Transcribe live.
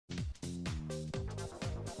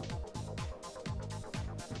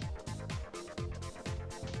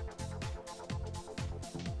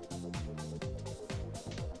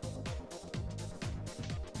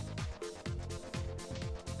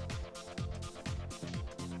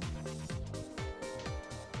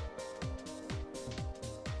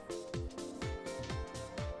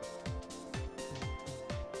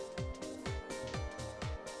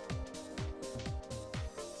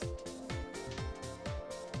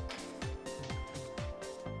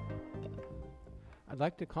I'd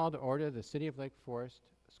like to call to order the City of Lake Forest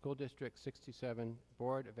School District 67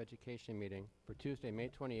 Board of Education meeting for Tuesday, May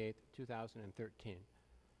 28th, 2013.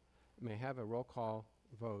 May I have a roll call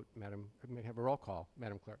vote, Madam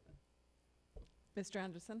Clerk? Mr.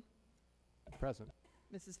 Anderson? Present.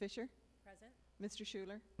 Mrs. Fisher? Present. Mr.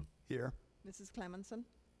 Schuler? Here. Mrs. Clemmensen?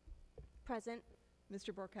 Present.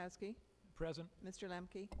 Mr. Borkowski? Present. Mr.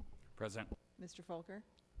 Lemke? Present. Mr. Folker?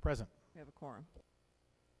 Present. We have a quorum.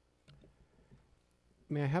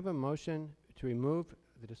 May I have a motion to remove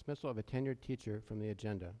the dismissal of a tenured teacher from the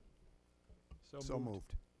agenda? So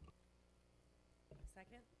moved.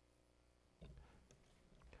 Second.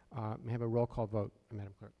 May I have a roll call vote,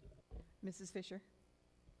 Madam Clerk? Mrs. Fisher?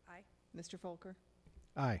 Aye. Mr. Folker?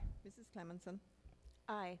 Aye. Mrs. Clemmensen?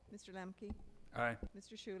 Aye. Mr. Lemke? Aye.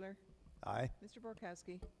 Mr. Schuler? Aye. Mr.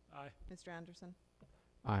 Borkowski? Aye. Mr. Anderson?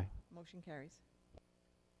 Aye. Motion carries.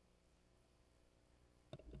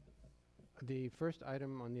 The first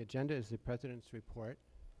item on the agenda is the President's report.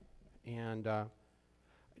 And I'd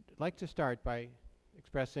like to start by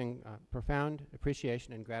expressing profound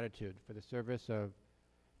appreciation and gratitude for the service of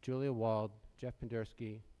Julia Wald, Jeff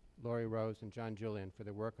Pendersky, Lori Rose, and John Julian for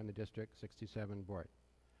their work on the District 67 board.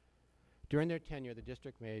 During their tenure, the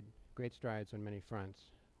district made great strides on many fronts.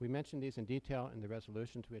 We mentioned these in detail in the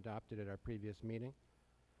resolutions we adopted at our previous meeting,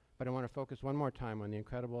 but I want to focus one more time on the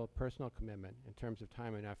incredible personal commitment in terms of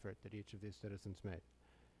time and effort that each of these citizens made.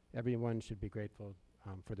 Everyone should be grateful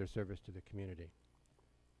for their service to the community.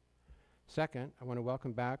 Second, I want to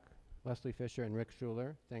welcome back Lesley Fisher and Rick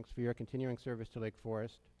Schuler. Thanks for your continuing service to Lake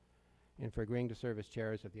Forest and for agreeing to serve as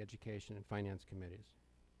chairs of the Education and Finance Committees.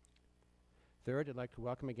 Third, I'd like to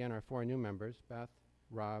welcome again our 4 new members, Beth,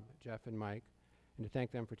 Rob, Jeff, and Mike, and to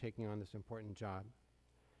thank them for taking on this important job.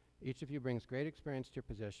 Each of you brings great experience to your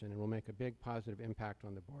position and will make a big positive impact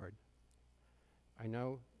on the board. I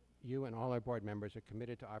know you and all our board members are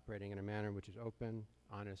committed to operating in a manner which is open,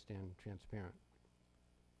 honest, and transparent.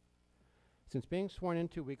 Since being sworn in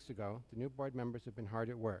 2 weeks ago, the new board members have been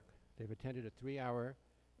hard at work. They've attended a 3-hour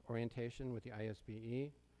orientation with the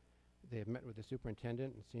ISBE. They have met with the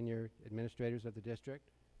superintendent and senior administrators of the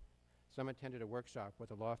district. Some attended a workshop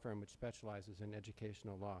with a law firm which specializes in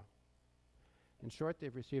educational law. In short,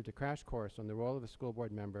 they've received a crash course on the role of a school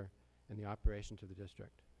board member and the operations of the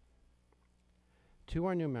district. To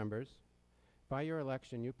our new members, by your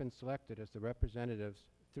election, you've been selected as the representatives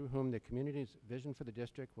through whom the community's vision for the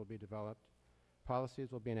district will be developed,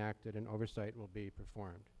 policies will be enacted, and oversight will be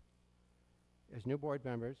performed. As new board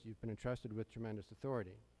members, you've been entrusted with tremendous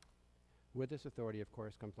authority. With this authority, of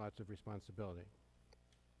course, comes lots of responsibility.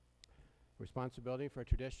 Responsibility for a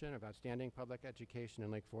tradition of outstanding public education in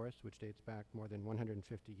Lake Forest, which dates back more than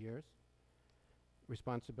 150 years.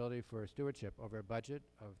 Responsibility for stewardship over a budget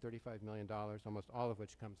of $35 million, almost all of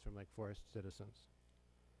which comes from Lake Forest citizens.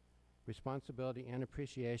 Responsibility and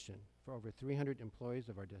appreciation for over 300 employees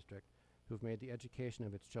of our district who've made the education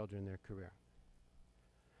of its children their career.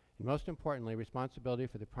 And most importantly, responsibility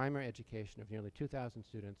for the primary education of nearly 2,000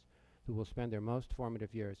 students who will spend their most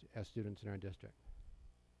formative years as students in our district.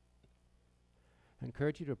 I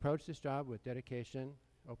encourage you to approach this job with dedication,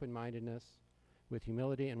 open-mindedness, with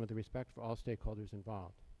humility, and with the respect for all stakeholders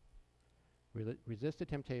involved. Resist the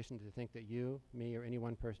temptation to think that you, me, or any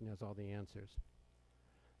one person has all the answers.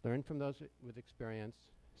 Learn from those with experience,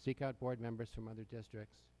 seek out board members from other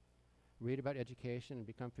districts, read about education, and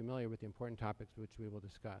become familiar with the important topics which we will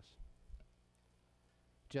discuss.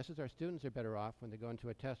 Just as our students are better off when they go into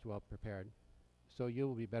a test well prepared, so you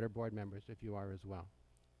will be better board members if you are as well.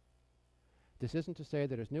 This isn't to say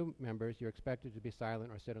that as new members you're expected to be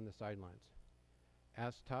silent or sit on the sidelines.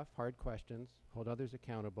 Ask tough, hard questions, hold others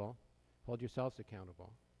accountable, hold yourselves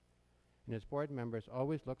accountable. And as board members,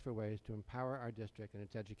 always look for ways to empower our district and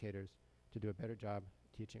its educators to do a better job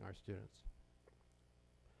teaching our students.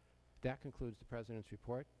 That concludes the President's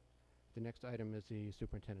report. The next item is the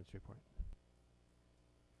Superintendent's report.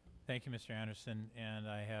 Thank you, Mr. Anderson, and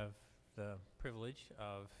I have the privilege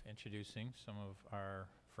of introducing some of our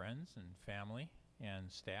friends and family and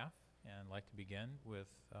staff, and I'd like to begin with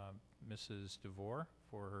Mrs. DeVore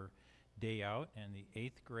for her day out and the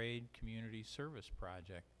 8th grade community service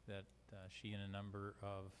project that she and a number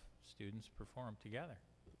of students performed together.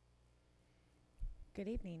 Good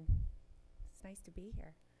evening. It's nice to be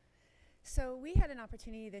here. So we had an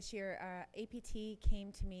opportunity this year. APT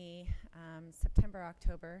came to me September,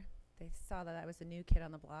 October. They saw that I was a new kid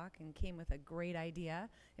on the block and came with a great idea.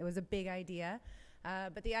 It was a big idea.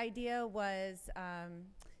 But the idea was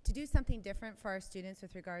to do something different for our students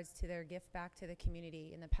with regards to their gift back to the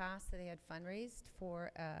community. In the past, they had fundraised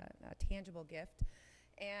for a tangible gift.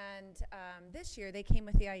 And this year they came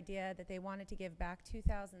with the idea that they wanted to give back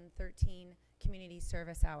 2013 community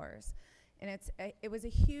service hours. And it was a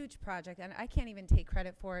huge project, and I can't even take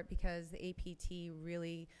credit for it because the APT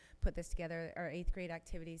really put this together. Our 8th grade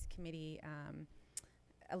activities committee,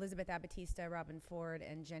 Elizabeth Abatista, Robin Ford,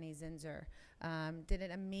 and Jenny Zinzer did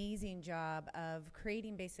an amazing job of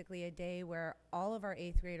creating basically a day where all of our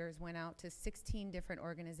 8th graders went out to 16 different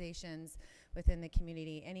organizations within the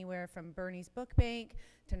community, anywhere from Bernie's Book Bank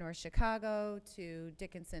to North Chicago to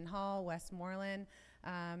Dickinson Hall, Westmoreland.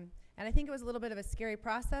 And I think it was a little bit of a scary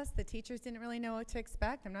process. The teachers didn't really know what to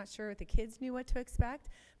expect. I'm not sure if the kids knew what to expect,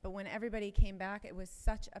 but when everybody came back, it was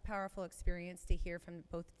such a powerful experience to hear from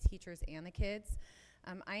both the teachers and the kids.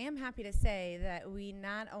 I am happy to say that we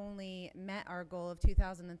not only met our goal of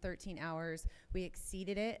 2013 hours, we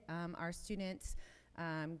exceeded it. Our students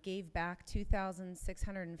gave back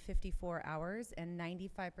 2,654 hours, and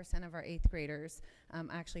 95% of our 8th graders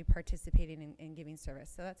actually participated in giving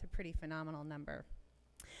service. So that's a pretty phenomenal number.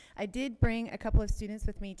 I did bring a couple of students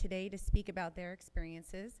with me today to speak about their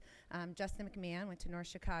experiences. Justin McMahon went to North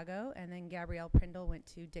Chicago, and then Gabrielle Prindle went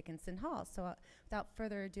to Dickinson Hall. So without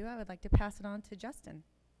further ado, I would like to pass it on to Justin.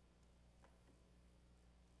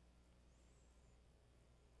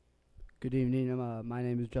 Good evening. My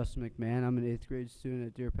name is Justin McMahon. I'm an 8th grade student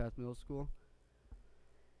at Deer Path Middle School.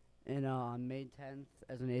 And on May 10th,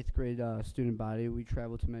 as an 8th grade student body, we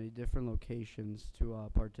traveled to many different locations to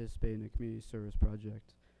participate in a community service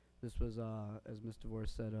project. This was, as Ms. DeVore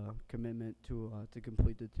said, a commitment to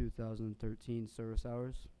complete the 2013 service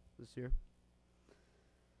hours this year.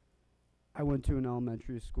 I went to an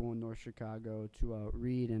elementary school in North Chicago to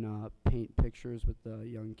read and paint pictures with the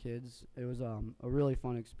young kids. It was a really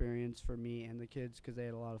fun experience for me and the kids because they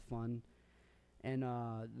had a lot of fun. And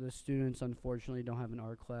the students, unfortunately, don't have an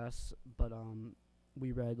art class, but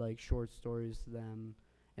we read like short stories to them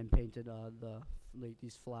and painted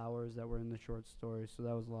these flowers that were in the short stories. So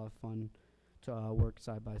that was a lot of fun to work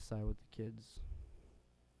side by side with the kids.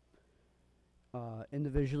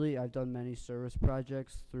 Individually, I've done many service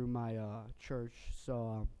projects through my church,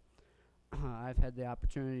 so I've had the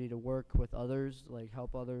opportunity to work with others, like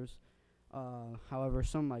help others. However,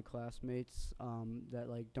 some of my classmates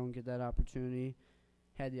that don't get that opportunity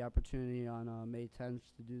had the opportunity on May 10th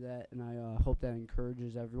to do that, and I hope that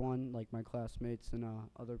encourages everyone, like my classmates and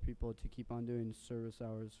other people, to keep on doing service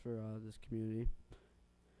hours for this community.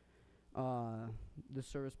 The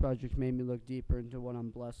service project made me look deeper into what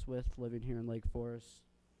I'm blessed with living here in Lake Forest.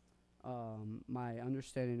 My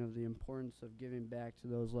understanding of the importance of giving back to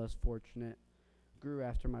those less fortunate grew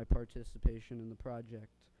after my participation in the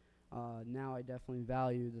project. Now I definitely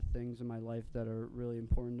value the things in my life that are really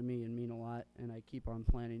important to me and mean a lot, and I keep on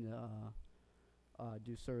planning to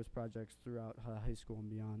do service projects throughout high school and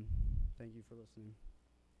beyond. Thank you for listening.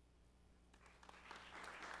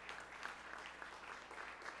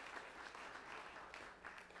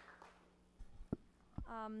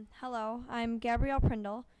 Hello, I'm Gabrielle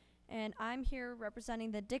Prindle, and I'm here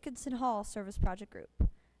representing the Dickinson Hall Service Project Group.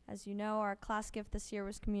 As you know, our class gift this year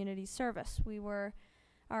was community service.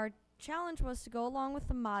 Our challenge was to go along with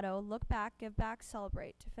the motto, look back, give back,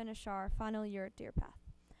 celebrate, to finish our final year at Deer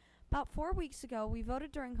Path. About 4 weeks ago, we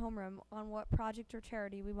voted during homeroom on what project or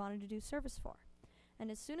charity we wanted to do service for. And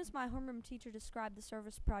as soon as my homeroom teacher described the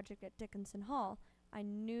service project at Dickinson Hall, I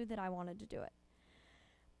knew that I wanted to do it.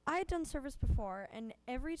 I had done service before, and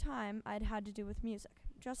every time I'd had to do with music.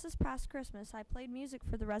 Just this past Christmas, I played music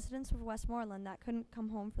for the residents of Westmoreland that couldn't come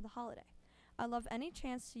home for the holiday. I love any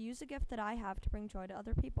chance to use a gift that I have to bring joy to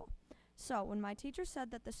other people. So, when my teacher said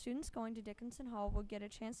that the students going to Dickinson Hall would get a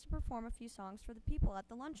chance to perform a few songs for the people at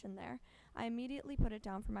the luncheon there, I immediately put it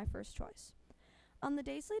down for my first choice. On the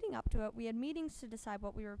days leading up to it, we had meetings to decide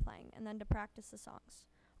what we were playing, and then to practice the songs.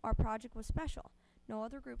 Our project was special. No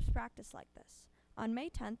other groups practiced like this. On May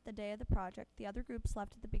 10th, the day of the project, the other groups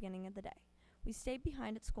left at the beginning of the day. We stayed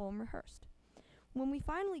behind at school and rehearsed. When we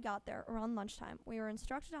finally got there, around lunchtime, we were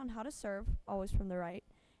instructed on how to serve, always from the right,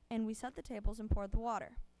 and we set the tables and poured the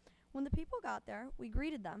water. When the people got there, we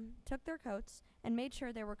greeted them, took their coats, and made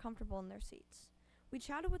sure they were comfortable in their seats. We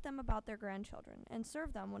chatted with them about their grandchildren and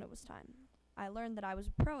served them when it was time. I learned that I was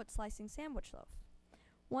a pro at slicing sandwich loaf.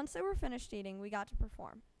 Once they were finished eating, we got to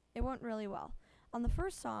perform. It went really well. On the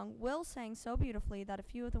first song, Will sang so beautifully that a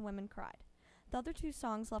few of the women cried. The other two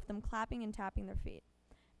songs left them clapping and tapping their feet.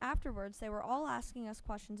 Afterwards, they were all asking us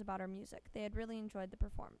questions about our music. They had really enjoyed the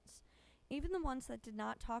performance. Even the ones that did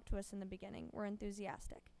not talk to us in the beginning were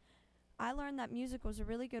enthusiastic. I learned that music was a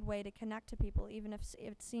really good way to connect to people, even if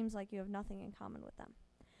it seems like you have nothing in common with them.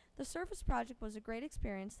 The service project was a great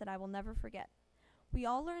experience that I will never forget. We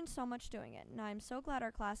all learned so much doing it, and I am so glad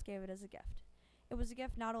our class gave it as a gift. It was a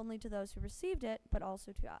gift not only to those who received it, but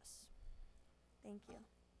also to us. Thank you.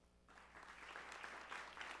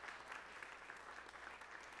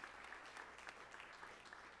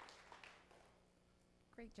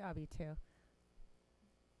 Great job, you two.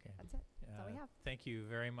 Okay. That's it. That's all we have. Thank you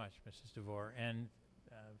very much, Mrs. DeVore. And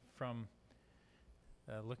from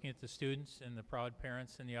looking at the students and the proud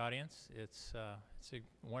parents in the audience, it's a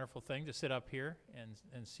wonderful thing to sit up here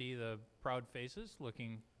and see the proud faces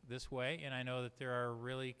looking this way. And I know that there are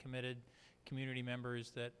really committed community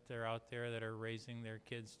members that are out there that are raising their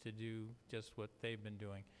kids to do just what they've been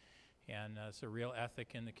doing. And it's a real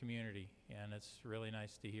ethic in the community. And it's really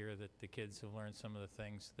nice to hear that the kids have learned some of the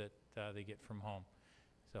things that they get from home.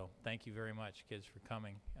 So thank you very much, kids, for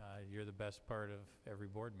coming. You're the best part of every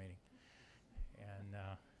board meeting. And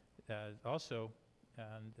also,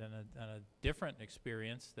 in a different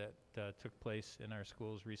experience that took place in our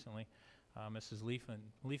schools recently, Mrs.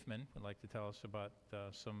 Leafman would like to tell us about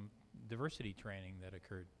some diversity training that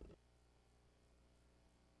occurred.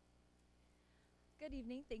 Good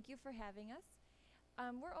evening. Thank you for having us.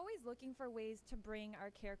 We're always looking for ways to bring our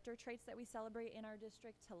character traits that we celebrate in our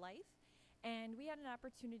district to life. And we had an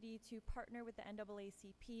opportunity to partner with the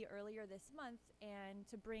NAACP earlier this month and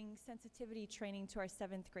to bring sensitivity training to our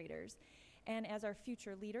 7th graders. And as our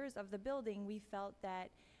future leaders of the building, we felt that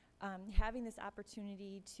having this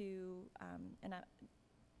opportunity to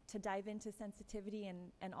dive into sensitivity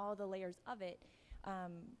and all the layers of it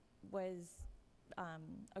was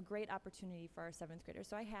a great opportunity for our 7th graders.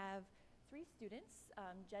 So I have 3 students,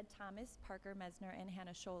 Jed Thomas, Parker Mesner, and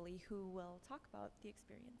Hannah Scholey, who will talk about the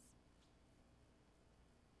experience.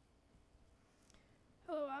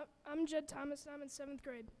 Hello, I'm Jed Thomas, and I'm in 7th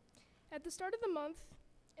grade. At the start of the month,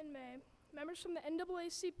 in May, members from the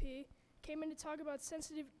NAACP came in to talk about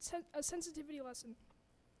a sensitivity lesson.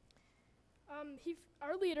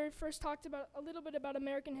 Our leader first talked about a little bit about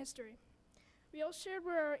American history. We all shared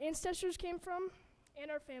where our ancestors came from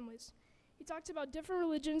and our families. He talked about different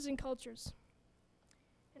religions and cultures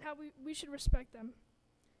and how we should respect them.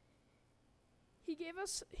 He gave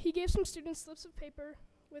some students slips of paper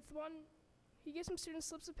with one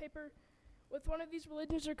of these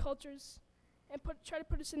religions or cultures and try to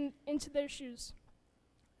put us into their shoes.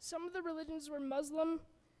 Some of the religions were Muslim,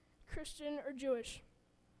 Christian, or Jewish.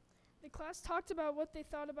 The class talked about what they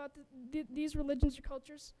thought about these religions or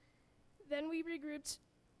cultures. Then we regrouped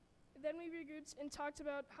and talked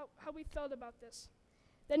about how we felt about this.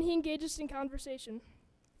 Then he engaged us in conversation.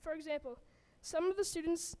 For example, some of the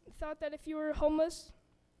students thought that if you were homeless,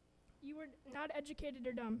 you were not educated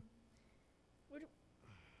or dumb,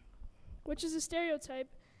 which is a stereotype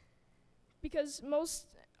because most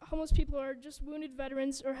homeless people are just wounded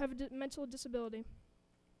veterans or have a mental disability.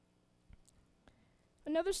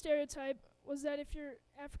 Another stereotype was that if you're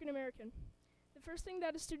African American, the first thing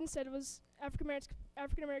that a student said was African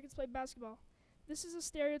Americans play basketball. This is a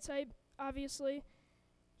stereotype, obviously.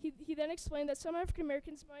 He then explained that some African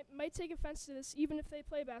Americans might take offense to this even if they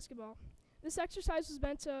play basketball. This exercise was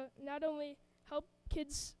meant to not only help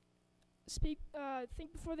kids think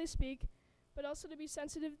before they speak, but also to be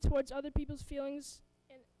sensitive towards other people's feelings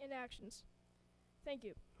and actions. Thank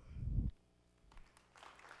you.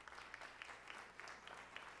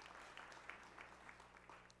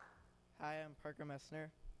 Hi, I'm Parker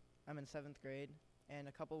Messner. I'm in 7th grade, and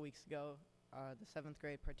a couple weeks ago, the 7th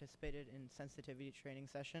grade participated in sensitivity training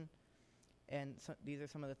session, and these are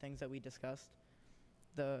some of the things that we discussed.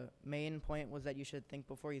 The main point was that you should think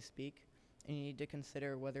before you speak, and you need to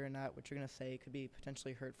consider whether or not what you're going to say could be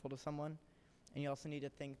potentially hurtful to someone. And you also need to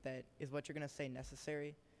think that, is what you're going to say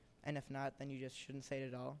necessary? And if not, then you just shouldn't say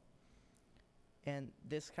it at all. And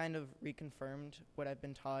this kind of reconfirmed what I've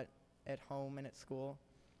been taught at home and at school.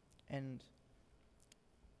 And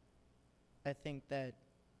I think that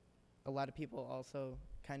a lot of people also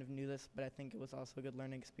kind of knew this, but I think it was also a good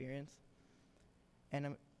learning experience. And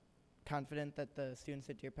I'm confident that the students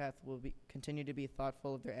at Deer Path will continue to be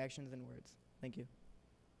thoughtful of their actions and words. Thank you.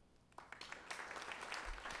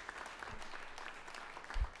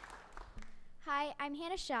 Hi, I'm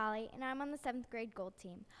Hannah Scholey, and I'm on the 7th grade Gold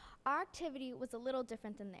team. Our activity was a little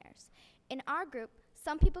different than theirs. In our group,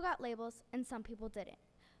 some people got labels and some people didn't,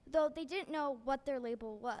 though they didn't know what their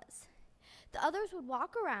label was. The others would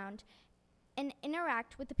walk around and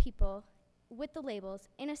interact with the people with the labels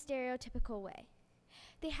in a stereotypical way.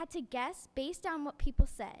 They had to guess based on what people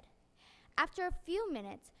said. After a few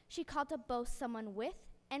minutes, she called up both someone with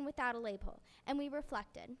and without a label, and we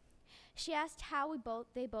reflected. She asked how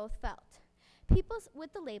they both felt. People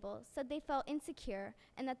with the label said they felt insecure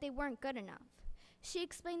and that they weren't good enough. She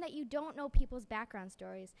explained that you don't know people's background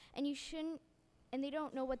stories, and you shouldn't, and they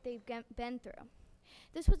don't know what they've been through.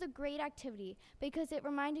 This was a great activity because it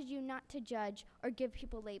reminded you not to judge or give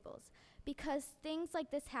people labels, because things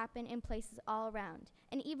like this happen in places all around,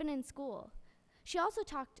 and even in school. She also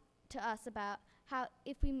talked to us about how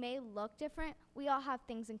if we may look different, we all have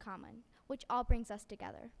things in common, which all brings us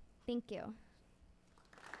together. Thank you.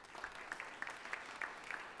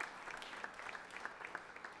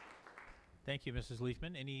 Thank you, Mrs.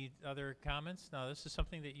 Leafman. Any other comments? Now, this is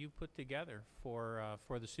something that you put together for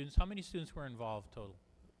the students. How many students were involved total?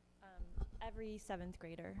 Every 7th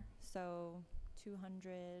grader, so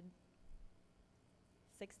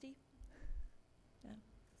 260. Yeah.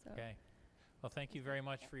 So Okay. Well, thank you very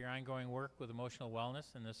much for your ongoing work with emotional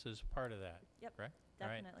wellness, and this is part of that. Yep, correct?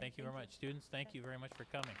 definitely. All right. Thank you very much. Students, thank you very much for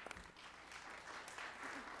coming.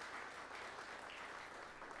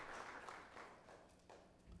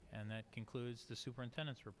 And that concludes the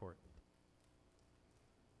superintendent's report.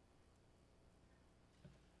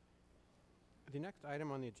 The next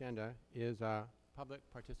item on the agenda is public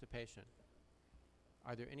participation.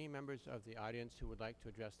 Are there any members of the audience who would like to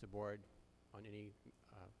address the board on any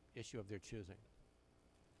issue of their choosing?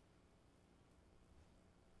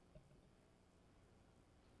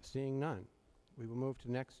 Seeing none, we will move to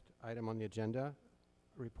the next item on the agenda,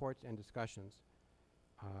 reports and discussions.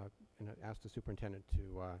 And I ask the superintendent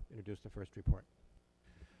to introduce the first report.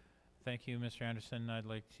 Thank you, Mr. Anderson. I'd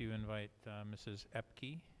like to invite Mrs.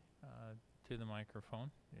 Epke to the microphone.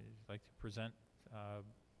 I'd like to present a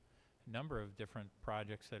number of different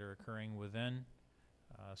projects that are occurring within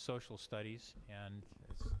social studies, and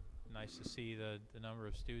it's nice to see the number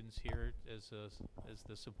of students here as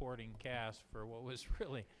the supporting cast for what was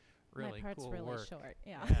really My part's cool really work. short.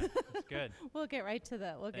 Yeah, It's good. We'll get right to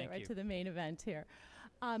the Thank you. to the main event here.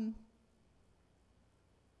 Hopefully,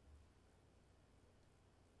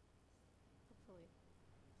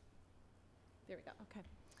 there we go. Okay.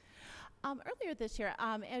 Earlier this year,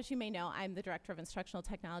 as you may know, I'm the Director of Instructional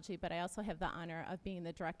Technology, but I also have the honor of being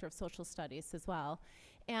the Director of Social Studies as well.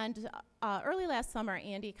 And early last summer,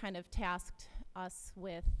 Andy kind of tasked us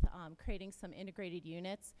with creating some integrated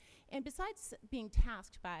units. And besides being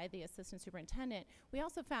tasked by the Assistant Superintendent, we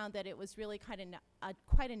also found that it was really kind of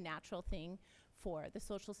quite a natural thing for the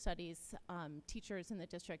social studies teachers in the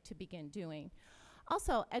district to begin doing.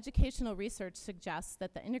 Also, educational research suggests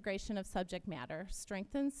that the integration of subject matter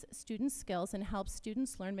strengthens students' skills and helps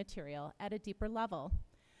students learn material at a deeper level.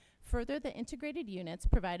 Further, the integrated units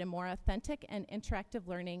provide a more authentic and interactive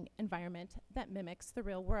learning environment that mimics the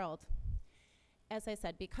real world. As I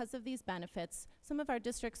said, because of these benefits, some of our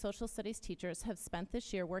district social studies teachers have spent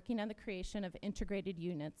this year working on the creation of integrated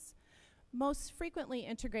units, most frequently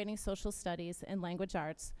integrating social studies and language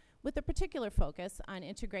arts, with a particular focus on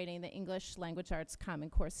integrating the English Language Arts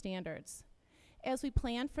Common Core standards. As we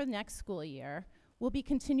plan for the next school year, we'll be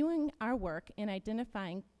continuing our work in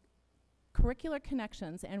identifying curricular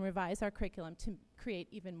connections and revise our curriculum to create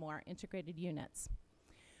even more integrated units.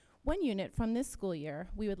 One unit from this school year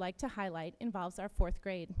we would like to highlight involves our 4th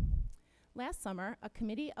grade. Last summer, a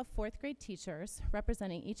committee of 4th grade teachers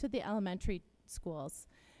representing each of the elementary schools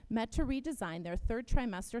met to redesign their 3rd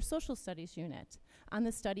trimester social studies unit on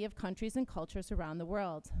the study of countries and cultures around the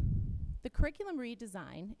world. The curriculum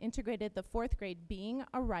redesign integrated the 4th grade Being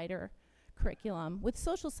a Writer curriculum with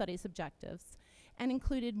social studies objectives and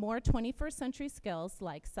included more 21st century skills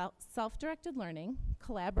like self-directed learning,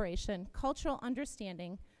 collaboration, cultural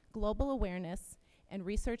understanding, global awareness, and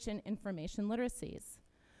research and information literacies.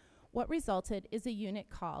 What resulted is a unit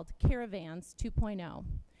called Caravans 2.0,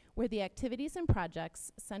 where the activities and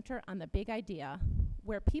projects center on the big idea,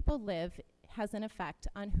 where people live has an effect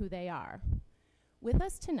on who they are. With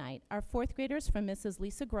us tonight are 4th graders from Mrs.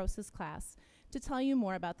 Lisa Gross's class to tell you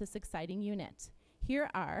more about this exciting unit. Here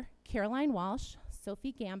are Caroline Walsh,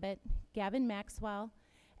 Sophie Gambit, Gavin Maxwell,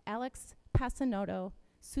 Alex Passanotto,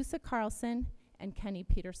 Susa Carlson, and Kenny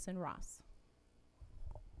Peterson Ross.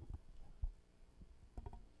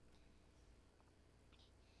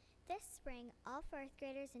 This spring, all 4th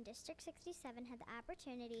graders in District 67 had the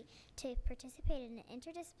opportunity to participate in an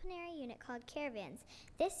interdisciplinary unit called Caravans.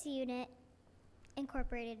 This unit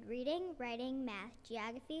incorporated reading, writing, math,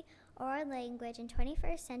 geography, oral language, and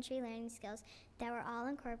 21st century learning skills that were all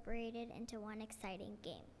incorporated into one exciting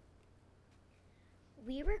game.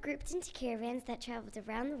 We were grouped into caravans that traveled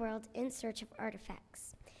around the world in search of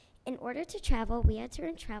artifacts. In order to travel, we had to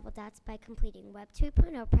earn travel dots by completing Web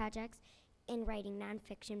 2.0 projects and writing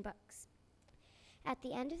nonfiction books. At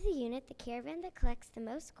the end of the unit, the caravan that collects the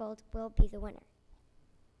most gold will be the winner.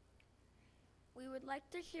 We would like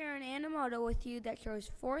to share an anecdote with you that shows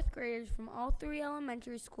fourth graders from all 3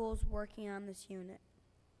 elementary schools working on this unit.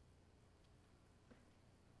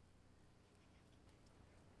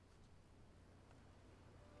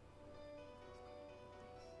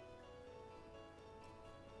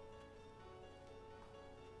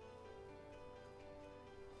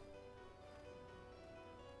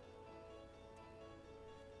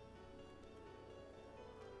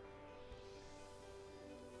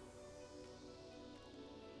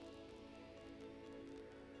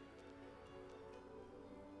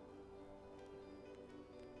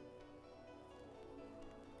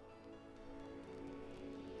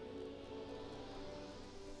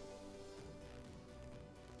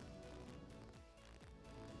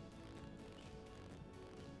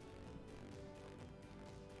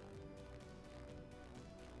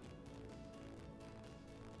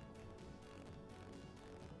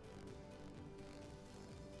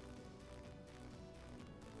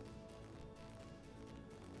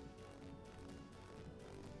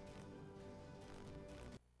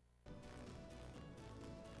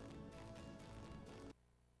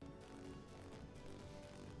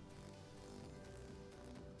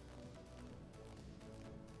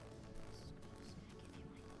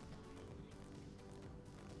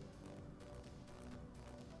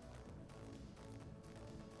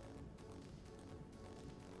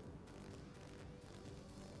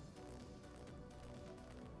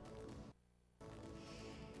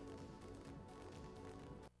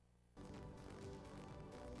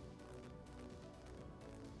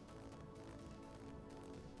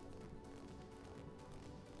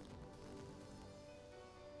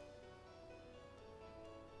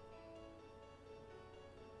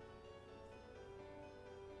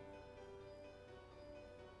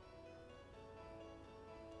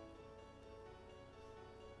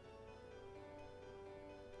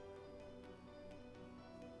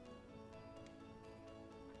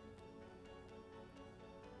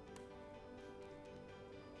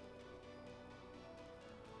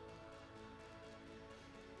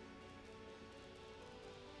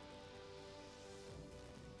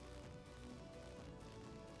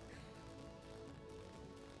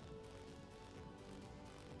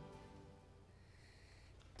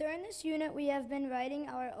 During this unit, we have been writing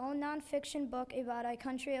our own nonfiction book about a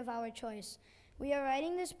country of our choice. We are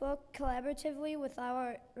writing this book collaboratively with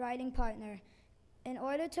our writing partner. In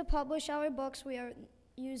order to publish our books, we are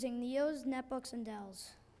using Neo's, Netbooks, and Dell's.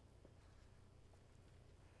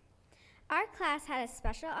 Our class had a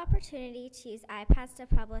special opportunity to use iPads to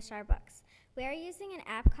publish our books. We are using an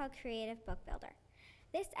app called Creative Book Builder.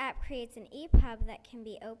 This app creates an EPUB that can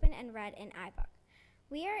be opened and read in iBook.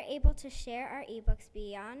 We are able to share our ebooks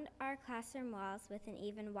beyond our classroom walls with an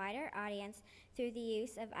even wider audience through the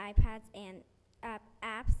use of iPads and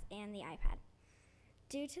apps and the iPad.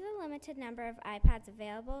 Due to the limited number of iPads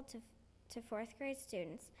available to fourth grade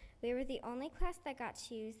students, we were the only class that got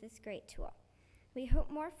to use this great tool. We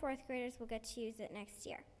hope more fourth graders will get to use it next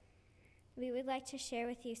year. We would like to share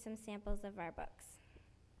with you some samples of our books.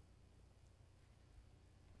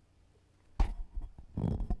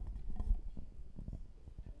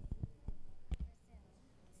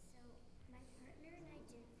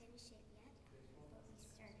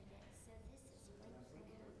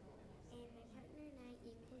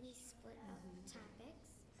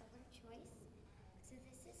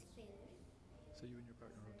 So you and your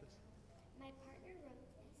partner wrote this? My partner wrote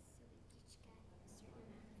this, so we each got a certain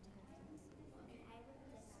amount of topics. And I wrote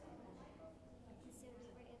this one. So we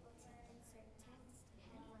were able to insert text,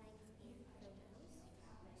 headlines, and photos.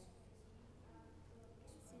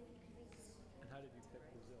 So we create some. And how did you pick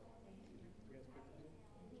Brazil? You guys pick Brazil?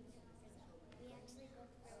 We picked Brazil. We actually both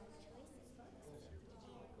wrote choice of books.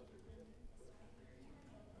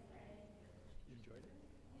 You enjoyed it?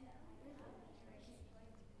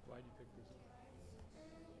 Why did you pick Brazil?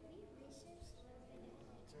 We researched a little bit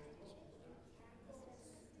of education.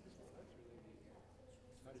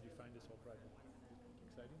 How did you find this whole project?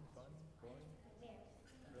 Exciting, fun, boring? Very.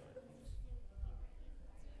 Really?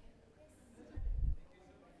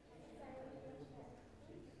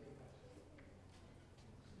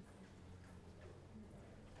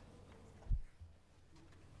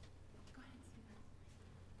 Go ahead, Stephen.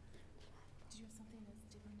 Did you have something that's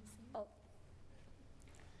different to say? Oh.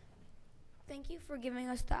 Thank you for giving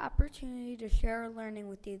us the opportunity to share our learning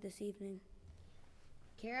with you this evening.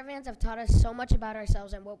 Caravans have taught us so much about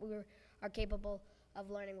ourselves and what we are capable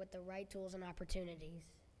of learning with the right tools and opportunities.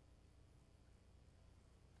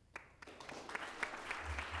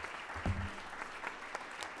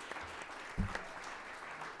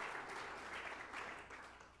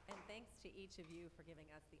 And thanks to each of you for giving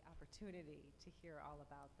us the opportunity to hear all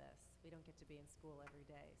about this. We don't get to be in school every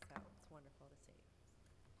day, so it's wonderful to see.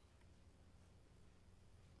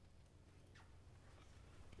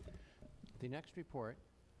 The next report.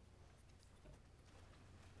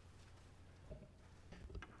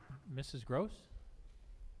 Mrs. Gross,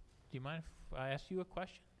 do you mind if I ask you a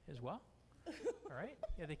question as well? All right.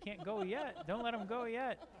 Yeah, they can't go yet. Don't let them go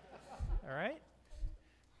yet. All right.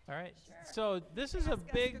 All right. Sure. So this is a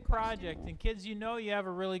big project, and kids, you know you have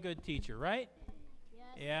a really good teacher, right? Yes.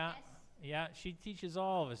 Yeah. Yeah. She teaches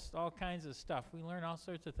all of us all kinds of stuff. We learn all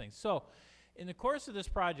sorts of things. So in the course of this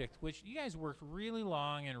project, which you guys worked really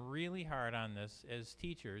long and really hard on this as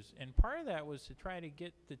teachers, and part of that was to try to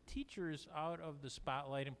get the teachers out of the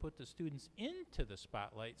spotlight and put the students into the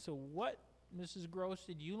spotlight. So what, Mrs. Gross,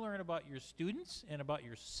 did you learn about your students and about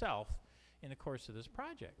yourself in the course of this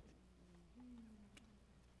project?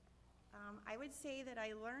 I would say that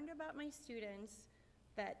I learned about my students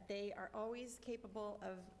that they are always capable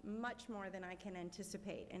of much more than I can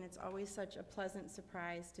anticipate, and it's always such a pleasant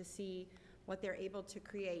surprise to see what they're able to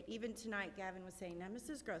create. Even tonight, Gavin was saying, now,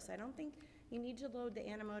 Mrs. Gross, I don't think you need to load the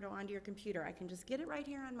Animoto onto your computer. I can just get it right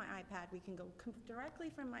here on my iPad. We can go directly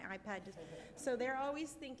from my iPad. So they're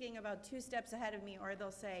always thinking about 2 steps ahead of me, or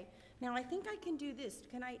they'll say, now, I think I can do this.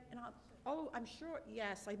 Can I? And I'll, oh, I'm sure.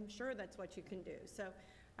 Yes, I'm sure that's what you can do. So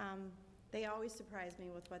they always surprise me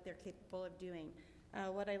with what they're capable of doing.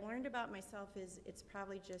 What I learned about myself is it's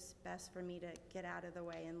probably just best for me to get out of the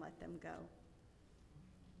way and let them go.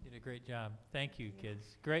 You did a great job. Thank you,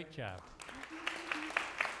 kids. Great job.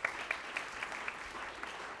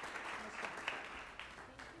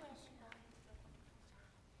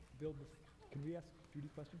 Bill, can we ask Judy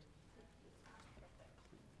questions?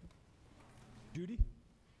 Judy?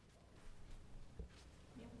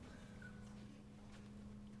 Yeah.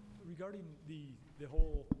 Regarding the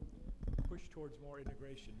whole push towards more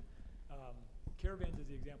integration, Caravans is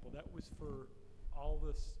the example. That was for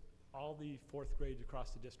all the 4th grades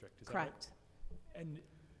across the district, is Correct. that right? And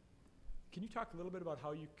can you talk a little bit about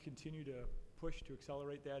how you continue to push to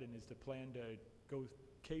accelerate that, and is the plan to go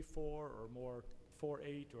K-4 or more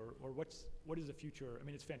 4-8, or what is the future? I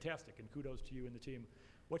mean, it's fantastic, and kudos to you and the team.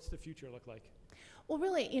 What's the future look like? Well,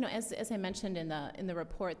 really, you know, as I mentioned in the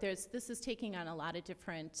report, this is taking on a lot of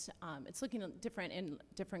different. It's looking different in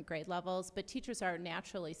different grade levels, but teachers are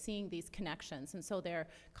naturally seeing these connections, and so they're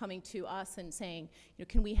coming to us and saying, you know,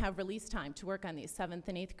 can we have release time to work on these? 7th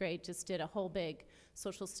and 8th grade just did a whole big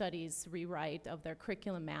social studies rewrite of their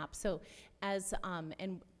curriculum map. So as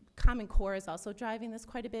and Common Core is also driving this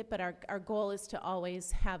quite a bit, but our goal is to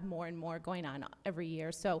always have more and more going on every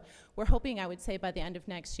year. So we're hoping, I would say, by the end of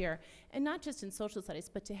next year, and not just in social studies,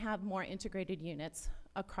 but to have more integrated units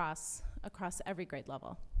across every grade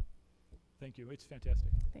level. Thank you. It's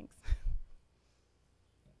fantastic. Thanks.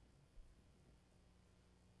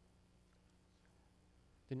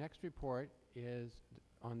 The next report is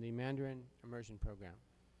on the Mandarin Immersion program.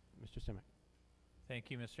 Mr. Simic.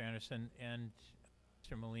 Thank you, Mr. Anderson. And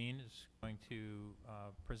Mr. Moline is going to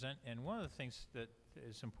present. And one of the things that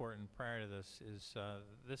is important prior to this is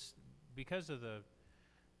because of the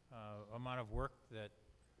amount of work that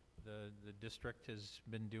the district has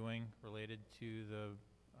been doing related to the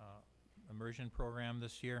immersion program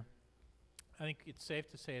this year, I think it's safe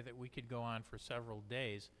to say that we could go on for several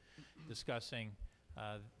days discussing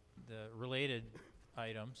the related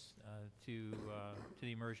items to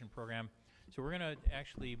the immersion program. So we're going to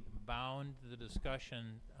actually bound the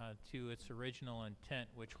discussion to its original intent,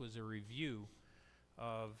 which was a review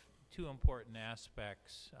of 2 important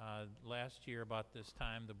aspects. Last year about this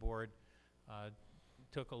time, the board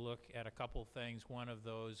took a look at a couple things. One of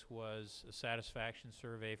those was a satisfaction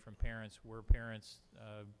survey from parents. Were parents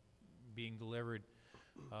being delivered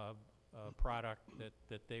a product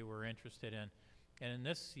that they were interested in? And in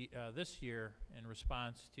this year, in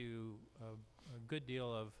response to a good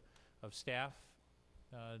deal of staff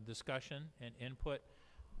discussion and input,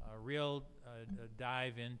 a real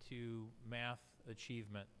dive into math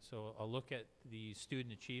achievement. So a look at the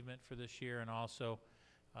student achievement for this year, and also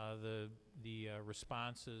the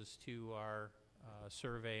responses to our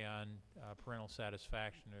survey on parental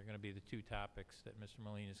satisfaction are going to be the 2 topics that Mr.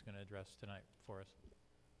 Moline is going to address tonight for us.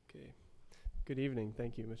 Okay. Good evening.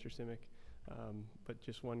 Thank you, Mr. Simic. But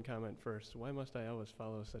just one comment first. Why must I always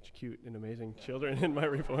follow such cute and amazing children in my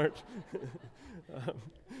report?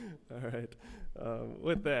 All right.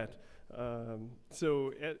 With that,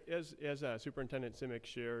 so as Superintendent Simic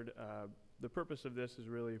shared, The purpose of this is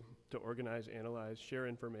really to organize, analyze, share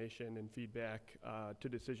information and feedback to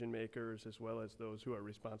decision makers as well as those who are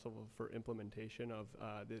responsible for implementation of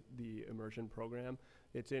the Immersion program.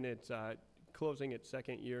 It's in its closing its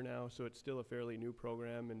second year now, so it's still a fairly new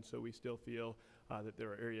program, and so we still feel that there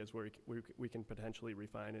are areas where we can potentially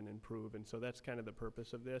refine and improve, and so that's kind of the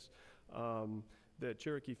purpose of this. The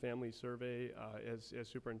Cherokee Family Survey, as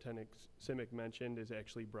Superintendent Simic mentioned, is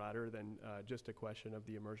actually broader than just a question of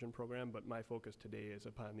the Immersion program, but my focus today is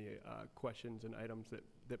upon the questions and items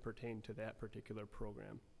that pertain to that particular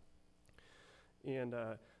program. And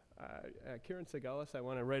Karen Segalis, I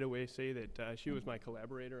want to right away say that she was my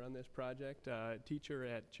collaborator on this project, teacher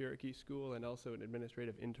at Cherokee School and also an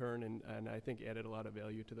administrative intern, and I think added a lot of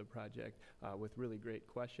value to the project with really great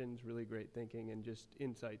questions, really great thinking, and just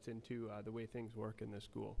insights into the way things work in the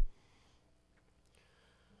school.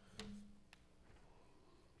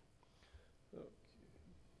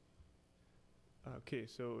 Okay,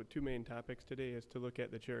 so two main topics today is to look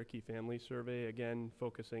at the Cherokee Family Survey, again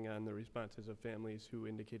focusing on the responses of families who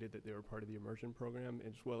indicated that they were part of the Immersion program,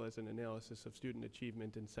 as well as an analysis of student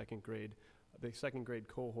achievement in second grade. The second grade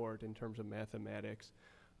cohort in terms of mathematics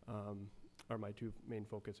are my two main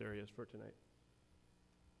focus areas for tonight.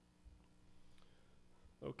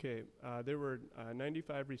 Okay, there were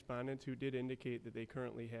 95 respondents who did indicate that they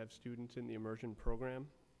currently have students in the Immersion program.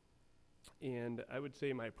 And I would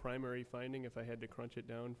say my primary finding, if I had to crunch it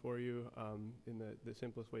down for you in the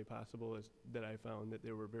simplest way possible, is that I found that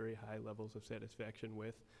there were very high levels of satisfaction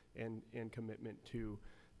with and commitment to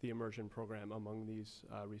the Immersion program among these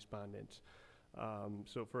respondents.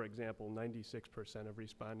 So for example, 96% of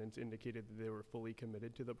respondents indicated that they were fully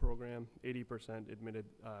committed to the program. 80%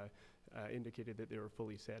 indicated that they were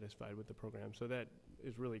fully satisfied with the program. So that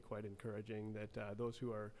is really quite encouraging that those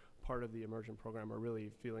who are part of the Immersion program are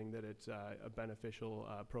really feeling that it's a beneficial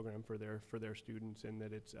program for their students and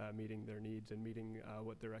that it's meeting their needs and meeting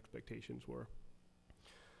what their expectations were.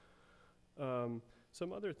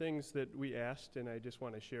 Some other things that we asked, and I just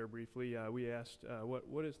want to share briefly, we asked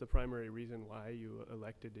what is the primary reason why you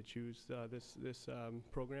elected to choose this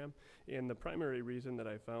program? And the primary reason that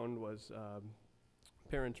I found was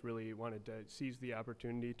parents really wanted to seize the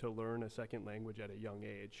opportunity to learn a second language at a young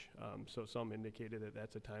age. So some indicated that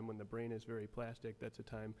that's a time when the brain is very plastic, that's a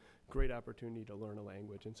great opportunity to learn a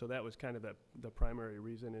language. And so that was kind of the primary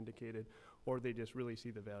reason indicated, or they just really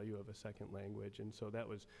see the value of a second language. And so that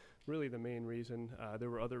was really the main reason. There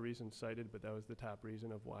were other reasons cited, but that was the top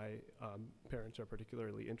reason of why parents are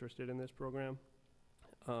particularly interested in this program.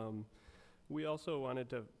 We also wanted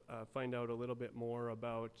to find out a little bit more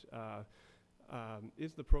about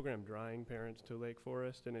is the program drawing parents to Lake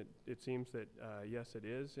Forest? And it seems that yes, it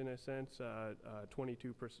is in a sense.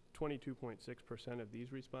 22.6% of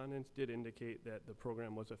these respondents did indicate that the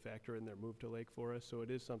program was a factor in their move to Lake Forest, so it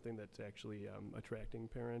is something that's actually attracting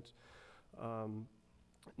parents. And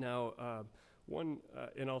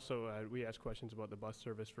also we asked questions about the bus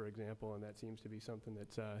service, for example, and that seems to be something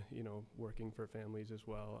that's working for families as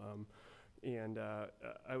well. And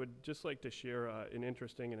I would just like to share an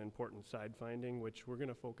interesting and important side finding, which we're going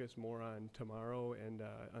to focus more on tomorrow and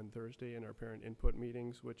on Thursday in our parent input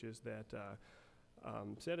meetings, which is that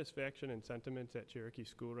satisfaction and sentiments at Cherokee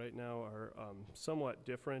School right now are somewhat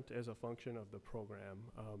different as a function of the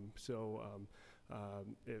program.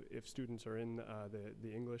 If students are in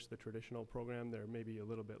the English, the traditional program, they're maybe a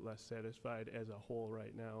little bit less satisfied as a whole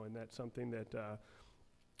right now, and that's something that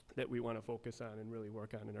we want to focus on and really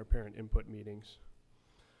work on in our parent input meetings.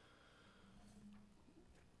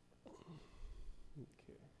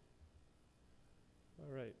 Okay.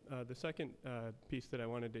 All right. The second piece that I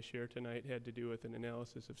wanted to share tonight had to do with an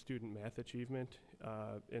analysis of student math achievement,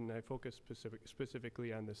 and I focused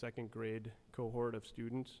specifically on the second grade cohort of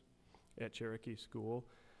students at Cherokee School.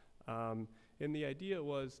 And the idea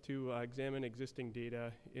was to examine existing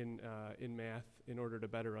data in math in order to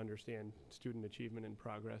better understand student achievement and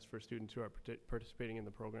progress for students who are participating in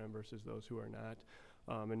the program versus those who are not.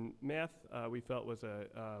 And math we felt was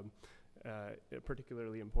a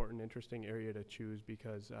particularly important, interesting area to choose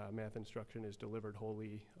because math instruction is delivered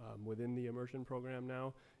wholly within the Immersion program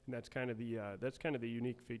now, and that's kind of the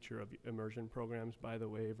unique feature of Immersion programs, by the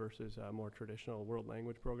way, versus more traditional world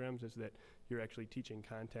language programs, is that you're actually teaching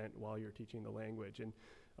content while you're teaching the language, and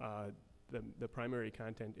the primary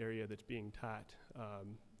content area that's being taught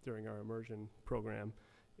during our Immersion program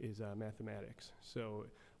is mathematics. So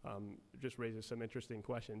it just raises some interesting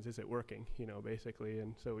questions. Is it working, basically?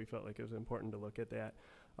 And so we felt like it was important to look at that.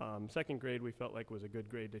 Second grade we felt like was a good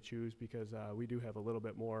grade to choose because we do have a little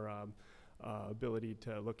bit more ability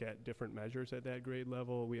to look at different measures at that grade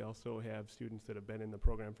level. We also have students that have been in the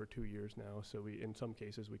program for 2 years now, so in some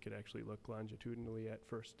cases we could actually look longitudinally at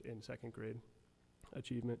first and second grade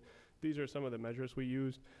achievement. These are some of the measures we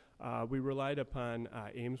used. We relied upon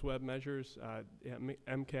Ames web measures.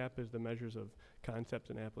 MCAP is the measures of concepts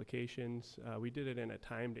and applications. We did it in a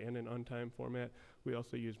timed and an untimed format. We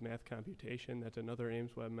also used math computation. That's another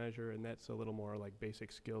Ames web measure, and that's a little more like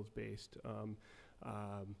basic skills based.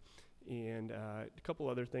 And a couple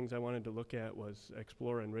other things I wanted to look at was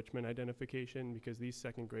explore enrichment identification, because these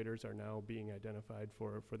second graders are now being identified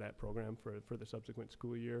for that program for the subsequent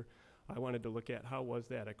school year. I wanted to look at how was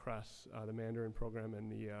that across the Mandarin program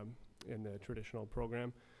and the traditional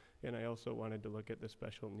program. And I also wanted to look at the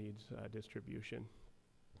special needs distribution.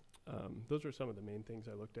 Those are some of the main things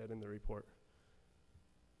I looked at in the report.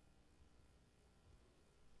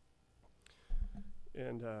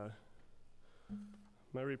 And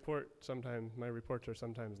my reports are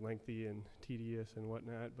sometimes lengthy and tedious and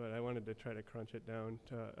whatnot, but I wanted to try to crunch it down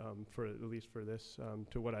to, for at least for this,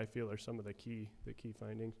 to what I feel are some of the key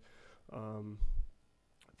findings.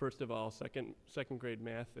 First of all, second grade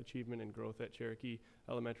math achievement and growth at Cherokee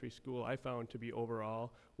Elementary School, I found to be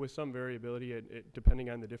overall, with some variability depending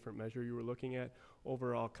on the different measure you were looking at,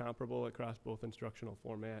 overall comparable across both instructional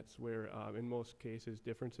formats, where in most cases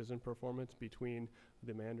differences in performance between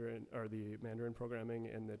the Mandarin programming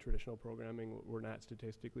and the traditional programming were not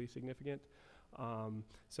statistically significant.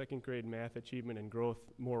 Second grade math achievement and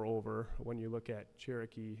growth, moreover, when you look at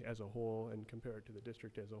Cherokee as a whole and compare it to the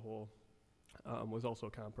district as a whole, was also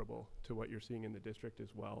comparable to what you're seeing in the district as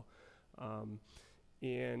well.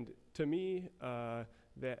 And to me,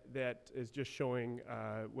 that is just showing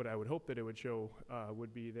what I would hope that it would show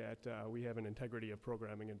would be that we have an integrity of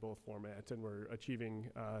programming in both formats, and we're achieving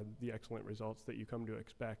the excellent results that you come to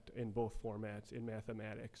expect in both formats in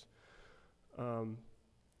mathematics.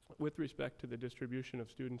 With respect to the distribution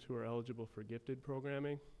of students who are eligible for gifted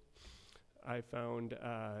programming, I found,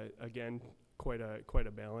 again, quite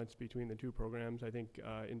a balance between the two programs. I think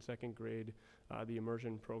in second grade, the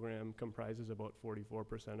Immersion program comprises about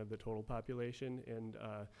 44% of the total population, and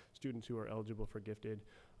students who are eligible for gifted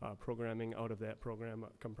programming out of that program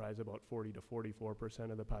comprise about 40 to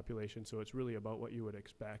 44% of the population, so it's really about what you would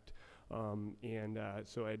expect.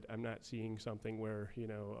 So I'm not seeing something where,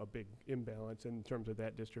 a big imbalance in terms of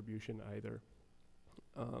that distribution either.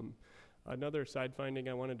 Another side finding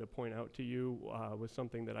I wanted to point out to you was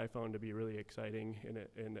something that I found to be really exciting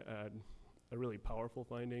and a really powerful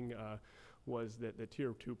finding, was that the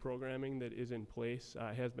Tier 2 programming that is in place,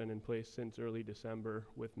 has been in place since early December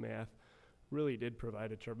with math, really did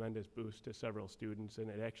provide a tremendous boost to several students, and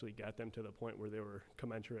it actually got them to the point where they were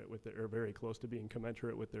commensurate with or very close to being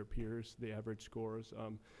commensurate with their peers, the average scores.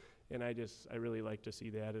 And I really like to see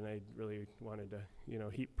that, and I really wanted to,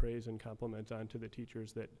 heap praise and compliments onto the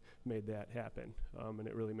teachers that made that happen. And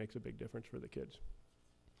it really makes a big difference for the kids.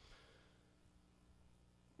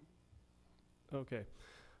 Okay.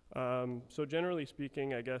 So generally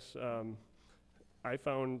speaking, I guess I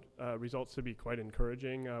found results to be quite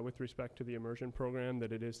encouraging with respect to the Immersion program,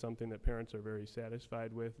 that it is something that parents are very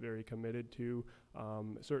satisfied with, very committed to.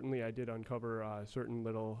 Certainly I did uncover certain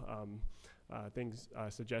little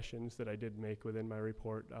suggestions that I did make within my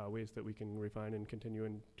report, ways that we can refine and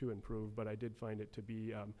continue to improve, but I did find it to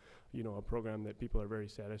be a program that people are very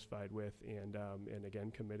satisfied with and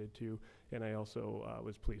again committed to. And I also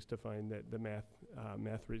was pleased to find that the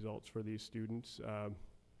math results for these students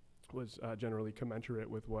was generally commensurate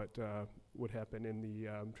with what would happen in the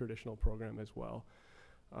traditional program as well.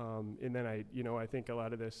 And then I think a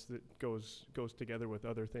lot of this that goes together with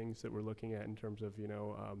other things that we're looking at in terms of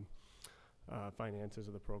finances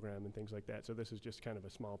of the program and things like that. So this is just kind of a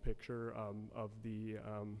small picture of the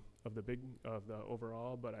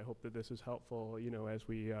overall, but I hope that this is helpful, as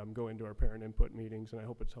we go into our parent input meetings, and I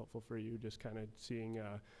hope it's helpful for you just kind of seeing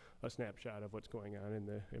a snapshot of what's going on in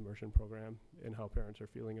the Immersion program and how parents are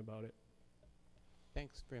feeling about it.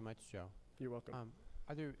 Thanks very much, Joe. You're welcome.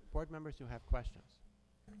 Are there board members who have questions?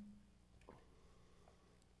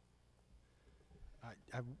 I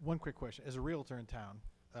have one quick question. As a realtor in town,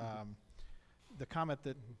 the comment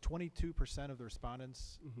that 22% of the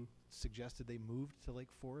respondents suggested they moved to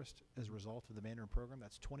Lake Forest as a result of the Mandarin program,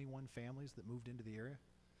 that's 21 families that moved into the area?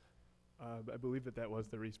 I believe that was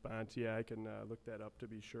the response. Yeah, I can look that up to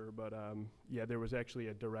be sure. But yeah, there was actually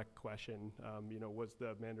a direct question. Was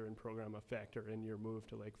the Mandarin program a factor in your move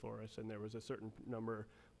to Lake Forest? And there was a certain number,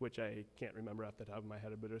 which I can't remember off the top of my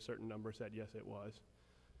head, but a certain number said yes, it was.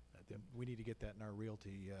 We need to get that in our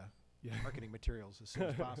realty marketing materials as soon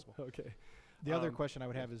as possible. Okay. The other question I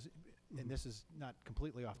would have is, and this is not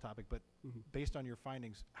completely off topic, but based on your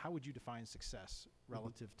findings, how would you define success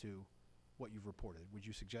relative to what you've reported? Would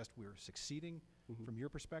you suggest we're succeeding from your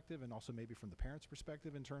perspective and also maybe from the parents'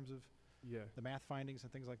 perspective in terms of the math findings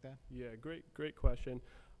and things like that? Yeah, great question.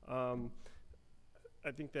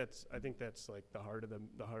 I think that's like the heart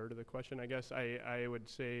of the question. I guess I would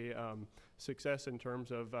say success in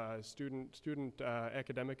terms of student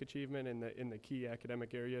academic achievement in the key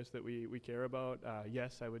academic areas that we care about.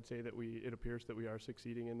 Yes, I would say that it appears that we are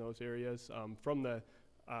succeeding in those areas. From the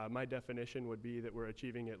my definition would be that we're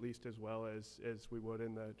achieving at least as well as we would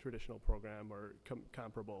in the traditional program, or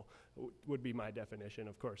comparable would be my definition.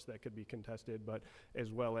 Of course, that could be contested, but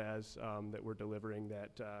as well as that we're delivering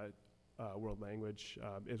that world language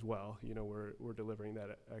as well. You know, we're delivering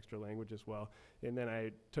that extra language as well. And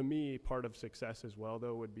then to me, part of success as well,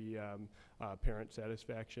 though, would be parent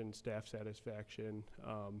satisfaction, staff satisfaction,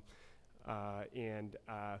 and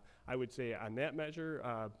I would say on that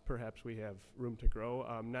measure, perhaps we have room to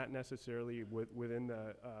grow, not necessarily within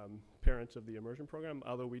the parents of the immersion program,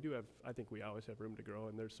 although we do have, I think we always have room to grow,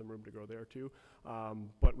 and there's some room to grow there too.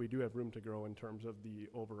 But we do have room to grow in terms of the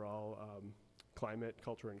overall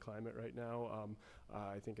culture and climate right now,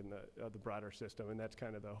 I think in the broader system, and that's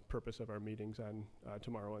kind of the purpose of our meetings on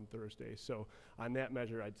tomorrow and Thursday. So on that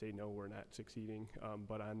measure, I'd say no, we're not succeeding,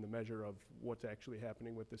 but on the measure of what's actually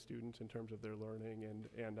happening with the students in terms of their learning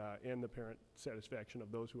and the parent satisfaction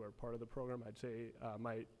of those who are part of the program, I'd say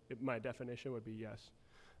my definition would be yes.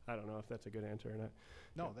 I don't know if that's a good answer or not.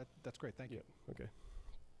 No, that's great, thank you. Okay.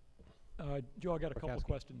 Joe, I got a couple of Borkowski.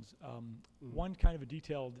 questions. One kind of a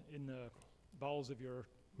detailed in the bowels of your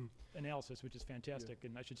analysis, which is fantastic,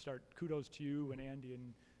 and I should start kudos to you and Andy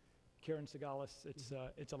and Karen Segalis.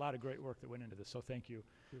 It's a lot of great work that went into this, so thank you.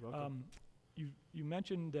 You're welcome. You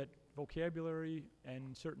mentioned that vocabulary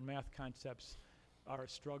and certain math concepts are a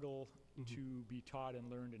struggle to be taught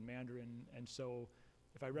and learned in Mandarin, and so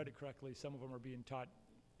if I read it correctly, some of them are being taught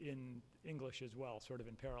in English as well, sort of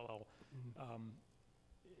in parallel.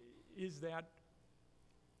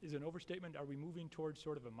 Is an overstatement? Are we moving towards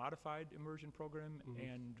sort of a modified immersion program,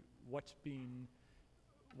 and what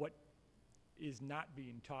is not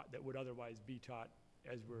being taught that would otherwise be taught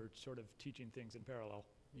as we're sort of teaching things in parallel?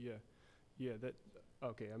 Yeah,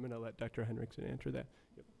 okay, I'm gonna let Dr. Henriksen answer that.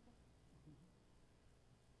 Yep.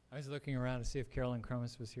 I was looking around to see if Carolyn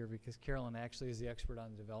Crumis was here, because Carolyn actually is the expert on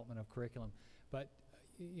the development of curriculum. But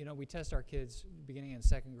you know, we test our kids beginning in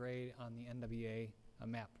second grade on the NWA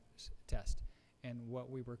MAP test. And what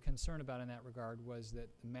we were concerned about in that regard was that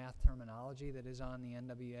the math terminology that is on the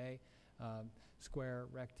NWA, square,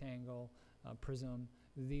 rectangle, prism,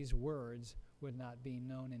 these words would not be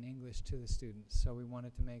known in English to the students. So we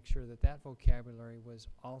wanted to make sure that that vocabulary was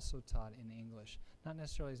also taught in English. Not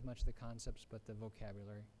necessarily as much the concepts, but the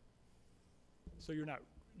vocabulary. So you're not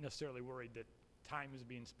necessarily worried that time is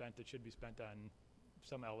being spent that should be spent on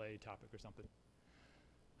some LA topic or something?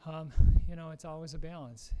 You know, it's always a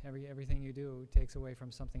balance. Everything you do takes away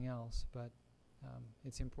from something else, but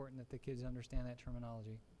it's important that the kids understand that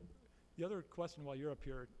terminology. The other question while you're up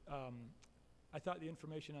here, I thought the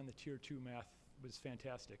information on the Tier 2 math was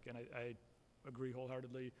fantastic, and I agree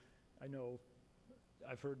wholeheartedly. I know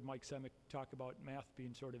I've heard Mike Semick talk about math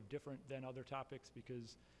being sort of different than other topics,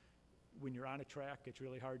 because when you're on a track, it's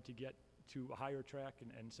really hard to get to a higher track,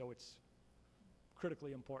 and so it's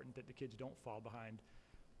critically important that the kids don't fall behind.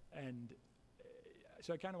 And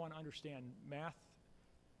so I kind of want to understand math,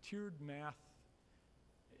 tiered math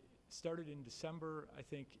started in December, I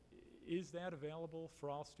think. Is that available for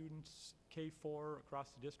all students K-4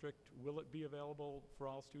 across the district? Will it be available for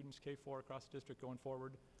all students K-4 across the district going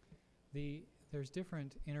forward? There's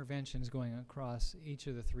different interventions going across each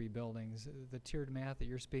of the three buildings. The tiered math that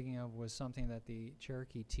you're speaking of was something that the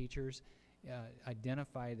Cherokee teachers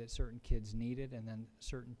identified that certain kids needed, and then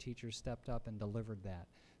certain teachers stepped up and delivered that.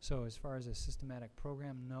 So as far as a systematic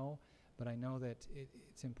program, no, but I know that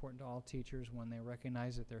it's important to all teachers when they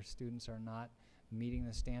recognize that their students are not meeting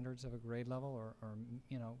the standards of a grade level, or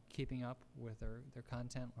you know, keeping up with their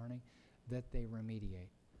content learning, that they remediate.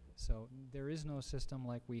 So there is no system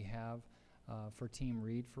like we have for Team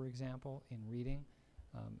Read, for example, in reading.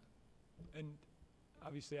 And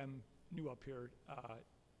obviously I'm new up here.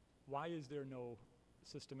 Why is there no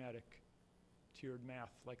systematic tiered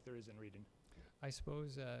math like there is in reading? I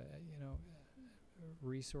suppose, you know,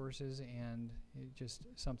 resources, and just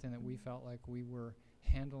something that we felt like we were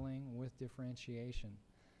handling with differentiation.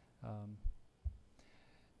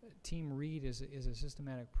 Team Read is a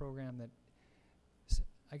systematic program that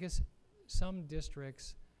I guess some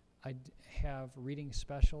districts have reading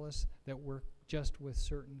specialists that work just with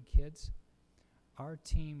certain kids. our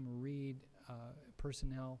team read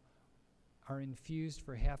personnel are infused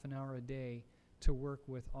for half an hour a day to work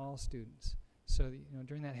with all students. So that, you know,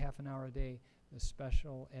 during that half an hour a day, the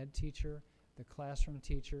special ed teacher, the classroom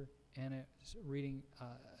teacher, and a reading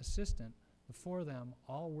assistant, the four of them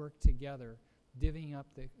all work together, divvying up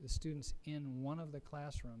the students in one of the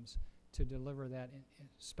classrooms to deliver that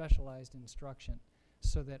specialized instruction,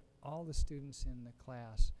 so that all the students in the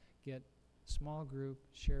class get small group,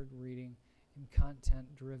 shared reading, and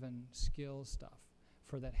content-driven skills stuff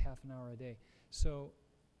for that half an hour a day. So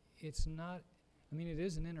it's not, I mean, it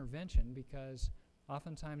is an intervention, because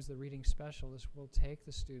oftentimes the reading specialist will take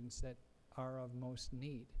the students that are of most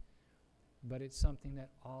need, but it's something that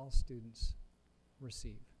all students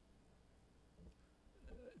receive.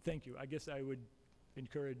 Thank you. I guess I would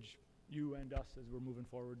encourage you and us as we're moving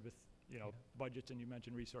forward with, you know, budgets, and you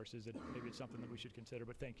mentioned resources, that maybe it's something that we should consider,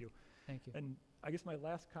 but thank you. Thank you. And I guess my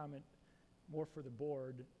last comment, more for the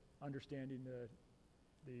board, understanding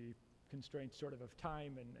the constraints sort of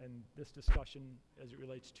time and this discussion as it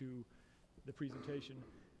relates to the presentation.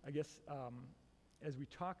 I guess as we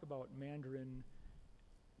talk about Mandarin,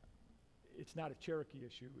 it's not a Cherokee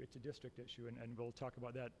issue, it's a district issue, and we'll talk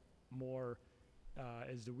about that more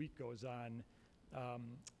as the week goes on.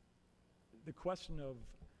 The question of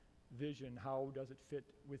vision, how does it fit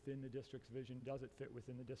within the district's vision? Does it fit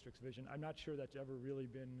within the district's vision? I'm not sure that's ever really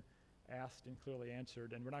been asked and clearly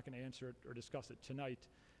answered, and we're not going to answer it or discuss it tonight.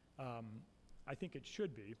 I think it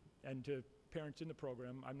should be, and to parents in the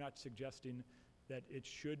program, I'm not suggesting that it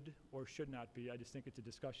should or should not be. I just think it's a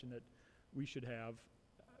discussion that we should have.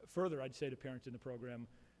 Further, I'd say to parents in the program,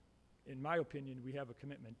 in my opinion, we have a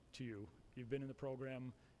commitment to you. You've been in the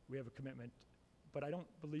program, we have a commitment, but I don't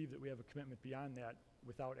believe that we have a commitment beyond that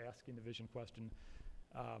without asking the vision question.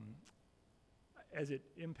 As it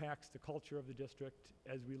impacts the culture of the district,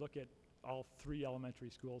 as we look at all 3 elementary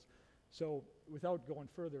schools. So without going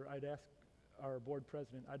further, I'd ask our board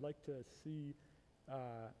president, I'd like to see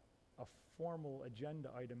a formal agenda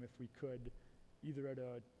item, if we could, either at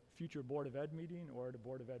a future Board of Ed meeting or at a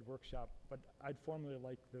Board of Ed workshop, but I'd formally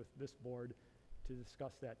like this board to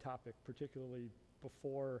discuss that topic, particularly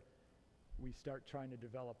before we start trying to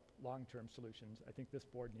develop long-term solutions. I think this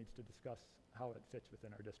board needs to discuss how it fits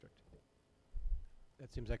within our district.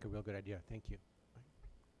 That seems like a real good idea. Thank you.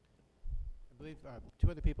 I believe 2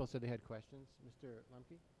 other people said they had questions. Mr.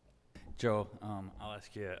 Lemke? Joe, I'll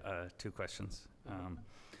ask you 2 questions.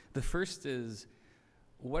 The first is,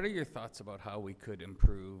 what are your thoughts about how we could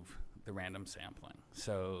improve the random sampling?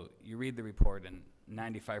 So you read the report, and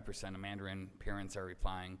 95% of Mandarin parents are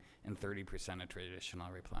replying, and 30% of traditional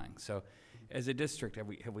are replying. So as a district,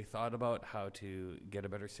 have we thought about how to get a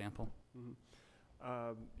better sample?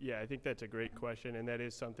 Yeah, I think that's a great question, and that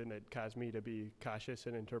is something that caused me to be cautious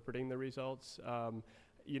in interpreting the results.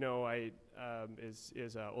 You know,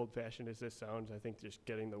 as old-fashioned as this sounds, I think just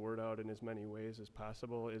getting the word out in as many ways as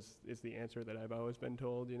possible is the answer that I've always been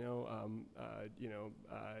told. You know,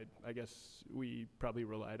 I guess we probably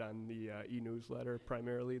relied on the e-newsletter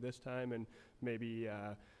primarily this time, and maybe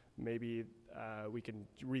we can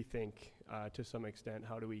rethink to some extent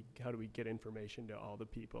how do we get information to all the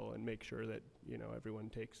people and make sure that, you know, everyone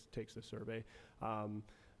takes the survey.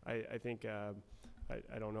 I think.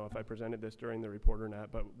 I don't know if I presented this during the report or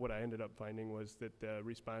not, but what I ended up finding was that the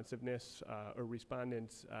responsiveness or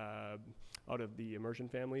respondents out of the immersion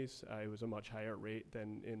families, it was a much higher rate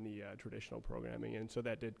than in the traditional programming, and so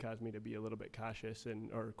that did cause me to be a little bit cautious,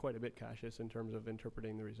 or quite a bit cautious in terms of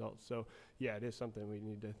interpreting the results. So yeah, it is something we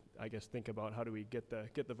need to, I guess, think about. How do we get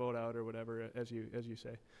the vote out or whatever, as you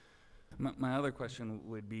say. My other question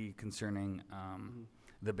would be concerning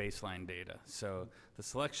the baseline data. So the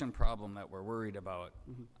selection problem that we're worried about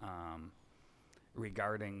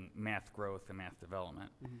regarding math growth and math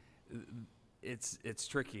development, it's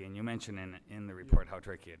tricky, and you mentioned in the report how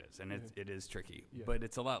tricky it is, and it is tricky, but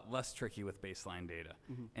it's a lot less tricky with baseline data.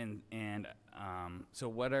 And so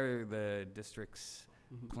what are the district's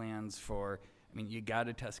plans for? I mean, you got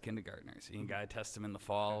to test kindergartners, and you got to test them in the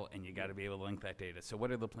fall, and you got to be able to link that data. So what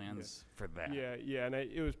are the plans for that? Yeah, and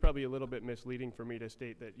it was probably a little bit misleading for me to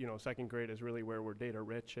state that, you know, 2nd grade is really where we're data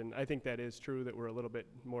rich, and I think that is true, that we're a little bit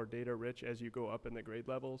more data rich as you go up in the grade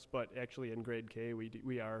levels, but actually in grade K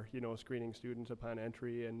we are, you know, screening students upon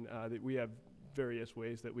entry, and that we have various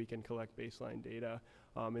ways that we can collect baseline data.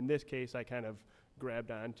 In this case, I kind of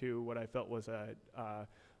grabbed onto what I felt was a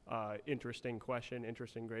interesting question,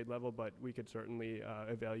 interesting grade level, but we could certainly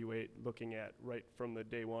evaluate looking at right from the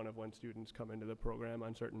day 1 of when students come into the program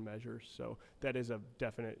on certain measures. So that is a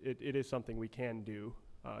definite, it is something we can do,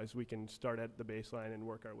 as we can start at the baseline and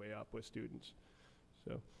work our way up with students.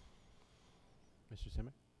 So. Mr.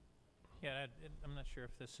 Simon? Yeah, I'm not sure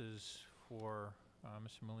if this is for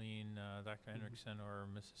Mr. Moline, Dr. Hendrickson, or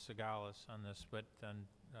Mrs. Sagalis on this, but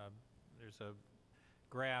there's a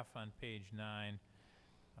graph on page 9,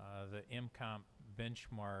 the MComp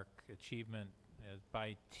benchmark achievement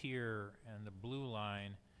by tier, and the blue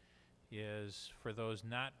line is for those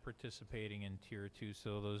not participating in Tier 2,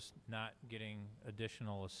 so those not getting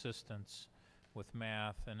additional assistance with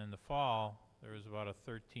math. And in the fall, there was about a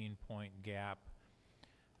 13-point gap,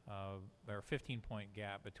 or 15-point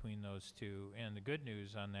gap between those two. And the good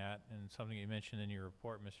news on that, and something you mentioned in your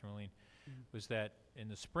report, Mr. Moline, was that in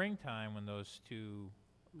the springtime, when those two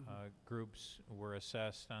groups were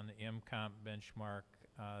assessed on the MComp benchmark,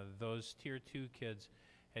 those Tier 2 kids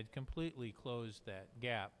had completely closed that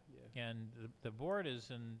gap. Yeah. And the board is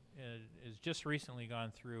just recently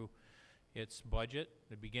gone through its budget,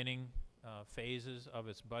 the beginning phases of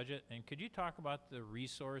its budget. And could you talk about the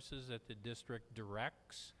resources that the district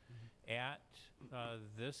directs at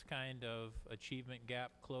this kind of achievement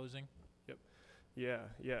gap closing? Yep.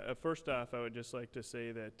 Yeah. First off, I would just like to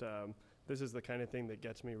say that this is the kind of thing that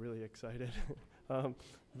gets me really excited.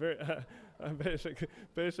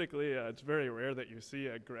 Basically, it's very rare that you see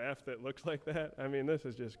a graph that looks like that. I mean, this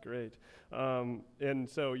is just great. And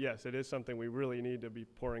so, yes, it is something we really need to be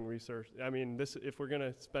pouring research. I mean, if we're going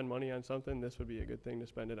to spend money on something, this would be a good thing to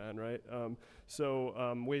spend it on, right?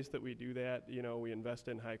 Ways that we do that, we invest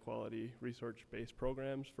in high-quality research-based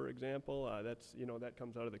programs, for example. That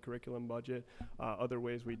comes out of the curriculum budget. Other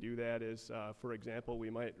ways we do that is, for example, we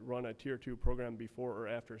might run a Tier 2 program before or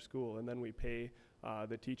after school, and then we pay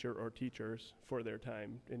the teacher or teachers for their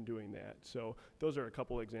time in doing that. So those are a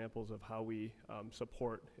couple examples of how we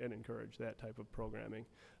support and encourage that type of programming,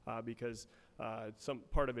 because some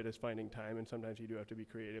part of it is finding time, and sometimes you do have to be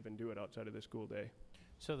creative and do it outside of the school day.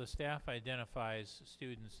 So the staff identifies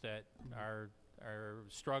students that are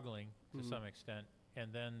struggling to some extent,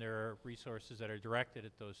 and then there are resources that are directed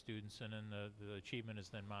at those students, and then the achievement is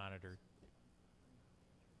then monitored.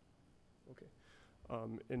 Okay.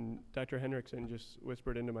 And Dr. Hendrickson just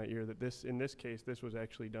whispered into my ear that in this case, this was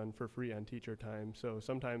actually done for free on teacher time. So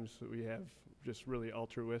sometimes we have just really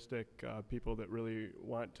altruistic people that really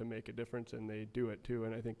want to make a difference, and they do it too,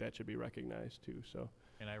 and I think that should be recognized too. So.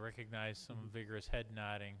 And I recognize some vigorous head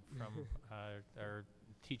nodding from our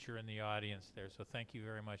teacher in the audience there. So thank you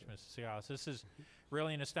very much, Mrs. Cialis. This is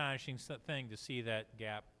really an astonishing thing to see that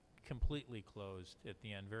gap completely closed at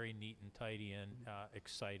the end. Very neat and tidy and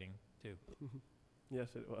exciting too.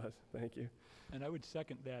 Yes, it was. Thank you. And I would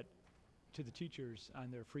second that to the teachers on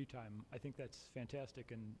their free time. I think that's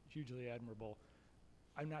fantastic and hugely admirable.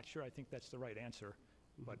 I'm not sure I think that's the right answer,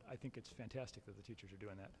 but I think it's fantastic that the teachers are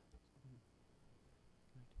doing that.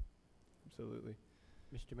 Absolutely.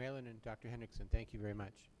 Mr. Malin and Dr. Hendrickson, thank you very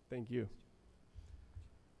much. Thank you.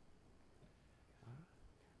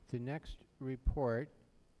 The next report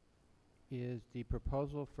is the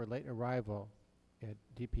proposal for late arrival at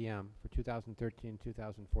DPM for 2013-2014.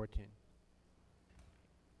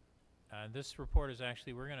 This report is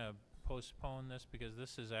actually, we're going to postpone this because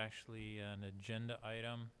this is actually an agenda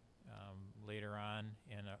item later on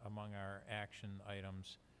in among our action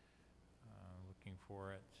items. Looking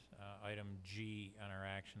for it, item G on our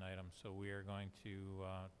action item. So we are going to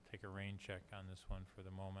take a rain check on this one for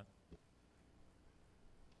the moment.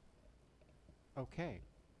 Okay.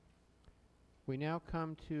 We now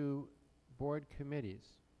come to board committees.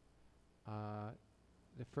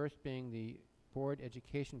 The first being the Board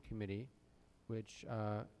Education Committee, which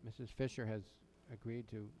Mrs. Fisher has agreed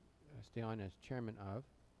to stay on as chairman of.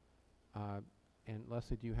 And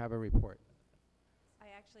Lesley, do you have a report? I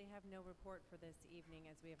actually have no report for this evening,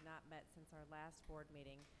 as we have not met since our last board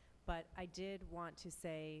meeting. But I did want to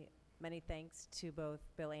say many thanks to both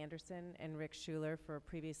Bill Anderson and Rick Schuler for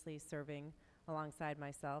previously serving alongside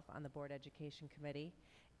myself on the Board Education Committee.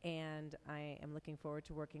 And I am looking forward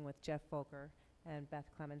to working with Jeff Volker and Beth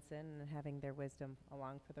Clemmensen and having their wisdom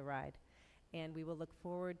along for the ride. And we will look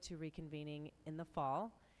forward to reconvening in the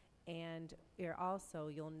fall. And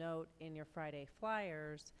you'll note in your Friday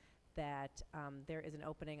flyers that there is an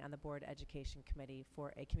opening on the Board Education Committee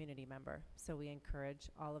for a community member. So we encourage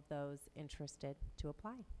all of those interested to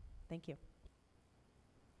apply. Thank you.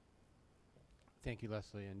 Thank you,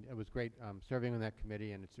 Lesley. And it was great serving on that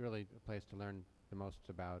committee, and it's really a place to learn the most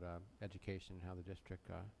about education and how the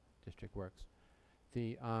district works.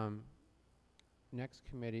 The next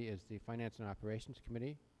committee is the Finance and Operations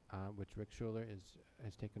Committee, which Rick Schuler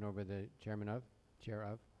has taken over the chair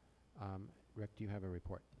of. Rick, do you have a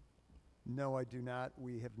report? No, I do not.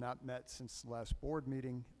 We have not met since the last board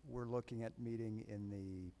meeting. We're looking at meeting in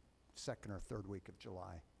the second or third week of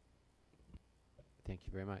July. Thank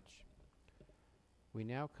you very much. We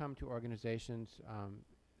now come to organizations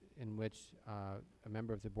in which a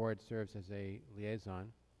member of the board serves as a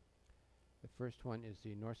liaison. The first one is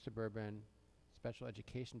the North Suburban Special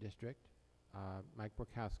Education District, Mike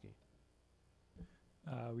Borkowski.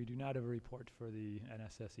 We do not have a report for the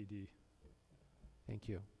NSSED. Thank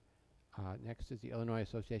you. Next is the Illinois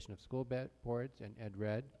Association of School Boards and Ed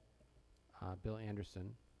Red, Bill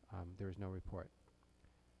Anderson. There is no report.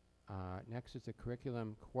 Next is the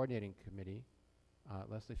Curriculum Coordinating Committee,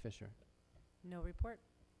 Lesley Fisher. No report.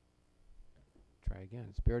 Try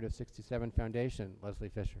again. Spirit of 67 Foundation, Lesley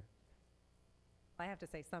Fisher. I have to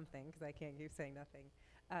say something because I can't keep saying nothing.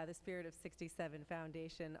 The Spirit of 67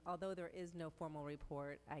 Foundation, although there is no formal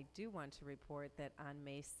report, I do want to report that on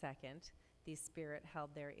May 2nd, the Spirit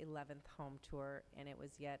held their 11th home tour, and it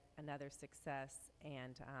was yet another success.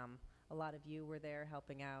 And a lot of you were there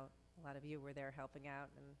helping out.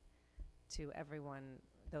 And to everyone,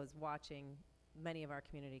 those watching, many of our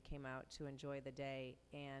community came out to enjoy the day.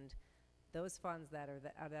 And those funds that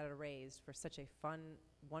are raised for such a fun,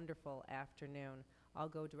 wonderful afternoon all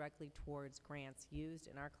go directly towards grants used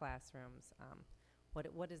in our classrooms.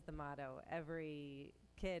 What is the motto? Every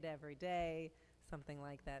kid, every day, something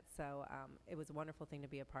like that. So it was a wonderful thing to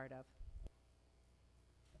be a part of.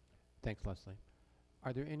 Thanks, Lesley.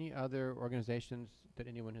 Are there any other organizations that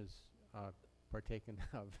anyone has partaken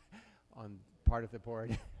of on part of the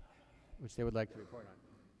board which they would like to report on?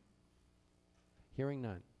 Hearing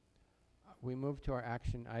none. We move to our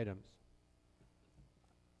action items,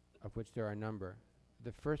 of which there are a number.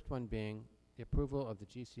 The first one being the approval of the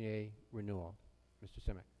GCA renewal. Mr.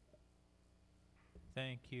 Simic.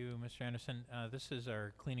 Thank you, Mr. Anderson. This is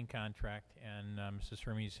our cleaning contract, and Mrs.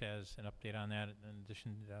 Hermes has an update on that. In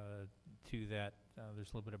addition to that, there's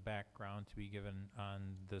a little bit of background to be given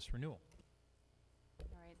on this renewal.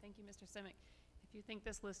 All right, thank you, Mr. Simic. If you think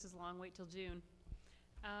this list is long, wait till June.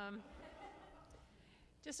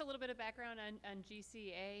 Just a little bit of background on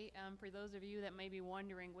GCA. For those of you that may be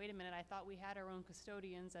wondering, wait a minute, I thought we had our own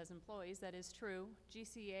custodians as employees. That is true.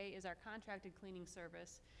 GCA is our contracted cleaning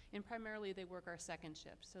service, and primarily they work our second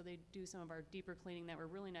shift. So they do some of our deeper cleaning that we're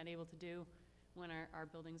really not able to do when our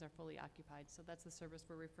buildings are fully occupied. So that's the service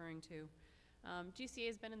we're referring to. GCA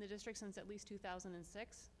has been in the district since at least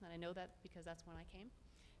 2006, and I know that because that's when I came.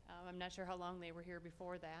 I'm not sure how long they were here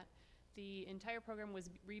before that. The entire program was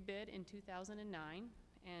rebid in 2009.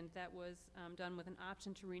 And that was done with an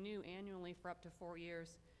option to renew annually for up to 4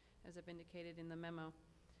 years, as I've indicated in the memo.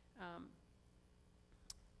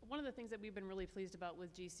 One of the things that we've been really pleased about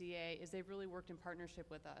with GCA is they've really worked in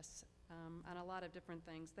partnership with us on a lot of different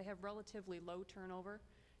things. They have relatively low turnover.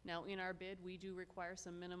 Now, in our bid, we do require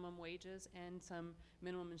some minimum wages and some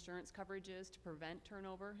minimum insurance coverages to prevent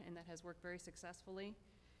turnover, and that has worked very successfully.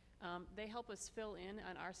 They help us fill in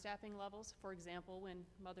on our staffing levels. For example, when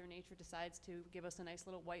Mother Nature decides to give us a nice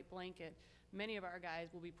little white blanket, many of our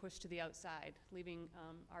guys will be pushed to the outside, leaving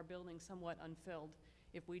our building somewhat unfilled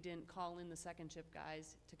if we didn't call in the second shift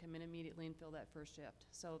guys to come in immediately and fill that first shift.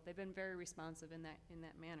 So they've been very responsive in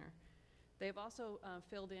that manner. They've also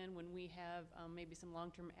filled in when we have maybe some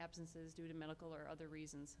long-term absences due to medical or other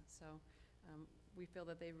reasons. So we feel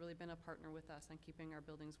that they've really been a partner with us on keeping our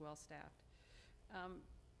buildings well-staffed.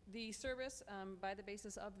 The service, by the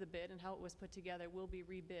basis of the bid and how it was put together, will be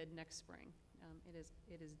rebid next spring.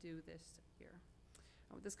 It is due this year.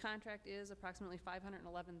 This contract is approximately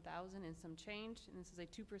 $511,000 and some change, and this is a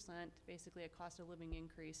 2%, basically a cost of living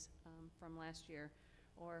increase from last year,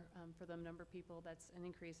 or for the number of people, that's an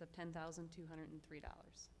increase of $10,203.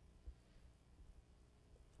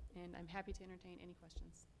 And I'm happy to entertain any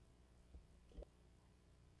questions.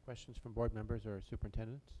 Questions from board members or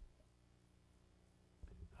superintendents?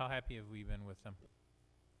 How happy have we been with them,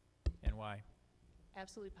 and why?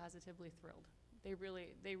 Absolutely, positively thrilled. They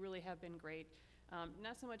really have been great.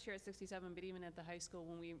 Not so much here at 67, but even at the high school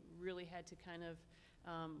when we really had to kind of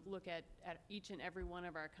look at each and every one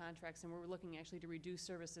of our contracts, and we're looking actually to reduce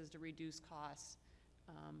services, to reduce costs.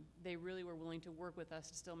 They really were willing to work with us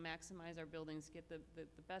to still maximize our buildings, get the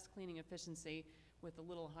best cleaning efficiency with a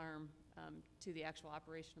little harm to the actual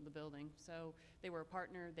operation of the building. So they were a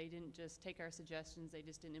partner. They didn't just take our suggestions. They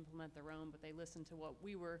just didn't implement their own, but they listened to what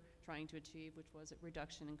we were trying to achieve, which was a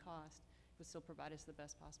reduction in cost, but still provide us the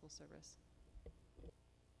best possible service.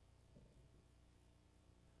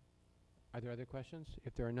 Are there other questions?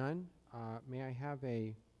 If there are none, may I have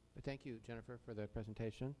thank you, Jennifer, for the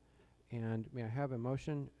presentation. And may I have a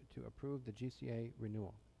motion to approve the GCA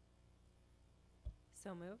renewal?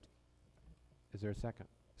 So moved. Is there a second?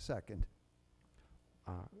 Second.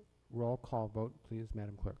 Roll call vote, please,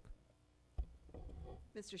 Madam Clerk.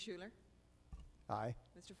 Mr. Schuler? Aye.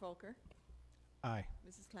 Mr. Folker? Aye.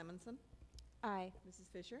 Mrs. Clemmensen? Aye. Mrs.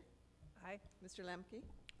 Fisher? Aye. Mr. Lemke?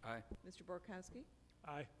 Aye. Mr. Borkowski?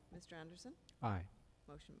 Aye. Mr. Anderson? Aye.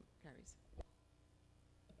 Motion carries.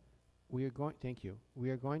 Thank you. We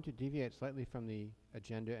are going to deviate slightly from the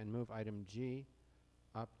agenda and move item G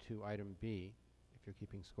up to item B, if you're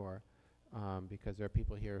keeping score, because there are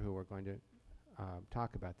people here who are going to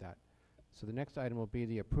talk about that. So the next item will be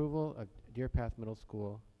the approval of Deer Path Middle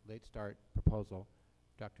School late start proposal.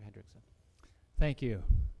 Dr. Hendrickson. Thank you.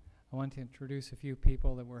 I want to introduce a few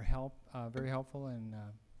people that were very helpful in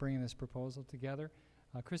bringing this proposal together.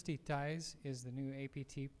 Christy Tice is the new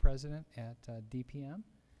APT president at DPM.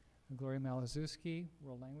 Gloria Malazewski,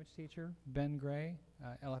 world language teacher. Ben Gray,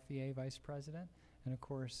 LFEA vice president. And of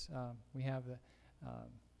course, we have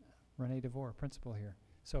Renee DeVore, principal here.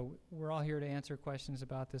 So we're all here to answer questions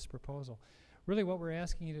about this proposal. Really what we're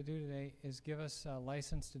asking you to do today is give us a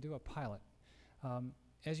license to do a pilot.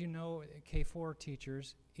 As you know, K-4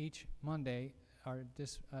 teachers each Monday are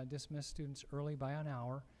dismiss students early by an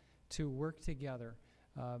hour to work together.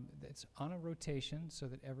 It's on a rotation so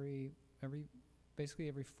that basically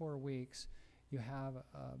every 4 weeks you have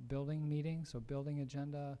a building meeting, so building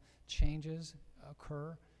agenda changes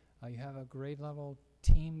occur. You have a grade level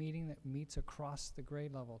team meeting that meets across the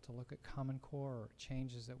grade level to look at Common Core or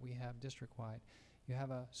changes that we have district-wide. You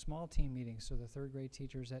have a small team meeting, so the third grade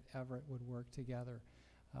teachers at Everett would work together.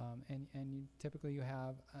 And typically you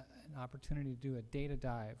have an opportunity to do a data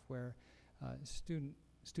dive where student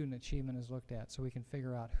achievement is looked at so we can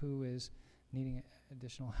figure out who is needing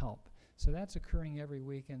additional help. So that's occurring every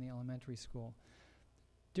week in the elementary school.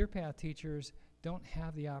 Deer Path teachers don't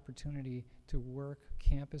have the opportunity to work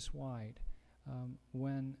campus-wide.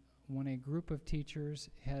 When a group of teachers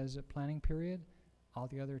has a planning period, all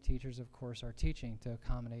the other teachers, of course, are teaching to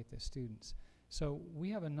accommodate the students. So we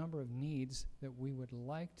have a number of needs that we would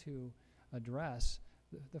like to address,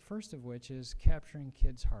 the first of which is capturing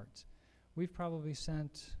kids' hearts. We've probably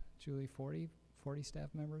sent, Julie, 40 staff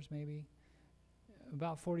members maybe?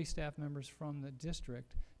 About 40 staff members from the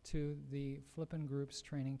district to the Flippin' Groups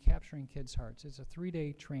training, Capturing Kids' Hearts. It's a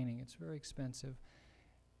 3-day training. It's very expensive.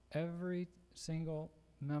 Every single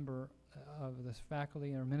member of the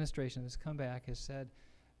faculty or administration that's come back has said,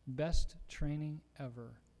 best training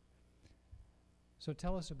ever. So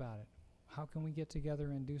tell us about it. How can we get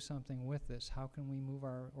together and do something with this? How can we move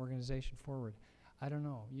our organization forward? I don't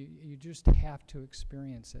know. You just have to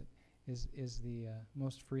experience it is the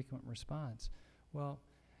most frequent response. Well,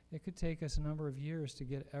 it could take us a number of years to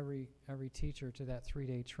get every teacher to that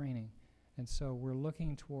 3-day training. And so we're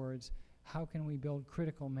looking towards how can we build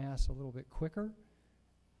critical mass a little bit quicker,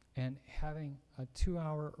 and having a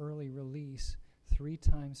 2-hour early release 3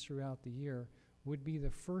 times throughout the year would be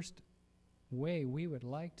the first way we would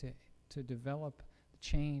like to develop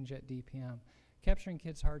change at DPM. Capturing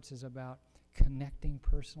Kids' Hearts is about connecting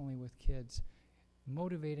personally with kids,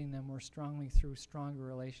 motivating them more strongly through stronger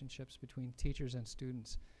relationships between teachers and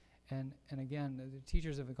students. And again, the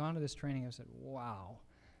teachers that have gone to this training have said, wow,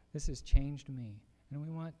 this has changed me. And we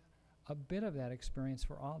want a bit of that experience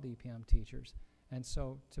for all DPM teachers. And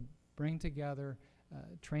so to bring together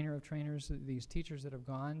trainer of trainers, these teachers that have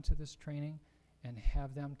gone to this training, and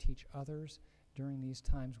have them teach others during these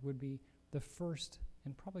times would be the first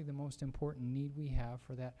and probably the most important need we have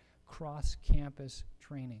for that cross-campus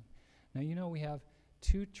training. Now, you know, we have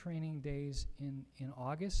 2 training days in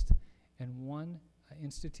August and 1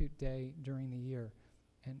 institute day during the year.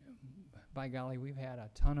 And by golly, we've had a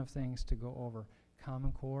ton of things to go over.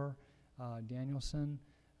 Common Core, Danielson,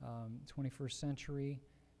 21st century,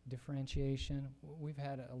 differentiation. We've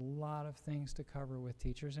had a lot of things to cover with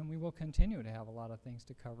teachers, and we will continue to have a lot of things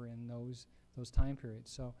to cover in those time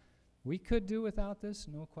periods. So we could do without this,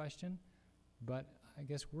 no question, but I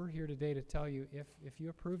guess we're here today to tell you if you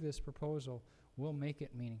approve this proposal, we'll make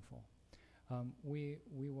it meaningful. We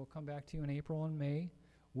will come back to you in April and May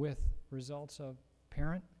with results of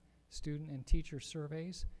parent, student, and teacher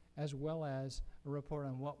surveys, as well as a report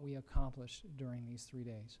on what we accomplished during these 3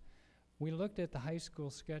 days. We looked at the high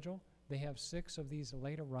school schedule. They have 6 of these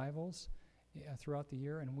late arrivals throughout the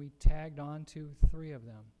year, and we tagged on to 3 of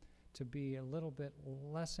them to be a little bit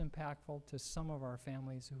less impactful to some of our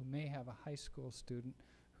families who may have a high school student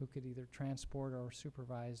who could either transport or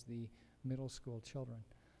supervise the middle school children.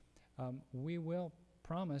 We will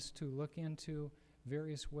promise to look into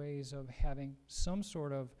various ways of having some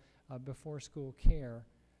sort of before school care,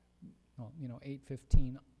 well,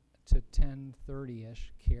 8:15 to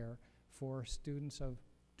 10:30-ish care for students of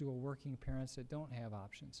dual working parents that don't have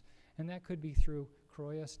options. And that could be through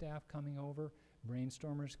Croya staff coming over,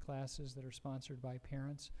 brainstormers classes that are sponsored by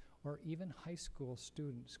parents, or even high school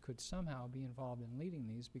students could somehow be involved in leading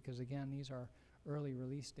these, because again, these are early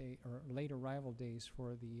release day or late arrival days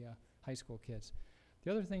for the high school kids.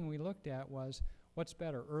 The other thing we looked at was, what's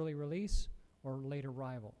better, early release or late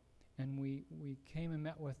arrival? And we came and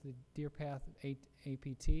met with the Deer Path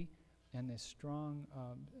APT, and the strong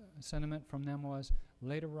sentiment from them was,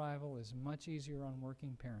 late arrival is much easier on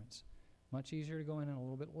working parents. Much easier to go in a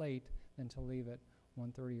little bit late than to leave at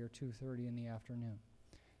 1:30 or 2:30 in the afternoon.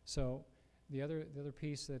 So the other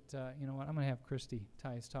piece that, you know what, I'm going to have Christy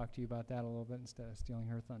Tice talk to you about that a little bit instead of stealing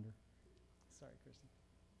her thunder. Sorry, Christy.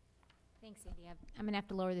 Thanks, Andy. I'm going to have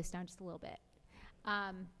to lower this down just a little bit.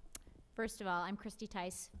 First of all, I'm Christy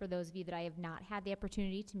Tice, for those of you that I have not had the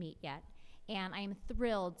opportunity to meet yet. And I am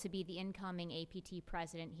thrilled to be the incoming APT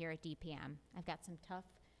president here at DPM. I've got some tough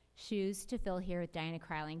shoes to fill here with Diana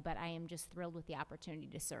Kryling, but I am just thrilled with the opportunity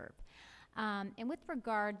to serve. And with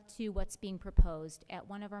regard to what's being proposed, at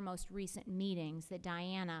one of our most recent meetings that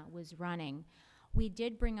Diana was running, we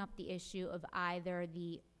did bring up the issue of either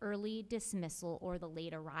the early dismissal or the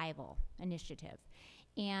late arrival initiative.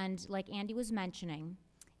 And like Andy was mentioning,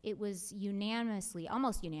 it was unanimously,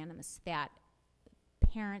 almost unanimous, that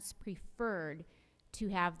parents preferred to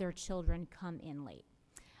have their children come in late.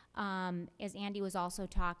 As Andy was also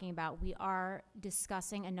talking about, we are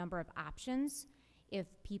discussing a number of options if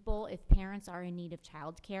parents are in need of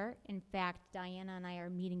childcare. In fact, Diana and I are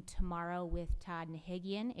meeting tomorrow with Todd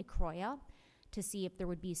Nahigian at Croya to see if there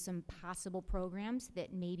would be some possible programs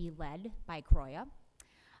that may be led by Croya.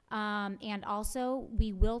 And also,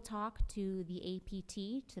 we will talk to the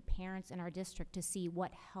APT, to parents in our district, to see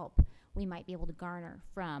what help we might be able to garner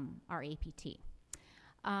from our APT.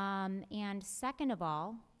 And second of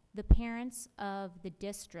all, the parents of the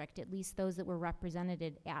district, at least those that were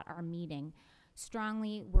represented at our meeting,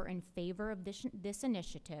 strongly were in favor of this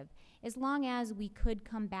initiative, as long as we could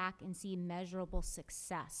come back and see measurable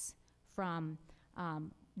success from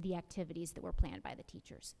the activities that were planned by the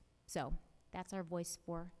teachers. So that's our voice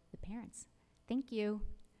for the parents. Thank you.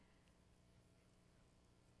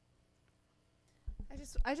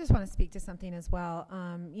 I just want to speak to something as well.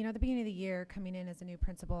 You know, at the beginning of the year, coming in as a new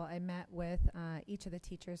principal, I met with each of the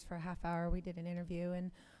teachers for a half hour. We did an interview,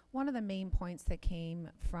 and one of the main points that came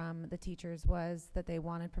from the teachers was that they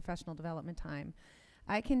wanted professional development time.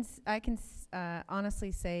 I can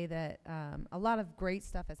honestly say that a lot of great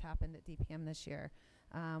stuff has happened at DPM this year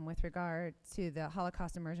with regard to the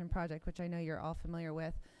Holocaust Immersion project, which I know you're all familiar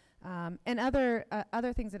with. And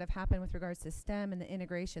other things that have happened with regards to STEM and the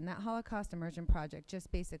integration. That Holocaust Immersion project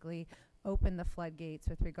just basically opened the floodgates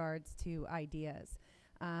with regards to ideas.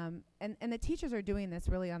 And the teachers are doing this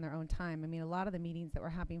really on their own time. I mean, a lot of the meetings that were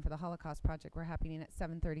happening for the Holocaust project were happening at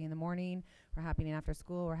 7:30 in the morning, were happening after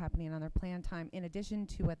school, were happening on their planned time, in addition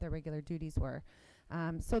to what their regular duties were.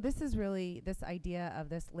 So this is really, this idea of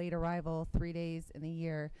this late arrival 3 days in the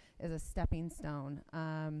year is a stepping stone.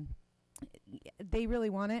 They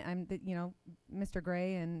really want it. You know, Mr.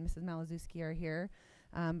 Gray and Mrs. Malazewski are here,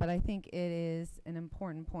 but I think it is an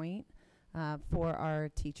important point for our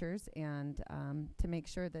teachers, and to make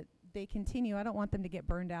sure that they continue. I don't want them to get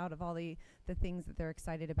burned out of all the things that they're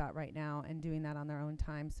excited about right now and doing that on their own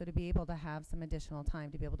time. So to be able to have some additional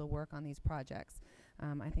time to be able to work on these projects,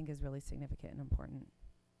 I think is really significant and important.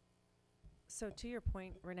 So to your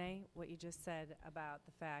point, Renee, what you just said about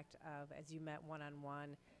the fact of, as you met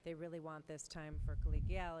one-on-one, they really want this time for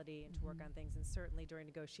collegiality and to work on things, and certainly during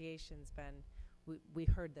negotiations, Ben, we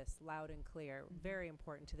heard this loud and clear. Very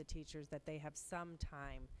important to the teachers that they have some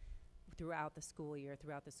time throughout the school year,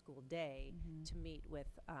 throughout the school day, to meet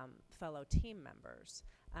with fellow team members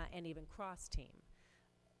and even cross-team.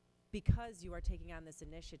 Because you are taking on this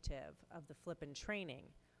initiative of the flip-in training,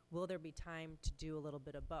 will there be time to do a little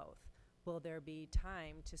bit of both? Will there be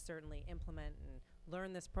time to certainly implement and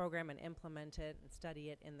learn this program and implement it and study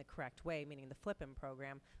it in the correct way, meaning the flip-in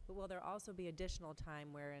program, but will there also be additional time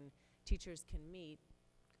wherein teachers can meet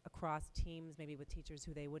across teams, maybe with teachers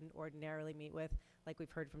who they wouldn't ordinarily meet with, like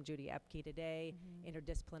we've heard from Judy Epke today,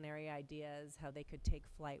 interdisciplinary ideas, how they could take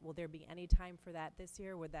flight. Will there be any time for that this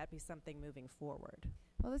year? Would that be something moving forward?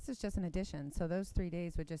 Well, this is just an addition. So those 3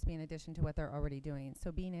 days would just be in addition to what they're already doing.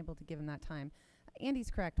 So being able to give them that time.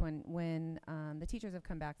 Andy's correct. When the teachers have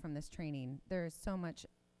come back from this training, there is so much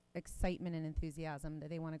excitement and enthusiasm that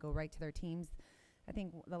they want to go right to their teams. I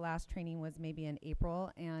think the last training was maybe in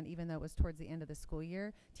April, and even though it was towards the end of the school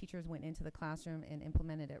year, teachers went into the classroom and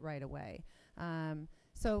implemented it right away.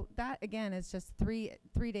 So that, again, is just three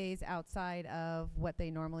days outside of what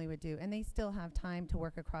they normally would do, and they still have time to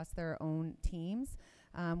work across their own teams.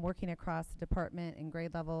 Working across the department and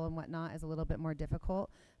grade level and whatnot is a little bit more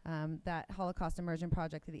difficult. That Holocaust immersion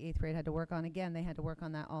project that the 8th grade had to work on, again, they had to work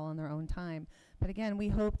on that all on their own time. But again, we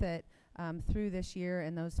hope that through this year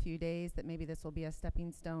and those few days that maybe this will be a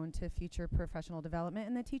stepping stone to future professional development.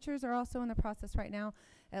 And the teachers are also in the process right now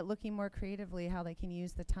at looking more creatively how they can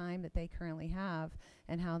use the time that they currently have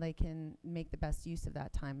and how they can make the best use of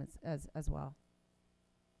that time as well.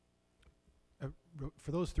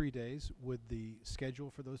 For those 3 days, would the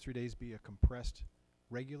schedule for those 3 days be a compressed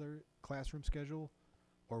regular classroom schedule,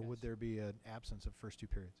 or would there be an absence of first 2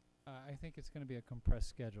 periods? I think it's going to be a compressed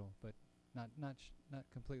schedule, but not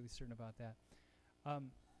completely certain about that.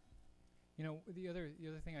 You know, the other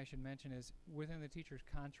thing I should mention is within the teacher's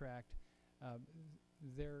contract,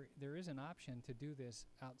 there is an option to do this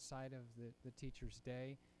outside of the teacher's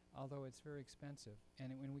day, although it's very expensive,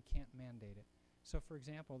 and when we can't mandate it. So, for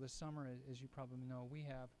example, this summer, as you probably know, we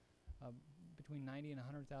have between $90,000 and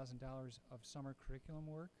 $100,000 of summer curriculum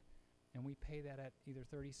work, and we pay that at either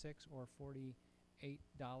 $36 or $48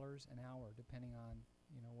 an hour, depending on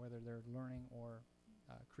whether they're learning or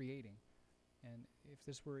creating. And if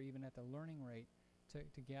this were even at the learning rate,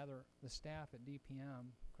 to gather the staff at DPM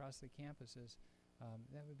across the campuses,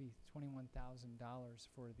 that would be $21,000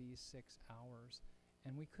 for these 6 hours,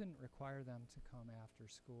 and we couldn't require them to come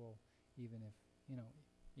after school, even if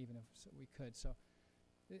we could. So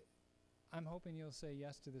I'm hoping you'll say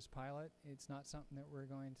yes to this pilot. It's not something that we're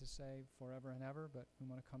going to say forever and ever, but we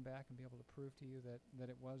want to come back and be able to prove to you that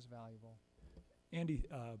it was valuable. Andy,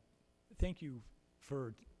 thank you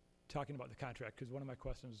for talking about the contract, because one of my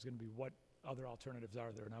questions is going to be what other alternatives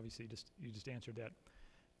are there, and obviously you just answered that.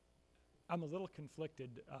 I'm a little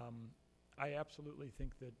conflicted. I absolutely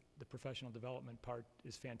think that the professional development part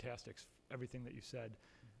is fantastic, everything that you said.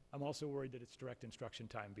 I'm also worried that it's direct instruction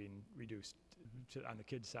time being reduced on the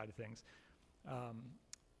kids' side of things.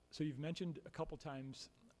 So you've mentioned a couple times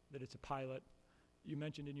that it's a pilot. You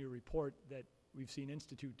mentioned in your report that we've seen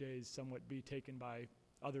institute days somewhat be taken by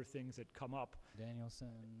other things that come up. Danielson.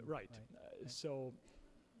 Right. So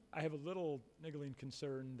I have a little niggling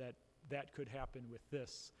concern that that could happen with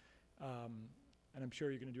this. And I'm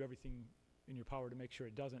sure you're going to do everything in your power to make sure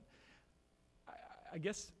it doesn't. I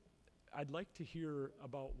guess I'd like to hear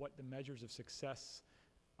about what the measures of success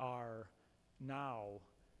are now,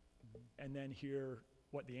 and then hear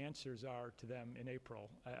what the answers are to them in April.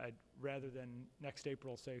 I'd rather than next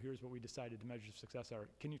April say, here's what we decided the measures of success are.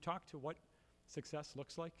 Can you talk to what success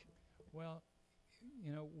looks like? Well,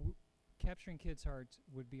 capturing kids' hearts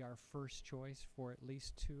would be our first choice for at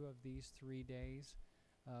least 2 of these 3 days.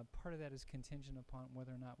 Part of that is contingent upon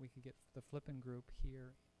whether or not we could get the Flippin' group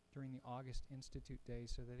here during the August Institute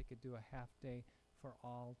days so that they could do a half day for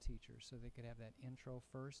all teachers, so they could have that intro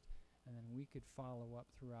first, and then we could follow up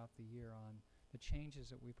throughout the year on the changes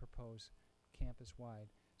that we propose campus-wide.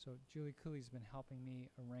 So Julie Cooley's been helping me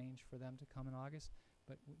arrange for them to come in August,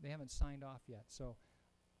 but they haven't signed off yet. So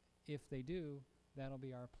if they do, that'll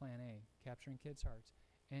be our plan A, capturing kids' hearts.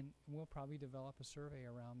 And we'll probably develop a survey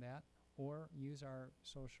around that, or use our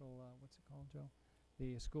social, what's it called, Joe?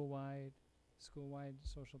 The school-wide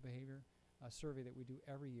social behavior survey that we do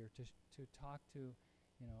every year to talk to,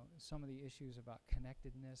 some of the issues about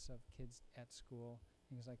connectedness of kids at school,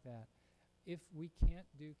 things like that. If we can't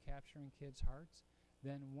do capturing kids' hearts,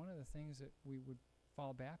 then one of the things that we would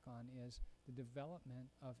fall back on is the development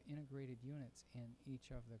of integrated units in each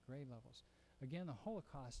of the grade levels. Again, the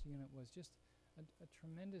Holocaust unit was just a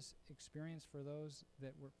tremendous experience for those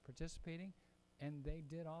that were participating, and they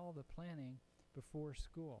did all the planning before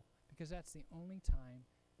school, because that's the only time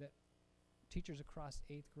that teachers across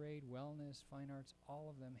 8th grade, wellness, fine arts, all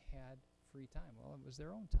of them had free time. Well, it was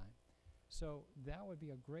their own time. So that would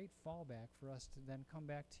be a great fallback for us to then come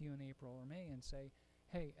back to you in April or May and say,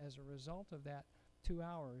 hey, as a result of that 2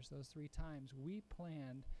 hours, those 3 times, we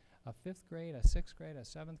planned a 5th grade, a 6th grade, a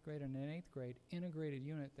 7th grade, and an 8th grade integrated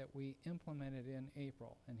unit that we implemented in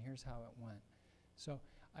April, and here's how it went. So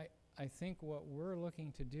I think what we're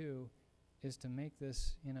looking to do is to make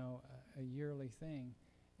this, a yearly thing,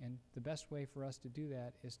 and the best way for us to do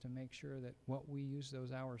that is to make sure that what we use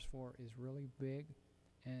those hours for is really big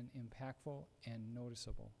and impactful and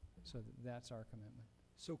noticeable. So that's our commitment.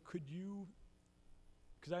 So could you,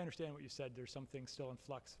 because I understand what you said, there's some things still in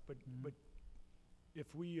flux, but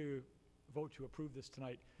if we vote to approve this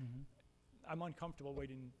tonight, I'm uncomfortable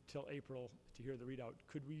waiting till April to hear the readout.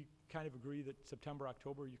 Could we kind of agree that September,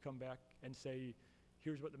 October, you come back and say,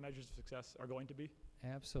 here's what the measures of success are going to be?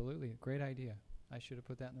 Absolutely. Great idea. I should have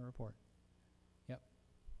put that in the report. Yep.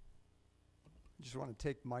 I just want to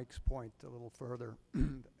take Mike's point a little further.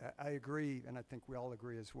 I agree, and I think we all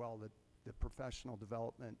agree as well, that the professional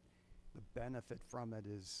development, the benefit from it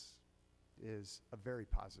is a very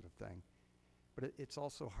positive thing. But it's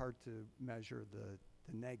also hard to measure the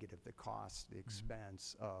negative, the cost, the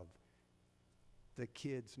expense of the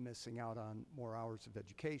kids missing out on more hours of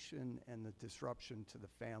education and the disruption to the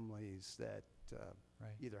families that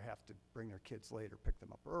either have to bring their kids late or pick them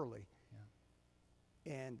up early.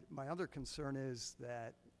 And my other concern is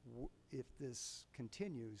that if this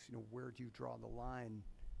continues, where do you draw the line?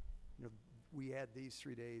 We had these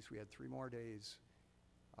 3 days, we had 3 more days.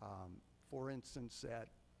 For instance, at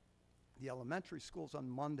the elementary schools on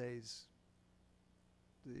Mondays,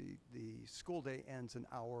 the school day ends an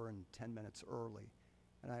hour and 10 minutes early.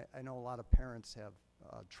 And I know a lot of parents have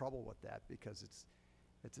trouble with that because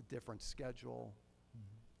it's a different schedule,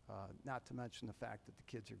 not to mention the fact that the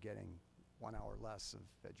kids are getting 1 hour less of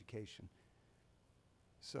education.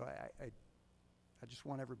 So I just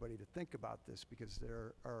want everybody to think about this because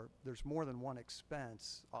there's more than one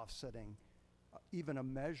expense offsetting even a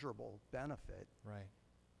measurable benefit. Right.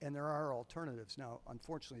 And there are alternatives. Now,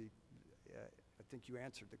 unfortunately, I think you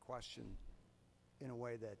answered the question in a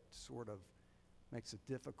way that sort of makes it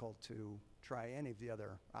difficult to try any of the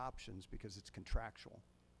other options because it's contractual.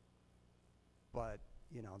 But,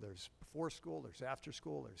 there's before school, there's after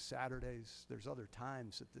school, there's Saturdays, there's other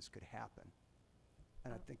times that this could happen.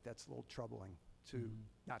 And I think that's a little troubling to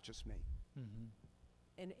not just me.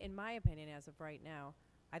 In my opinion, as of right now,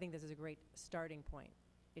 I think this is a great starting point.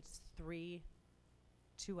 It's 3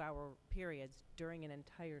 2-hour periods during an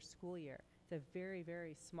entire school year. It's a very,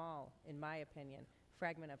 very small, in my opinion,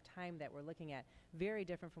 fragment of time that we're looking at. Very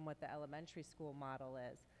different from what the elementary school model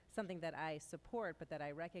is. Something that I support, but that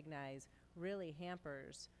I recognize really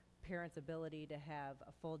hampers parents' ability to have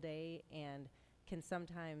a full day and can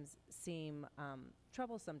sometimes seem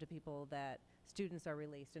troublesome to people that students are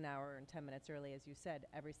released an hour and 10 minutes early, as you said,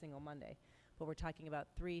 every single Monday. But we're talking about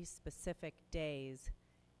 3 specific days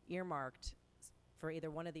earmarked for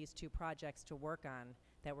either one of these 2 projects to work on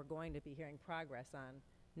that we're going to be hearing progress on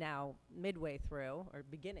now midway through or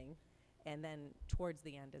beginning and then towards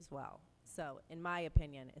the end as well. So in my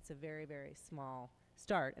opinion, it's a very, very small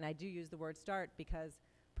start. And I do use the word start because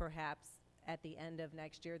perhaps at the end of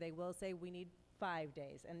next year they will say we need 5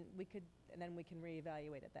 days and then we can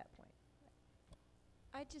reevaluate at that point.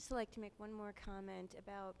 I'd just like to make one more comment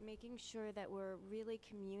about making sure that we're really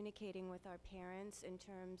communicating with our parents in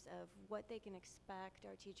terms of what they can expect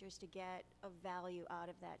our teachers to get of value out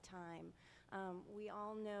of that time. We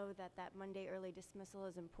all know that Monday early dismissal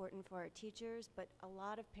is important for our teachers, but a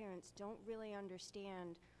lot of parents don't really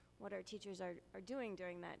understand what our teachers are doing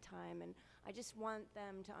during that time. And I just want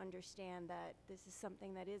them to understand that this is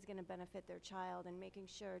something that is going to benefit their child, and making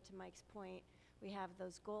sure, to Mike's point, we have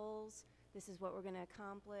those goals. This is what we're going to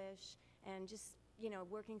accomplish, and just,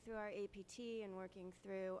 working through our APT and working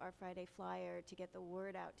through our Friday flyer to get the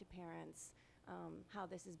word out to parents, how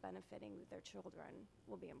this is benefiting their children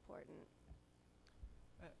will be important.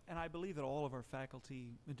 And I believe that all of our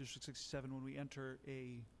faculty in District 67, when we enter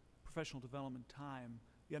a professional development time,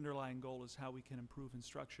 the underlying goal is how we can improve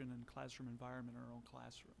instruction and classroom environment in our own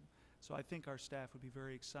classroom. So I think our staff would be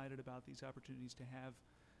very excited about these opportunities to have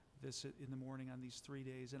this in the morning on these 3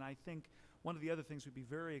 days. And I think one of the other things we'd be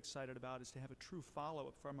very excited about is to have a true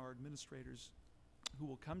follow-up from our administrators who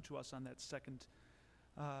will come to us on that second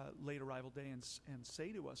late arrival day and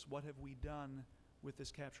say to us, what have we done with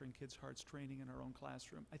this Capturing Kids' Hearts training in our own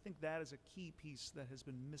classroom? I think that is a key piece that has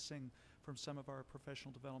been missing from some of our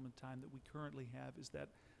professional development time that we currently have, is that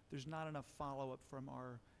there's not enough follow-up from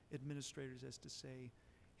our administrators as to say,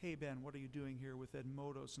 hey Ben, what are you doing here with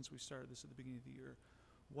Edmodo since we started this at the beginning of the year?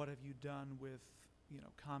 What have you done with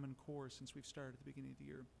Common Core since we've started at the beginning of the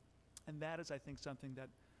year? And that is, I think, something that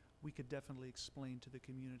we could definitely explain to the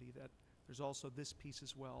community, that there's also this piece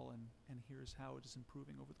as well, and here's how it is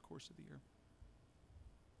improving over the course of the year.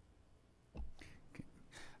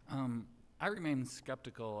 I remain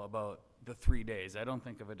skeptical about the 3 days. I don't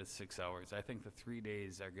think of it as 6 hours. I think the 3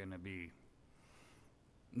 days are going to be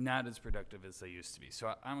not as productive as they used to be.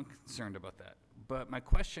 So I'm concerned about that. But my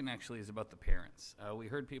question actually is about the parents. We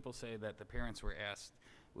heard people say that the parents were asked,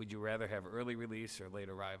 would you rather have early release or late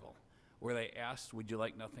arrival? Were they asked, would you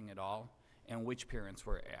like nothing at all? And which parents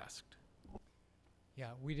were asked?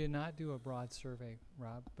 Yeah, we did not do a broad survey,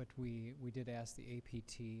 Rob, but we did ask the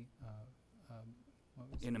APT.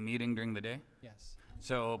 In a meeting during the day? Yes.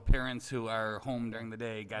 So parents who are home during the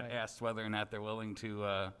day got asked whether or not they're willing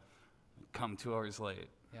to come 2 hours late.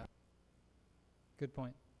 Yeah. Good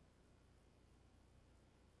point.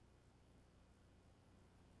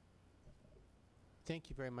 Thank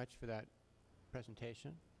you very much for that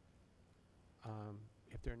presentation.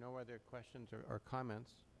 If there are no other questions or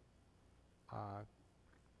comments,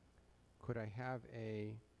 could I have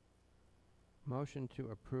a motion to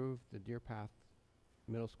approve the Deer Path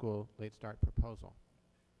Middle School late start proposal?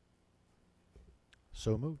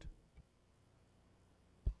 So moved.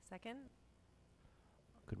 Second?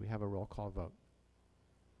 Could we have a roll call vote?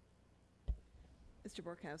 Mr.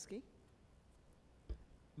 Borkowski?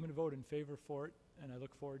 I'm going to vote in favor for it, and I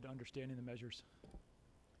look forward to understanding the measures.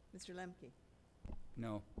 Mr. Lemke?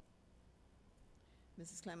 No.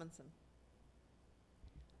 Mrs. Clemmensen?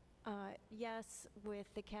 Yes,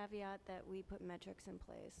 with the caveat that we put metrics in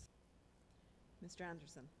place. Mr.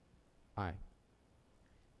 Anderson? Aye.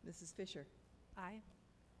 Mrs. Fisher? Aye.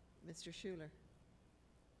 Mr. Schuler?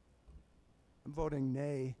 I'm voting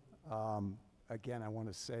nay. Again, I want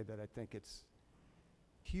to say that I think it's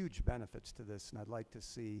huge benefits to this, and I'd like to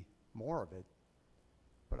see more of it.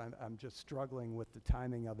 But I'm just struggling with the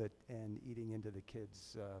timing of it and eating into the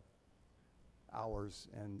kids' hours,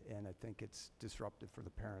 and I think it's disruptive for the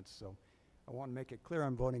parents. So I want to make it clear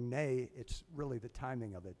I'm voting nay. It's really the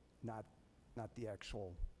timing of it, not the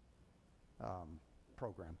actual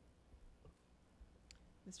program.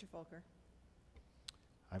 Mr. Folker?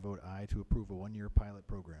 I vote aye to approve a one-year pilot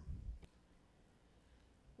program.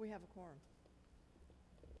 We have a quorum.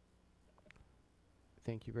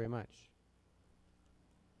 Thank you very much.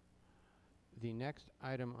 The next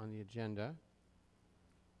item on the agenda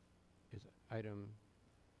is item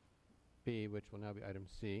B, which will now be item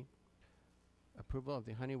C, approval of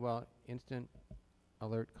the Honeywell Instant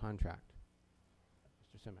Alert Contract.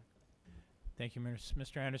 Mr. Simic. Thank you,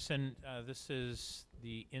 Mr. Anderson. This is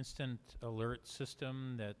the instant alert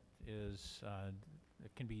system that is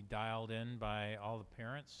that can be dialed in by all the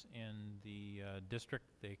parents in the district.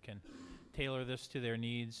 They can tailor this to their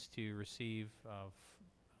needs to receive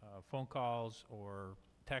phone calls or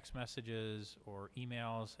text messages or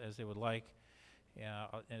emails as they would like.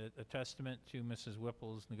 A testament to Mrs.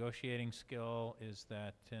 Whipple's negotiating skill is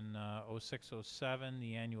that in 06-07,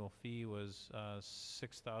 the annual fee was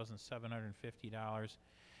 $6,750,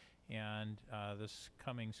 and this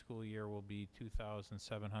coming school year will be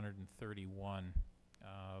 $2,731.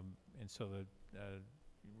 And so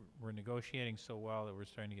we're negotiating so well that we're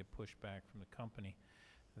starting to get pushback from the company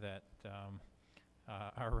that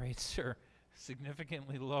our rates are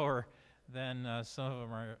significantly lower than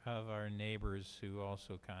some of our neighbors who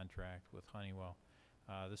also contract with Honeywell.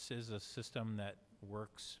 This is a system that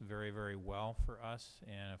works very, very well for us,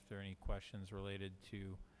 and if there are any questions related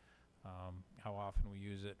to how often we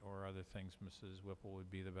use it or other things, Mrs. Whipple would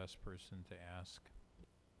be the best person to ask.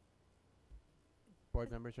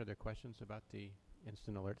 Board members, are there questions about the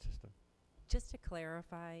instant alert system? Just to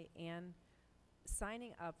clarify, Anne,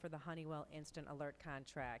 signing up for the Honeywell Instant Alert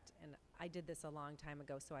contract, and I did this a long time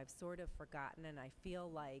ago, so I've sort of forgotten, and I feel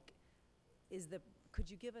like, could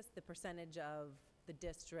you give us the percentage of the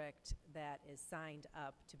district that is signed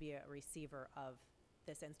up to be a receiver of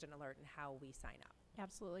this instant alert and how we sign up?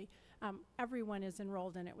 Absolutely. Everyone is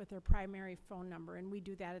enrolled in it with their primary phone number, and we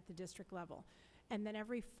do that at the district level. And then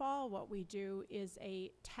every fall what we do is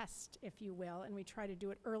a test, if you will, and we try to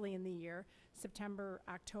do it early in the year, September,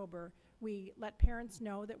 October. We let parents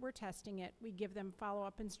know that we're testing it. We give them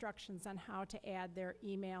follow-up instructions on how to add their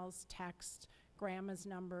emails, text, grandma's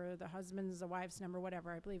number, the husband's, the wife's number,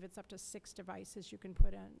 whatever. I believe it's up to 6 devices you can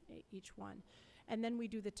put in each one. And then we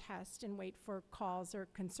do the test and wait for calls or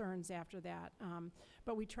concerns after that.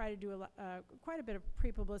 But we try to do quite a bit of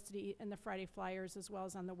pre-publicity in the Friday flyers as well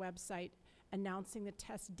as on the website, announcing the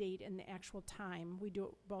test date and the actual time. We do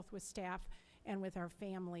it both with staff and with our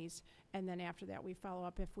families. And then after that, we follow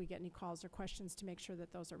up if we get any calls or questions to make sure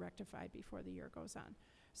that those are rectified before the year goes on.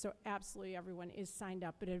 So absolutely everyone is signed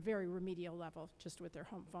up at a very remedial level, just with their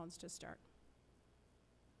home phones to start.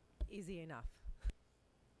 Easy enough.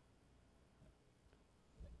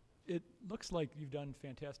 It looks like you've done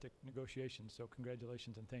fantastic negotiations, so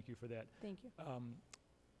congratulations and thank you for that. Thank you.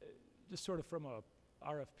 Just sort of from a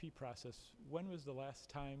RFP process, when was the last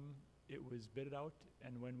time it was bidded out,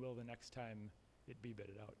 and when will the next time it be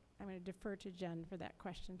bidded out? I'm going to defer to Jen for that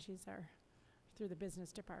question. She's through the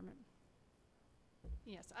business department.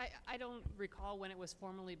 Yes, I don't recall when it was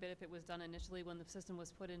formally bid, if it was done initially when the system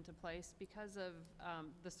was put into place. Because of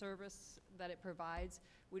the service that it provides,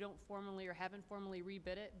 we don't formally or haven't formally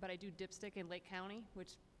rebid it, but I do dipstick in Lake County,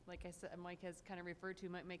 which, like I said, Mike has kind of referred to,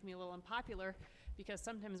 might make me a little unpopular, because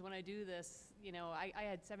sometimes when I do this, you know, I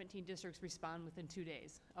had 17 districts respond within 2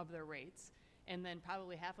 days of their rates, and then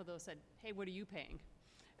probably half of those said, hey, what are you paying?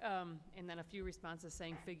 And then a few responses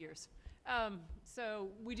saying figures. So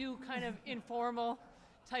we do kind of informal,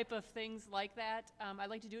 type of things like that. I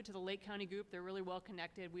like to do it to the Lake County group. They're really well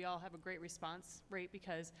connected. We all have a great response rate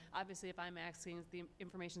because obviously if I'm asking, the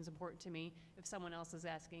information's important to me. If someone else is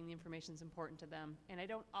asking, the information's important to them. And I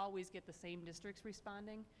don't always get the same districts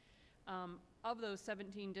responding. Of those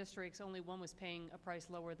 17 districts, only one was paying a price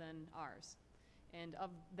lower than ours. And of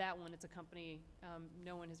that one, it's a company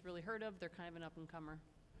no one has really heard of. They're kind of an up-and-comer.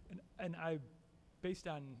 And based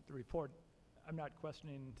on the report, I'm not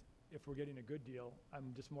questioning if we're getting a good deal.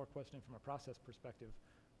 I'm just more questioning from a process perspective.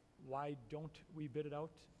 Why don't we bid it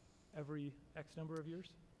out every X number of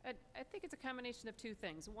years? I think it's a combination of two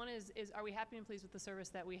things. One is are we happy and pleased with the service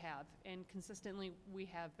that we have? And consistently, we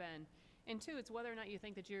have been. And two, it's whether or not you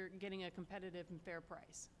think that you're getting a competitive and fair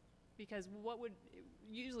price. Because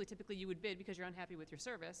typically you would bid because you're unhappy with your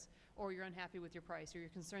service, or you're unhappy with your price, or you're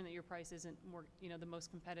concerned that your price isn't more, the most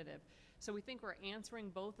competitive. So we think we're answering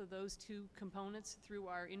both of those two components through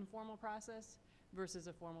our informal process versus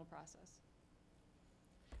a formal process.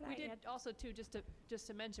 We did also too, just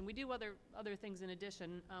to mention, we do other things in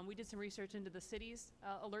addition. We did some research into the city's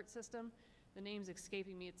alert system. The name's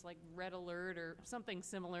escaping me. It's like Red Alert or something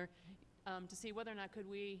similar. To see whether or not could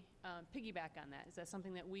we piggyback on that. Is that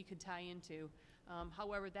something that we could tie into?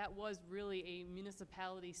 However, that was really a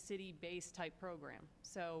municipality, city-based type program.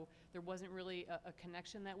 So there wasn't really a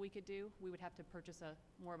connection that we could do. We would have to purchase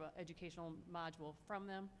more of an educational module from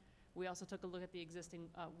them. We also took a look at the existing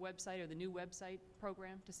website or the new website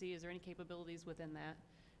program to see is there any capabilities within that.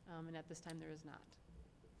 And at this time, there is not.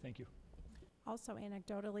 Thank you. Also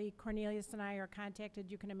anecdotally, Cornelius and I are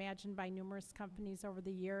contacted, you can imagine, by numerous companies over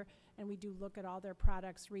the year, and we do look at all their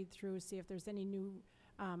products, read through, see if there's any new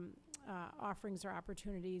offerings or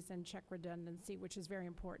opportunities, and check redundancy, which is very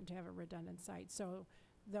important to have a redundant site. So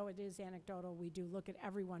though it is anecdotal, we do look at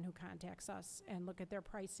everyone who contacts us and look at their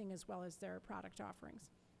pricing as well as their product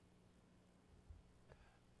offerings.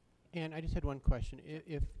 And I just had one question.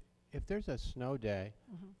 If there's a snow day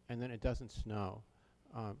and then it doesn't snow,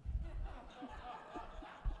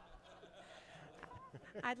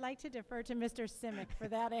 I'd like to defer to Mr. Simic for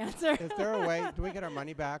that answer. Is there a way, do we get our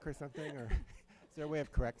money back or something? Or is there a way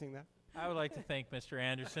of correcting that? I would like to thank Mr.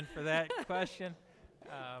 Anderson for that question.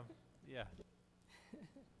 Yeah.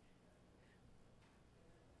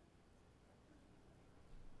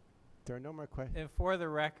 There are no more questions. And for the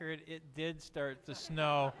record, it did start to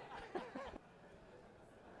snow.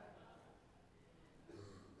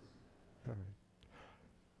 All right.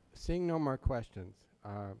 Seeing no more questions,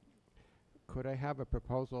 could I have a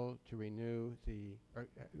proposal to renew or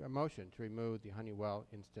a motion to remove the Honeywell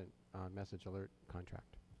Instant Message Alert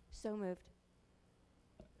contract? So moved.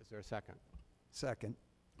 Is there a second? Second.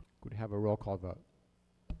 Could we have a roll call vote?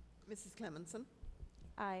 Mrs. Clemmensen?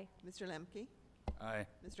 Aye. Mr. Lemke? Aye.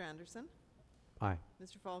 Mr. Anderson? Aye.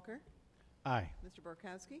 Mr. Falker? Aye. Mr.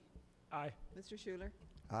 Borkowski? Aye. Mr. Schuler?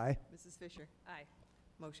 Aye. Mrs. Fisher? Aye.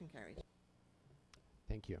 Motion carried.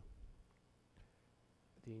 Thank you.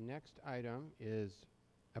 The next item is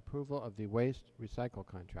approval of the waste recycle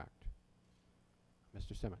contract.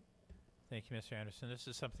 Mr. Simic. Thank you, Mr. Anderson. This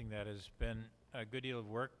is something that has been a good deal of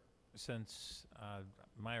work since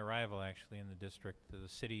my arrival, actually, in the district. The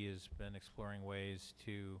city has been exploring ways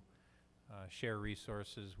to share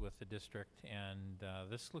resources with the district, and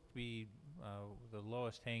this looked to be the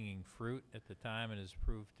lowest hanging fruit at the time. It has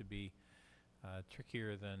proved to be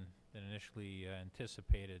trickier than initially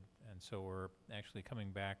anticipated, and so we're actually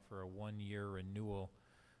coming back for a one-year renewal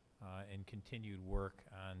and continued work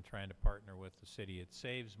on trying to partner with the city. It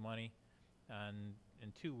saves money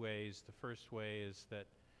in two ways. The first way is that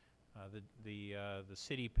the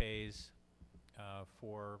city pays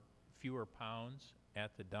for fewer pounds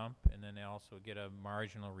at the dump, and then they also get a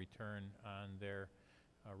marginal return on their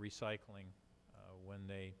recycling when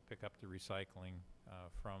they pick up the recycling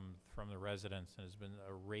from the residents, and has been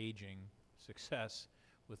a raging success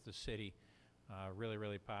with the city. Really,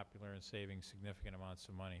 really popular and saving significant amounts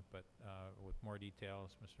of money. But with more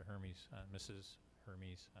details, Mr. Hermes, Mrs.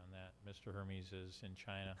 Hermes on that. Mr. Hermes is in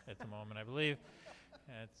China at the moment, I believe.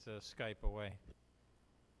 It's Skype away.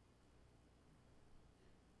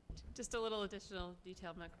 Just a little additional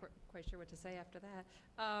detail. I'm not quite sure what to say after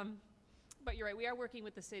that. But you're right, we are working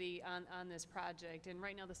with the city on this project, and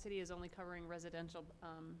right now the city is only covering residential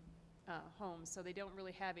homes, so they don't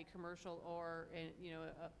really have a commercial or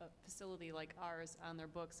a facility like ours on their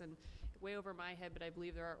books. And way over my head, but I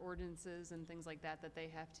believe there are ordinances and things like that they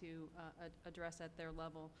have to address at their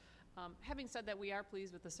level. Having said that, we are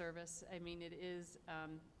pleased with the service. I mean, it is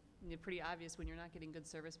pretty obvious when you're not getting good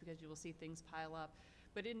service because you will see things pile up.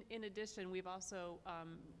 But in addition, we've also,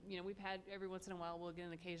 we've had every once in a while, we'll get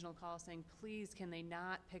an occasional call saying, please, can they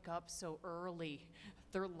not pick up so early?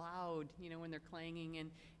 They're loud, when they're clanging,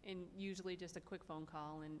 and usually just a quick phone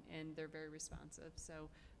call, and they're very responsive. So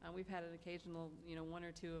we've had an occasional, one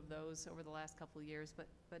or two of those over the last couple of years,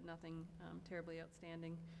 but nothing terribly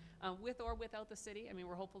outstanding. With or without the city,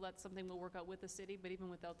 we're hopeful that's something we'll work out with the city, but even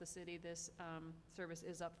without the city, this service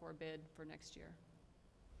is up for a bid for next year.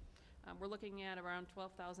 We're looking at around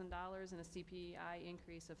 $12,000 and a CPI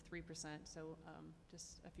increase of 3%, so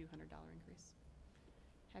just a few $100 increase.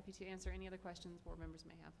 Happy to answer any other questions board members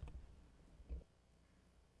may have.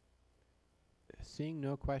 Seeing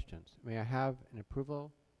no questions, may I have an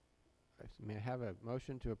approval? May I have a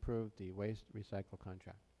motion to approve the waste recycle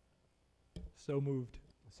contract? So moved.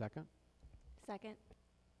 A second? Second.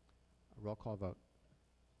 A roll call vote.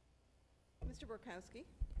 Mr. Borkowski?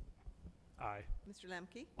 Aye. Mr.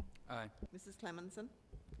 Lemke? Aye. Mrs. Clemmensen?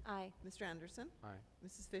 Aye. Mr. Anderson? Aye.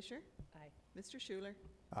 Mrs. Fisher? Aye. Mr. Schuler?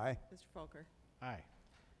 Aye. Mr. Folker? Aye.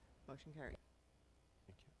 Motion carried.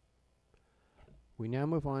 We now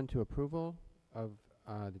move on to approval of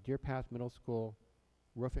the Deer Path Middle School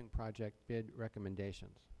roofing project bid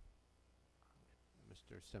recommendations.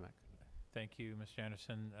 Mr. Simic. Thank you, Mr.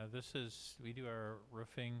 Anderson. We do our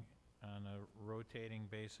roofing on a rotating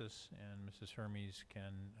basis, and Mrs. Hermes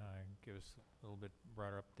can give us a little bit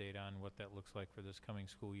broader update on what that looks like for this coming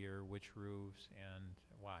school year, which roofs, and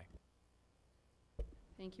why.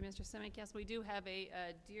 Thank you, Mr. Simic. Yes, we do have a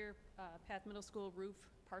Deer Path Middle School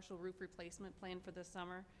partial roof replacement plan for this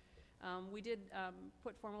summer. We did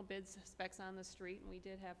put formal bids specs on the street, and we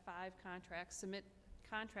did have 5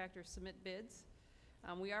 contractors submit bids.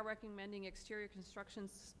 We are recommending exterior construction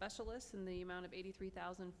specialists in the amount of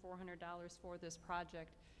 $83,400 for this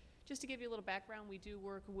project. Just to give you a little background, we do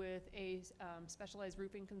work with a specialized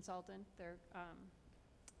roofing consultant. They're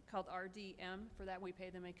called RDM. For that, we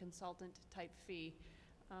pay them a consultant type fee.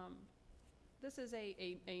 This is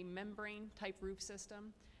a membrane type roof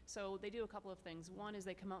system. So they do a couple of things. One is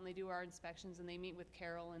they come out and they do our inspections, and they meet with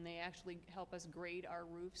Carol, and they actually help us grade our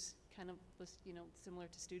roofs, kind of, similar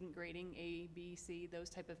to student grading, A, B, C, those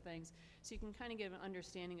type of things. So you can kind of give an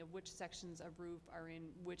understanding of which sections of roof are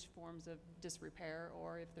in which forms of disrepair,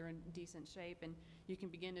 or if they're in decent shape, and you can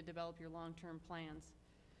begin to develop your long-term plans.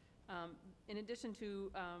 In addition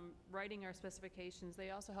to writing our specifications, they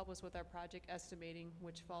also help us with our project estimating,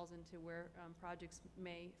 which falls into where projects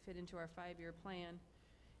may fit into our 5-year plan.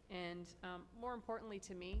 And more importantly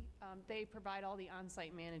to me, they provide all the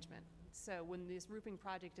on-site management. So when this roofing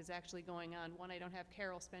project is actually going on, 1, I don't have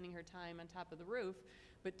Carol spending her time on top of the roof,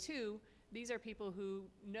 but 2, these are people who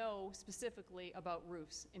know specifically about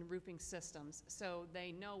roofs and roofing systems. So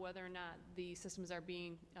they know whether or not the systems are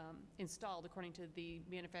being installed according to the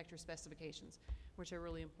manufacturer specifications, which are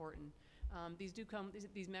really important.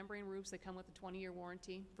 These membrane roofs, they come with a 20-year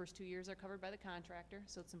warranty. First 2 years are covered by the contractor,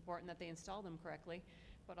 so it's important that they install them correctly,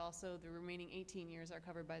 but also the remaining 18 years are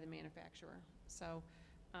covered by the manufacturer. So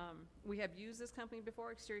we have used this company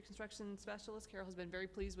before, Exterior Construction Specialist. Carol has been very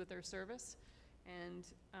pleased with their service, and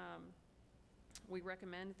we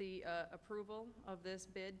recommend the approval of this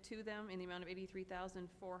bid to them in the amount of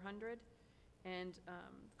 $83,400. And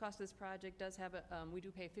the cost of this project does have we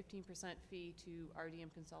do pay a 15% fee to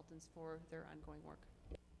RDM consultants for their ongoing work.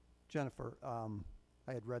 Jennifer,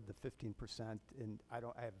 I had read the 15%, and I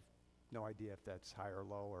have no idea if that's high or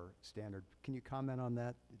low or standard. Can you comment on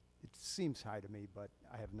that? It seems high to me, but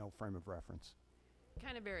I have no frame of reference.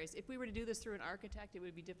 Kind of varies. If we were to do this through an architect, it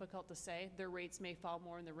would be difficult to say. Their rates may fall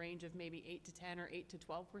more in the range of maybe 8 to 10 or 8 to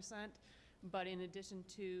 12%. But in addition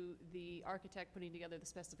to the architect putting together the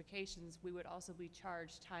specifications, we would also be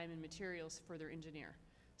charged time and materials for their engineer.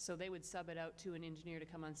 So they would sub it out to an engineer to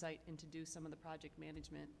come on site and to do some of the project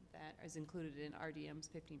management that is included in RDM's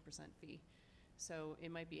 15% fee. So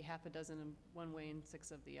it might be half a dozen in one way and 6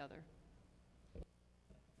 of the other.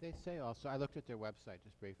 They say also, I looked at their website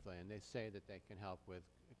just briefly, and they say that they can help with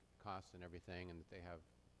costs and everything, and that they have,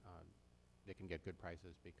 they can get good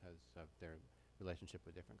prices because of their relationship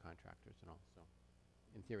with different contractors and all. So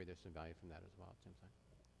in theory, there's some value from that as well, it seems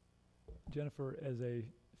like. Jennifer, as a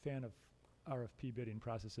fan of RFP bidding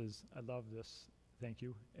processes, I love this, thank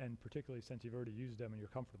you. And particularly since you've already used them and you're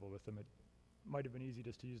comfortable with them, it might have been easy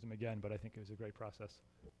just to use them again, but I think it was a great process.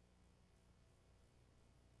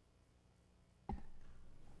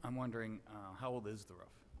 I'm wondering, how old is the roof?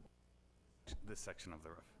 This section of the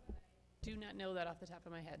roof? Do not know that off the top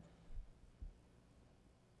of my head.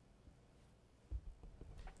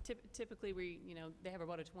 Typically, they have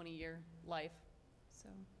about a 20-year life, so,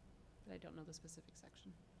 but I don't know the specific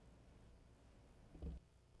section.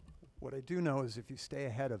 What I do know is if you stay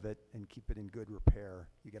ahead of it and keep it in good repair,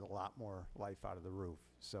 you get a lot more life out of the roof.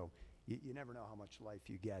 So you never know how much life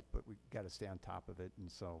you get, but we got to stay on top of it,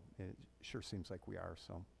 and so it sure seems like we are,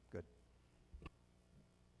 so good.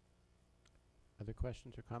 Other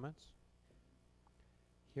questions or comments?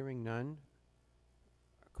 Hearing none,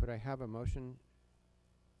 could I have a motion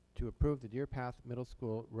to approve the Deer Path Middle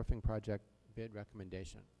School roofing project bid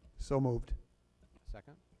recommendation? So moved.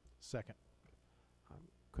 Second? Second.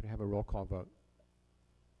 Could I have a roll call vote?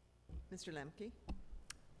 Mr. Lemke?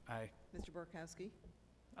 Aye. Mr. Borkowski?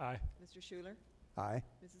 Aye. Mr. Schuler? Aye.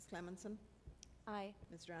 Mrs. Clemmensen? Aye.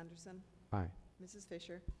 Mr. Anderson? Aye. Mrs.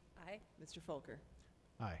 Fisher? Aye. Mr. Folker?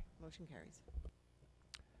 Aye. Motion carries.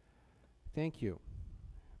 Thank you.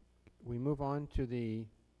 We move on to the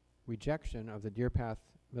rejection of the Deer Path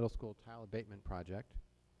Middle School tile abatement project,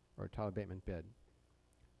 or tile abatement bid.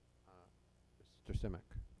 Mr. Simic.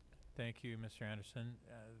 Thank you, Mr. Anderson.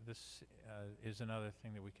 This is another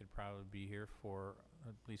thing that we could probably be here for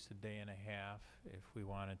at least a day and a half if we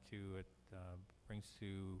wanted to. It brings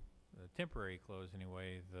to a temporary close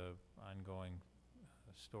anyway the ongoing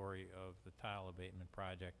story of the tile abatement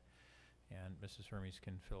project. And Mrs. Hermes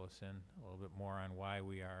can fill us in a little bit more on why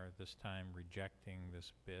we are this time rejecting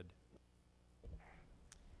this bid.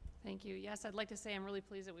 Thank you. Yes, I'd like to say I'm really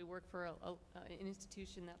pleased that we work for an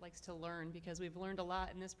institution that likes to learn, because we've learned a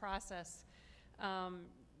lot in this process.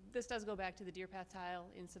 This does go back to the Deer Path tile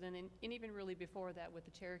incident, and even really before that with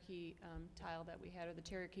the Cherokee tile that we had, or the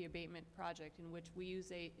Cherokee abatement project, in which we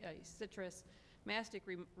use a citrus mastic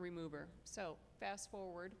remover. So fast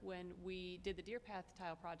forward, when we did the Deer Path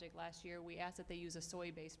tile project last year, we asked that they use a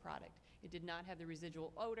soy-based product. It did not have the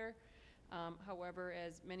residual odor. However,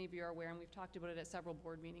 as many of you are aware, and we've talked about it at several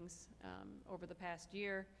board meetings over the past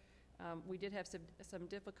year, we did have some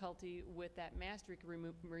difficulty with that mastic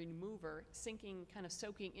remover sinking, kind of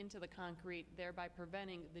soaking into the concrete, thereby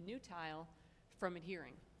preventing the new tile from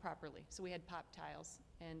adhering properly. So we had pop tiles,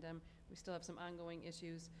 and we still have some ongoing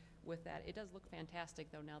issues with that. It does look fantastic,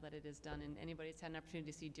 though, now that it is done, and anybody that's had an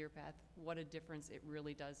opportunity to see Deer Path, what a difference it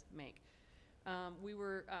really does make. We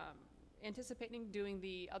were anticipating doing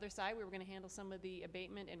the other side. We were going to handle some of the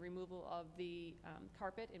abatement and removal of the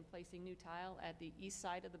carpet and placing new tile at the east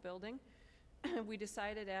side of the building. We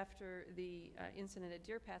decided after the incident at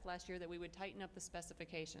Deer Path last year that we would tighten up the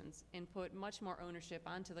specifications and put much more ownership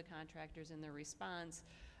onto the contractors in their response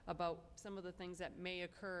about some of the things that may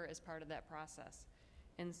occur as part of that process.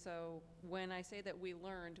 And so when I say that we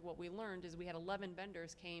learned, what we learned is we had 11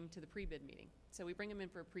 vendors came to the pre-bid meeting. So we bring them in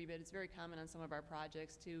for a pre-bid. It's very common on some of our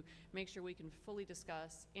projects to make sure we can fully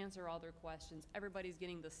discuss, answer all their questions. Everybody's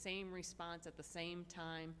getting the same response at the same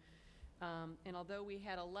time. And although we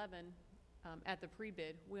had 11 at the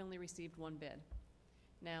pre-bid, we only received one bid.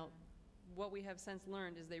 Now, what we have since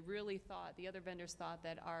learned is they really thought, the other vendors thought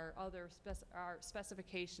that our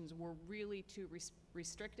specifications were really too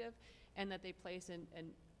restrictive, and that they place an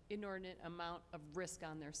inordinate amount of risk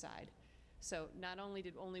on their side. So not only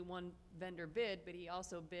did only one vendor bid, but he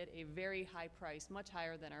also bid a very high price, much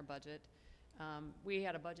higher than our budget. We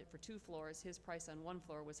had a budget for 2 floors. His price on 1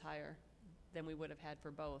 floor was higher than we would have had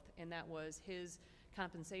for both, and that was his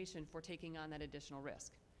compensation for taking on that additional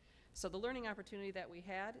risk. So the learning opportunity that we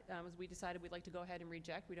had was we decided we'd like to go ahead and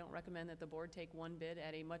reject. We don't recommend that the board take one bid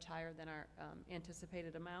at a much higher than our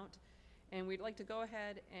anticipated amount. And we'd like to go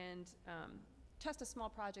ahead and test a small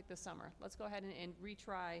project this summer. Let's go ahead and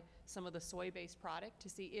retry some of the soy-based product to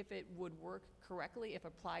see if it would work correctly, if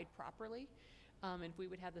applied properly, and if we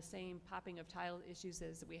would have the same popping of tile issues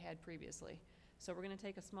as we had previously. So we're going to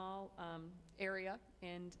take a small area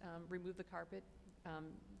and remove the carpet,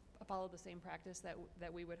 follow the same practice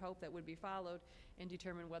that we would hope that would be followed, and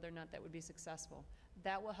determine whether or not that would be successful.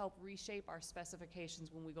 That will help reshape our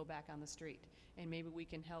specifications when we go back on the street, and maybe we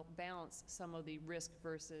can help balance some of the risk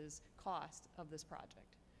versus cost of this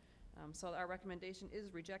project. So our recommendation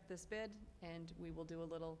is reject this bid, and we will do a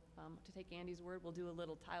little, to take Andy's word, we'll do a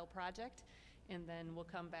little tile project, and then we'll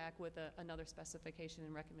come back with another specification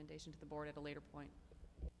and recommendation to the board at a later point.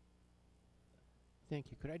 Thank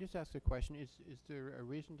you. Could I just ask a question? Is there a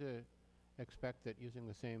reason to expect that using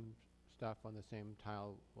the same stuff on the same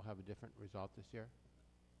tile will have a different result this year?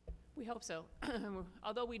 We hope so.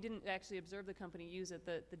 Although we didn't actually observe the company use it,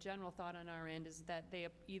 the general thought on our end is that they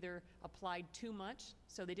either applied too much,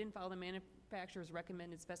 so they didn't follow the manufacturer's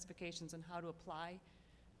recommended specifications on how to apply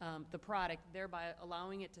the product, thereby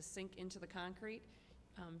allowing it to sink into the concrete.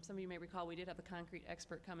 Some of you may recall we did have the concrete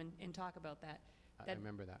expert come in and talk about that. I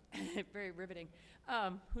remember that. Very riveting.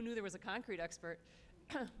 Who knew there was a concrete expert?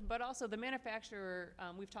 But also the manufacturer,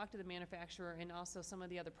 we've talked to the manufacturer and also some of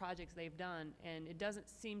the other projects they've done, and it doesn't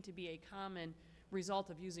seem to be a common result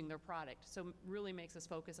of using their product. So really makes us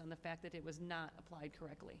focus on the fact that it was not applied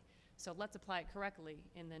correctly. So let's apply it correctly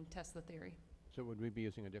and then test the theory. So would we be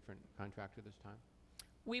using a different contractor this time?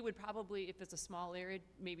 We would probably, if it's a small area,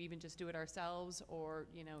 maybe even just do it ourselves, or,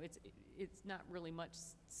 you know, it's not really much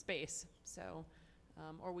space. So,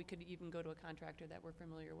 or we could even go to a contractor that we're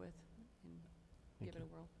familiar with and give it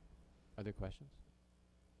a whirl. Other questions?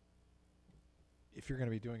 If you're going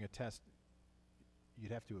to be doing a test,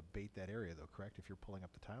 you'd have to abate that area though, correct? If you're pulling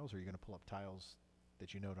up the tiles, or are you going to pull up tiles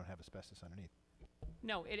that you know don't have asbestos underneath?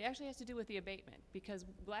 No, it actually has to do with the abatement, because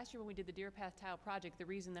last year when we did the Deer Path tile project, the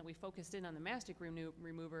reason that we focused in on the mastic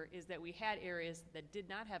remover is that we had areas that did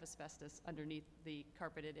not have asbestos underneath the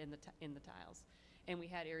carpeted in the tiles, and we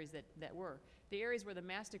had areas that were. The areas where the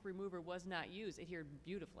mastic remover was not used, it adhered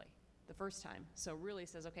beautifully the first time. So really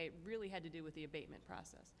says, okay, it really had to do with the abatement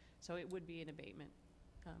process. So it would be an abatement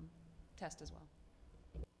test as well.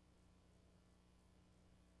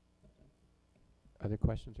 Other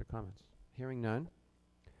questions or comments? Hearing none,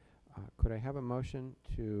 could I have a motion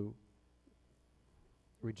to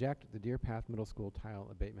reject the Deer Path Middle School tile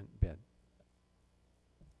abatement bid?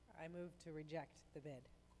 I move to reject the bid.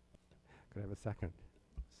 Could I have a second?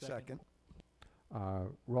 Second.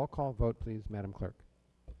 Roll call vote, please, Madam Clerk.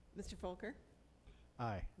 Mr. Folker?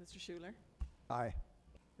 Aye. Mr. Schuler? Aye.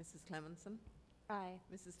 Mrs. Clemmensen? Aye.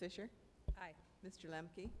 Mrs. Fisher? Aye. Mr.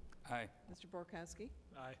 Lemke? Aye. Mr. Borkowski?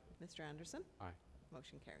 Aye. Mr. Anderson? Aye.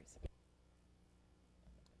 Motion carries.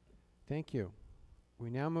 Thank you. We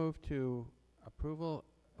now move to approval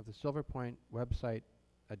of the Silver Point website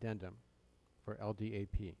addendum for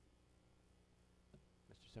LDAP.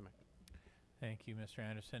 Mr. Simic. Thank you, Mr.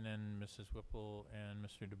 Anderson, and Mrs. Whipple and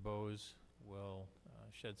Mr. DeBose will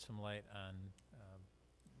shed some light on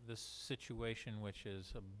this situation, which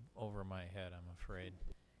is over my head, I'm afraid.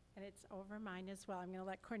 And it's over mine as well. I'm going to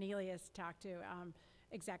let Cornelius talk to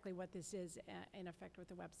exactly what this is in effect with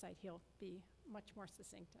the website. He'll be much more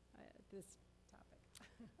succinct at this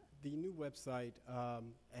topic. The new website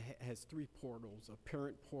has 3 portals: a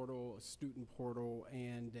parent portal, a student portal,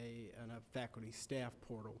 and a faculty staff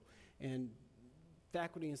portal. And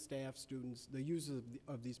faculty and staff, students, the users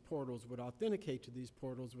of these portals would authenticate to these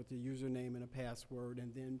portals with a username and a password,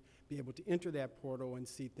 and then be able to enter that portal and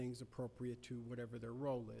see things appropriate to whatever their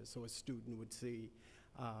role is. So a student would see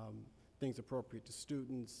things appropriate to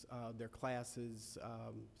students, their classes,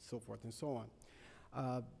 so forth and so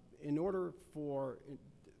on. In order for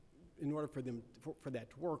that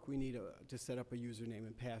to work, we need to set up a username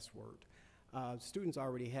and password. Students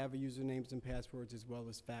already have usernames and passwords, as well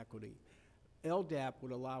as faculty. LDAP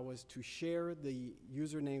would allow us to share the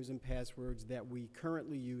usernames and passwords that we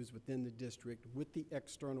currently use within the district with the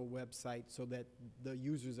external website, so that the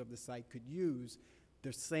users of the site could use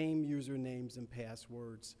the same usernames and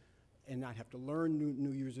passwords and not have to learn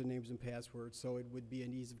new usernames and passwords. So it would be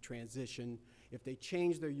an ease of transition. If they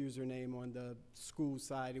change their username on the school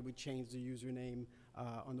side, it would change the username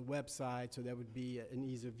on the website, so that would be an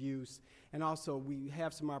ease of use. And also, we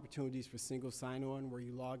have some opportunities for single sign-on, where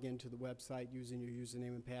you log into the website using your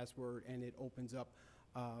username and password, and it opens up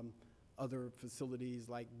other facilities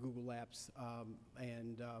like Google Apps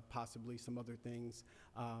and possibly some other things.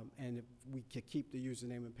 And if we can keep the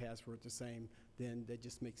username and password the same, then that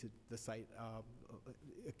just makes it the site,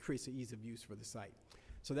 it creates an ease of use for the site.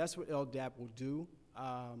 So that's what LDAP will do.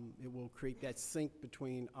 It will create that sync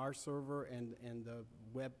between our server and the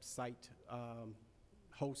website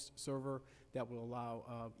host server that will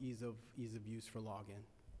allow ease of use for login.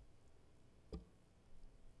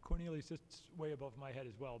 Cornelius, it's way above my head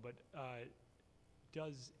as well, but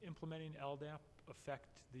does implementing LDAP affect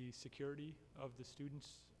the security of the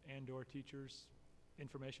students and/or teachers'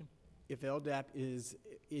 information? If LDAP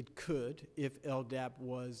it could, if LDAP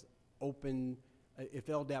was open, if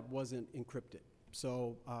LDAP wasn't encrypted.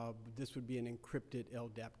 So this would be an encrypted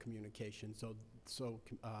LDAP communication. So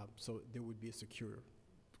there would be a secure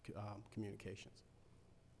communications.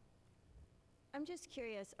 I'm just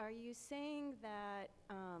curious, are you saying that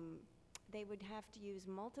they would have to use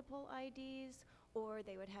multiple IDs, or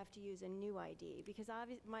they would have to use a new ID? Because I'm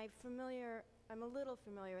a little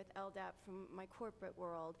familiar with LDAP from my corporate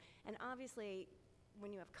world, and obviously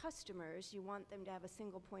when you have customers, you want them to have a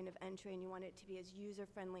single point of entry, and you want it to be as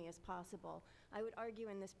user-friendly as possible. I would argue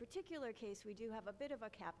in this particular case, we do have a bit of a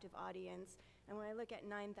captive audience, and when I look at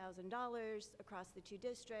 $9,000 across the 2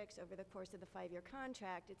 districts over the course of the 5-year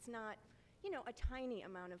contract, it's not, a tiny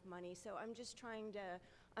amount of money. So I'm just trying to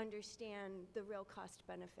understand the real cost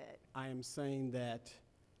benefit. I am saying that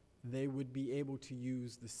they would be able to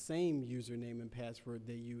use the same username and password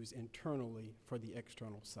they use internally for the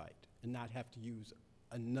external site and not have to use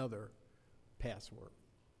another password.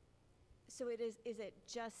 So is it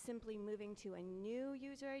just simply moving to a new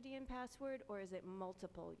user ID and password, or is it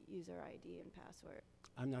multiple user ID and password?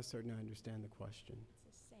 I'm not certain I understand the question.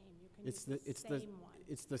 It's the same. You can use the same one.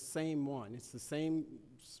 It's the same one. It's the same.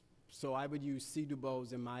 So I would use C.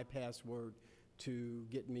 Dubose in my password to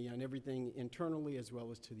get me on everything internally as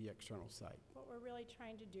well as to the external site. What we're really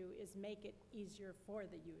trying to do is make it easier for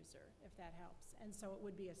the user, if that helps. And so it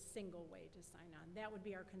would be a single way to sign on. That would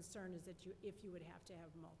be our concern, is that if you would have to have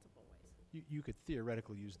multiple ways. You could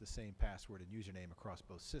theoretically use the same password and username across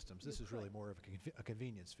both systems. This You is really could. more of a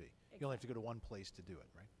convenience fee. You only have to go to one place to do it,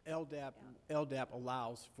 right? LDAP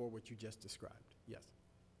allows for what you just described, yes.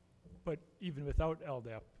 But even without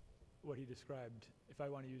LDAP, what he described, if I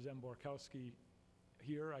want to use M. Borkowski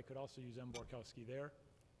here, I could also use M. Borkowski there.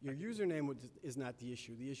 Your username is not the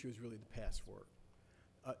issue. The issue is really the password.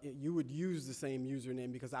 You would use the same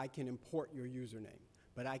username because I can import your username.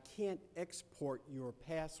 But I can't export your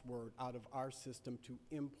password out of our system to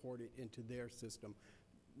import it into their system.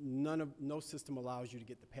 No system allows you to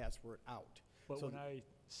get the password out. But So when I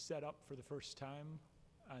set up for the first time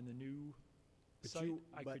on the new site,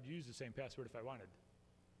 I could use the same password if I wanted.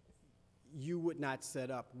 You would not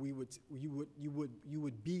set up. You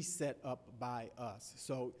would be set up by us.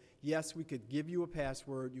 So yes, we could give you a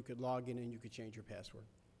password. You could log in and you could change your password.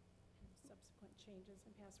 Subsequent changes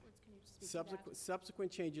in passwords, can you speak to that?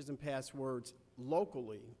 Subsequent changes in passwords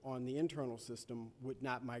locally on the internal system would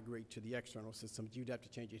not migrate to the external system. You'd have to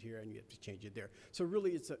change it here and you have to change it there. So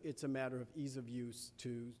really it's a matter of ease of use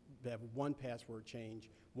to have one password change,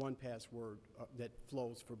 one password that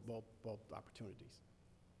flows for both opportunities.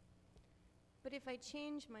 But if I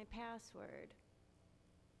change my password,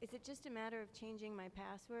 is it just a matter of changing my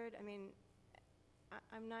password? I mean,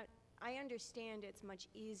 I understand it's much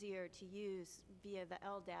easier to use via the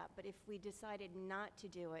LDAP, but if we decided not to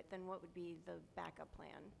do it, then what would be the backup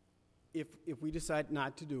plan? If we decide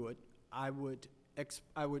not to do it, I would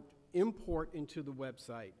import into the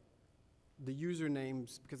website the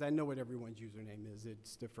usernames, because I know what everyone's username is.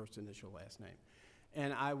 It's their first initial last name.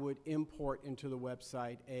 And I would import into the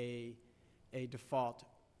website a default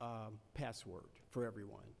password for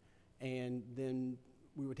everyone. And then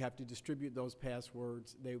we would have to distribute those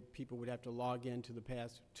passwords. People would have to log into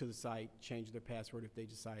the site, change their password if they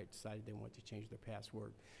decided they want to change their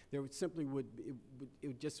password. There would simply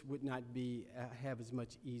it just would not be have as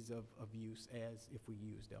much ease of use as if we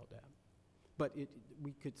used LDAP. But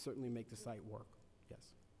we could certainly make the site work.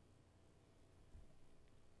 Yes.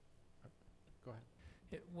 Go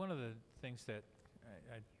ahead. One of the things that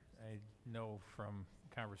I know from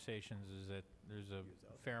conversations is that there's a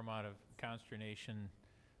fair amount of consternation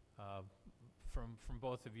from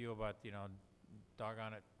both of you about,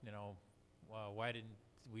 doggone it, why didn't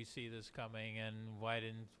we see this coming and why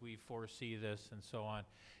didn't we foresee this and so on.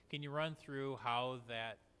 Can you run through how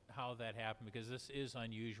that happened? Because this is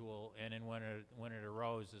unusual, and then when it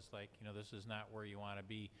arose, it's like, this is not where you want to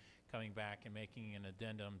be, coming back and making an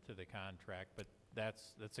addendum to the contract, but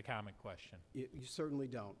that's a common question. You certainly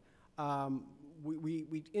don't.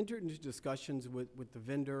 We entered into discussions with the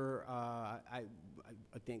vendor. I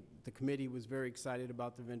think the committee was very excited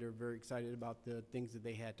about the vendor, very excited about the things that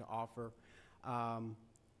they had to offer.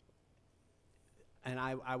 And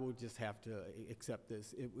I will just have to accept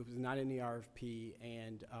this. It was not in the RFP,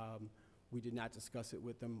 and we did not discuss it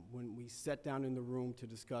with them. When we sat down in the room to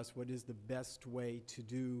discuss what is the best way to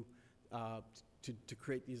do, to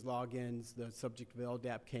create these logins, the subject of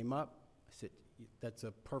LDAP came up. I said, that's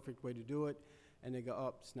a perfect way to do it. And they go,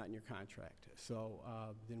 oh, it's not in your contract. So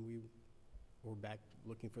then we were back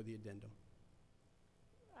looking for the addendum.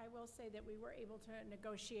 I will say that we were able to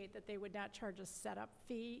negotiate that they would not charge a setup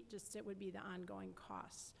fee, just it would be the ongoing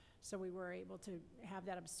costs. So we were able to have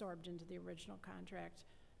that absorbed into the original contract,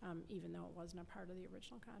 even though it wasn't a part of the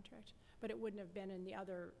original contract. But it wouldn't have been in the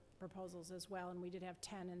other proposals as well, and we did have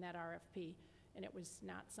 10 in that RFP, and it was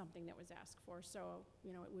not something that was asked for. So,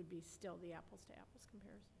 it would be still the apples to apples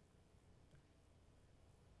comparison.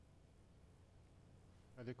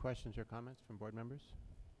 Other questions or comments from board members?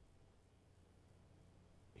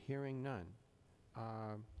 Hearing none.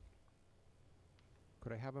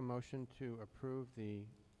 Could I have a motion to approve the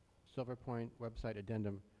Silver Point website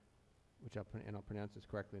addendum, which I'll pronounce this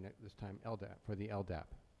correctly this time, LDAP, for the LDAP?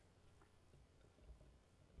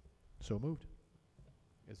 So moved.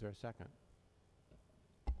 Is there a second?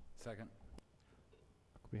 Second.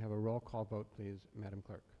 Could we have a roll call vote, please, Madam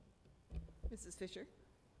Clerk? Mrs. Fisher?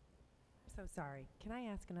 so sorry. Can I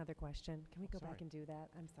ask another question? Can we go back sorry. and do that?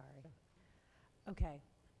 I'm sorry. Okay.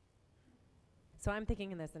 So I'm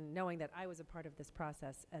thinking in this and knowing that I was a part of this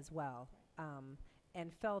process as well,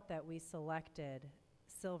 and felt that we selected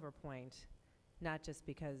Silver Point, not just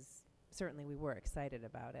because certainly we were excited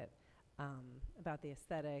about it, about the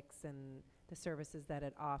aesthetics and the services that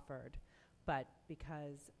it offered, but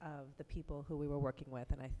because of the people who we were working with,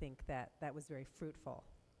 and I think that that was very fruitful,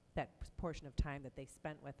 that portion of time that they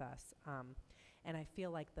spent with us. And I feel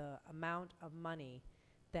like the amount of money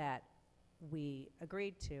that we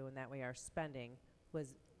agreed to and that we are spending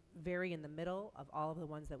was very in the middle of all of the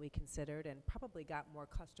ones that we considered, and probably got more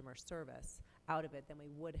customer service out of it than we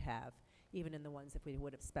would have, even in the ones if we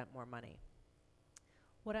would have spent more money.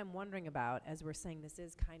 What I'm wondering about, as we're saying this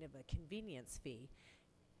is kind of a convenience fee,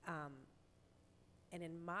 and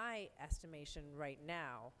in my estimation right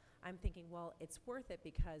now, I'm thinking, well, it's worth it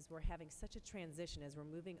because we're having such a transition as we're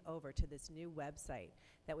moving over to this new website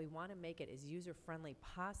that we want to make it as user-friendly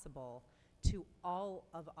possible to all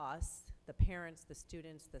of us, the parents, the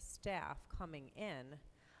students, the staff coming in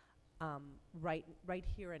right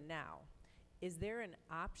here and now. Is there an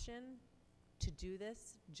option to do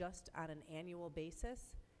this just on an annual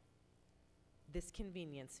basis, this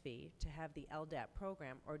convenience fee, to have the LDAP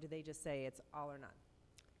program, or do they just say it's all or none?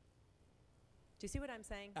 Do you see what I'm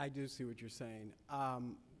saying? I do see what you're saying.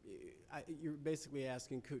 You're basically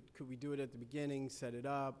asking, could we do it at the beginning, set it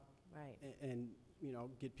up, right, and you know,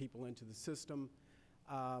 get people into the system?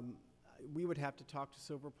 We would have to talk to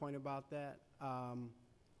Silver Point about that.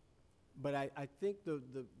 But I think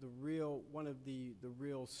one of the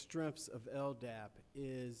real strengths of LDAP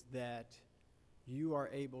is that you are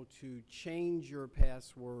able to change your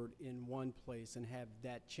password in one place and have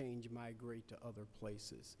that change migrate to other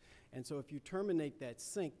places. And so if you terminate that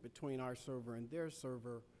sync between our server and their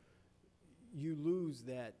server, you lose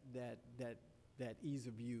that ease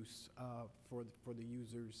of use for the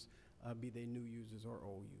users, be they new users or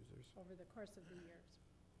old users. Over the course of the years.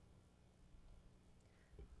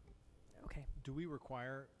 Okay. Do we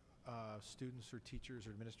require students or teachers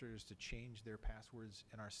or administrators to change their passwords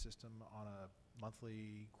in our system on a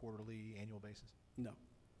monthly, quarterly, annual basis? No.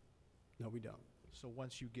 No, we don't. So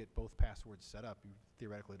once you get both passwords set up, you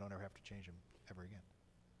theoretically don't ever have to change them ever again?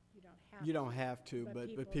 You don't have You don't have to,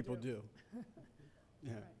 but people do.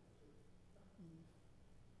 Yeah.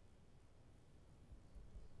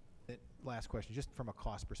 Right. Last question, just from a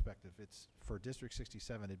cost perspective, it's for District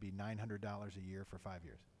 67, it'd be $900 a year for 5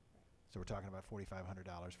 years. So we're talking about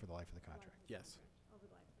 $4,500 for the life of the contract. Yes. Over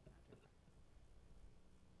the life of the contract.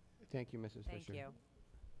 Thank you, Mrs. Thank Fisher. you.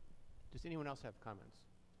 Does anyone else have comments?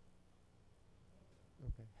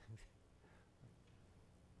 Okay.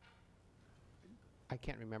 I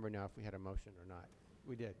can't remember now if we had a motion or not.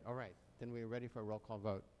 We did. All right. Then we're ready for a roll call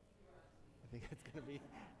vote. I think it's going to be...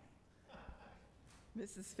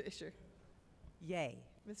 Mrs. Fisher. Yay.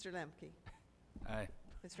 Mr. Lemke. Aye.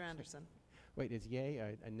 Mr. Anderson. Wait, is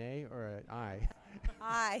yay a nay or an aye?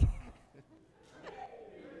 Aye.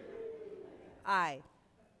 Aye.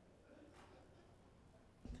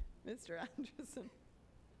 Mr. Anderson.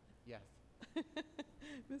 Yes.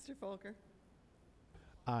 Mr. Folker.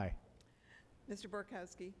 Aye. Mr.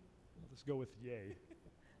 Borkowski. Let's go with yay.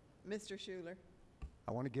 Mr. Schuler.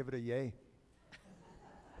 I want to give it a yay.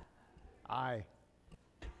 Aye.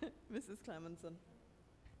 Mrs. Clemmensen.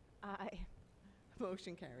 Aye.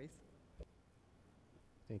 Motion carries.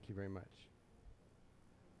 Thank you very much.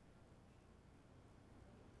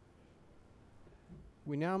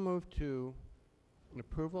 We now move to an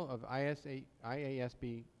approval of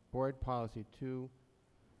IASB Board Policy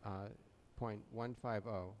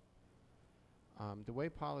 2.150. The way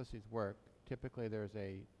policies work, typically there's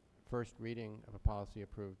a first reading of a policy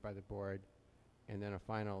approved by the board and then a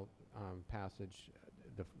final passage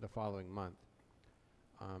the following month.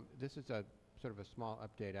 This is a sort of a small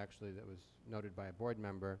update actually that was noted by a board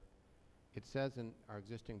member. It says in our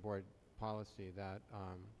existing board policy that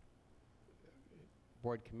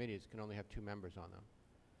board committees can only have 2 members on them.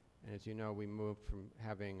 And as you know, we moved from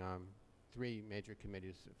having 3 major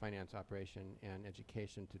committees, finance, operation, and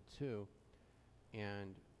education, to 2,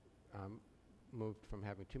 and moved from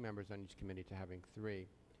having 2 members on each committee to having 3,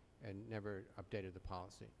 and never updated the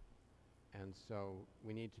policy. And so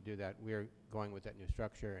we need to do that. We're going with that new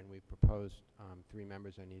structure, and we proposed 3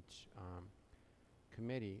 members on each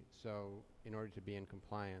committee. So in order to be in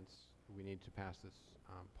compliance, we need to pass this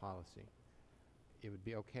policy. It would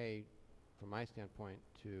be okay, from my standpoint,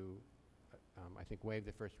 to, I think, waive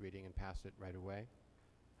the first reading and pass it right away.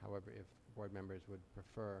 However, if board members would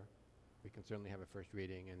prefer, we can certainly have a first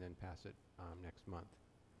reading and then pass it next month.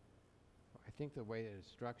 I think the way it is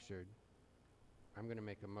structured, I'm going to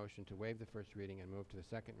make a motion to waive the first reading and move to the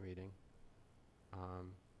second reading.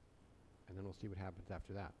 And then we'll see what happens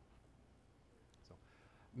after that. So,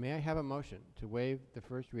 may I have a motion to waive the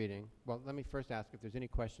first reading? Well, let me first ask if there's any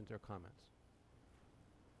questions or comments.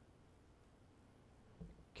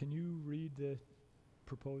 Can you read the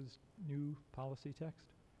proposed new policy text?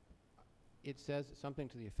 It says something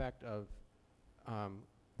to the effect of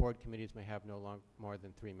board committees may have more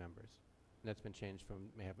than 3 members. And that's been changed from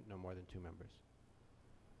may have no more than 2 members.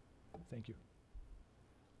 Thank you.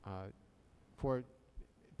 For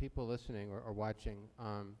people listening or watching,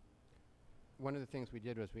 one of the things we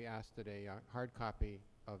did was we asked that a hard copy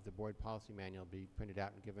of the board policy manual be printed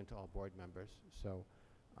out and given to all board members. So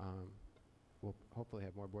we'll hopefully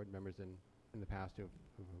have more board members than in the past who've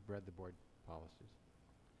read the board policies.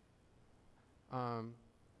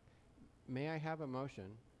 May I have a motion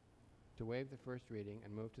to waive the first reading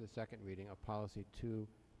and move to the second reading of policy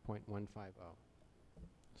 2.150?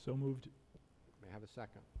 So moved. May I have a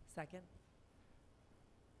second? Second.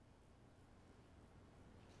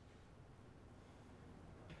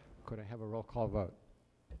 Could I have a roll call vote?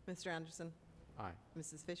 Mr. Anderson? Aye.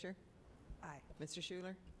 Mrs. Fisher? Aye. Mr.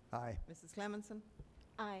 Schuler? Aye. Mrs. Clemmensen?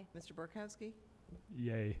 Aye. Mr. Borkowski?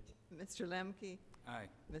 Yay. Mr. Lemke? Aye.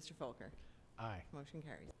 Mr. Folker? Aye. Motion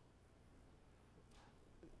carries.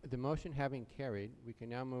 The motion having carried, we can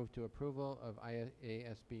now move to approval of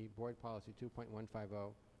IASB Board Policy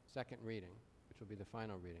 2.150, second reading, which will be the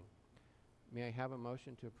final reading. May I have a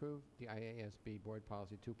motion to approve the IASB Board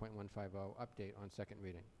Policy 2.150 update on second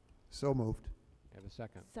reading? So moved. I have a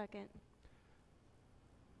second. Second.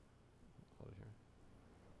 Hold it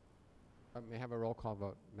here. May I have a roll call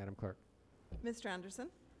vote, Madam Clerk? Mr. Anderson?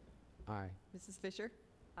 Aye. Mrs. Fisher?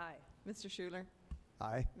 Aye. Mr. Schuler?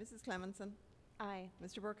 Aye. Mrs. Clemmensen? Aye.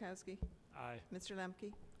 Mr. Borkowski? Aye. Mr.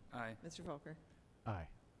 Lemke? Aye. Mr. Folker? Aye.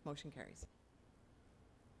 Motion carries.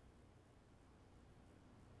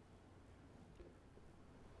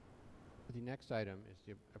 The next item is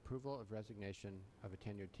the approval of resignation of a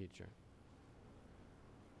tenured teacher.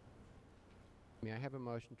 May I have a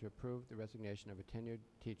motion to approve the resignation of a tenured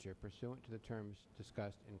teacher pursuant to the terms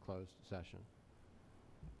discussed in closed session?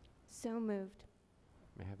 So moved.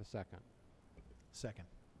 May I have a second? Second.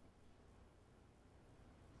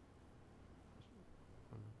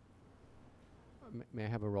 May I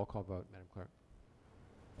have a roll call vote, Madam Clerk?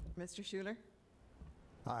 Mr. Schuler?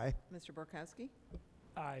 Aye. Mr. Borkowski?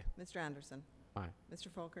 Aye. Mr. Anderson? Aye.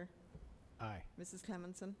 Mr. Folker? Aye. Mrs.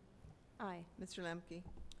 Clemmensen? Aye. Mr. Lemke?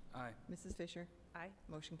 Aye. Mrs. Fisher? Aye.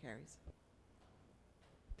 Motion carries.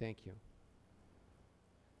 Thank you.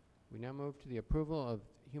 We now move to the approval of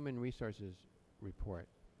Human Resources Report.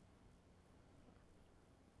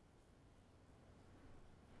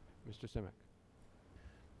 Mr. Simic.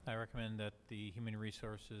 I recommend that the Human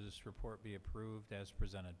Resources report be approved as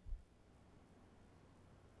presented.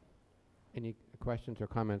 Any questions or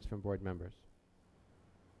comments from board members?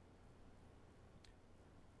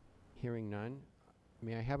 Hearing none,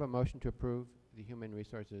 may I have a motion to approve the Human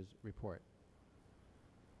Resources Report?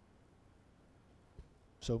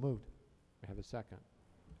 So moved. May I have a second?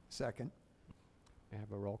 Second. May I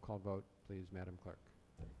have a roll call vote, please, Madam Clerk?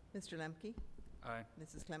 Mr. Lemke? Aye.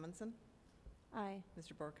 Mrs. Clemmensen? Aye.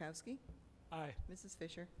 Mr. Borkowski? Aye. Mrs.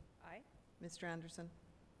 Fisher? Aye. Mr. Anderson?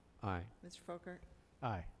 Aye. Mr. Folker?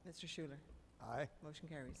 Aye. Mr. Schuler? Aye. Motion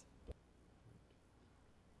carries.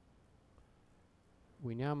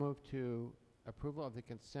 We now move to approval of the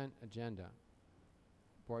consent agenda.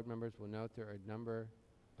 Board members will note there are a number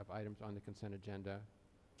of items on the consent agenda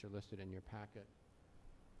which are listed in your packet.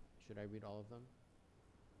 Should I read all of them?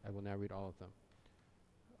 I will now read all of them.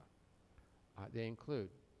 They include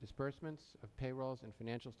disbursements of payrolls and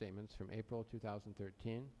financial statements from April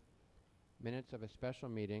 2013, minutes of a special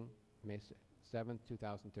meeting, May 7th,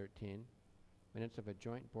 2013, minutes of a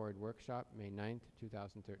joint board workshop, May 9th,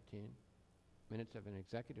 2013, minutes of an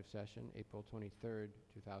executive session, April 23rd,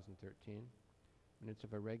 2013, minutes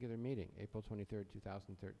of a regular meeting, April 23rd,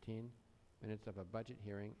 2013, minutes of a budget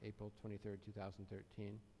hearing, April 23rd,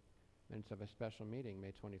 2013, minutes of a special meeting,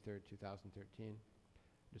 May 23rd, 2013,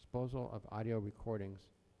 disposal of audio recordings,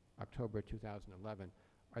 October 2011.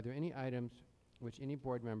 Are there any items which any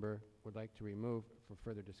board member would like to remove for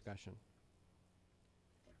further discussion?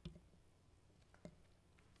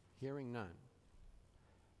 Hearing none,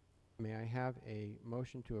 may I have a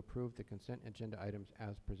motion to approve the consent agenda items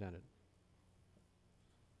as presented?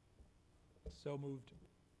 So moved.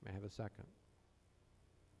 May I have a second?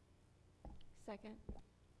 Second.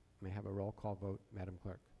 May I have a roll call vote, Madam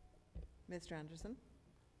Clerk? Mr. Anderson?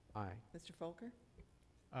 Aye. Mr. Folker?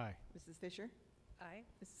 Aye. Mrs. Fisher? Aye.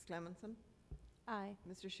 Mrs. Clemmensen? Aye.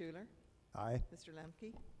 Mr. Schuler? Aye. Mr.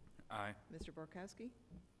 Lemke? Aye. Mr. Borkowski?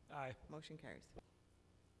 Aye. Motion carries.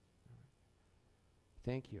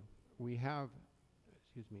 Thank you. We have,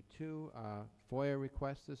 two FOIA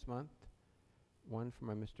requests this month. One from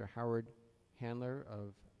a Mr. Howard Handler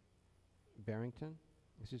of Barrington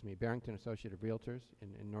Associate of Realtors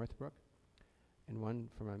in Northbrook, and one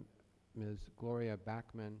from a Ms. Gloria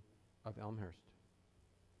Backman of Elmhurst.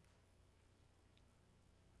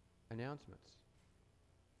 Announcements.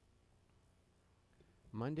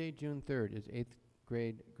 Monday, June 3rd is 8th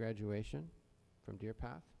grade graduation from Deer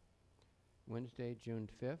Path. Wednesday, June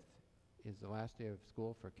 5th is the last day of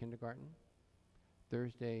school for kindergarten.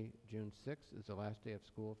 Thursday, June 6th is the last day of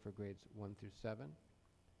school for grades 1 through 7.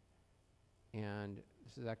 And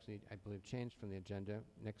this is actually, I believe, changed from the agenda.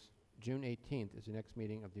 Next June 18th is the next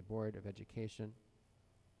meeting of the Board of Education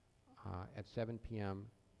at 7 p.m.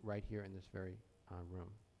 right here in this very room.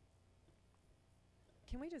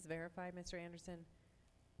 Can we just verify, Mr. Anderson,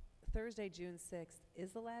 Thursday, June 6th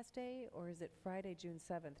is the last day, or is it Friday, June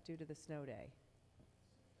 7th due to the snow day?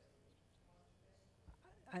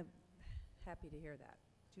 I'm happy to hear that,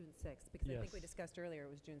 June 6th, because I think we Yes. discussed earlier it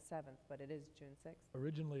was June 7th, but it is June 6th.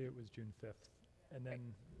 Originally, it was June 5th, and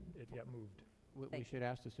then it got moved. We Thank should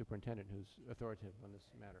ask the superintendent, who's authoritative on this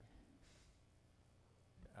matter.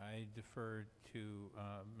 I defer to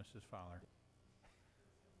Mrs. Fowler.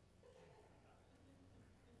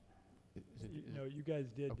 No, you guys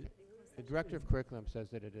did. Okay. The director of curriculum says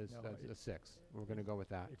that it is No, the 6th. We're going to go with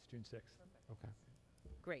that. It's June 6th. Okay.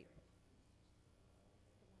 Great.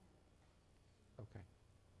 Okay.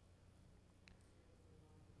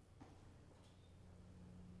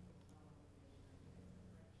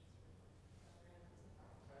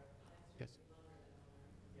 Yes.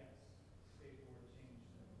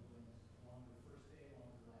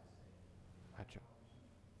 Gotcha.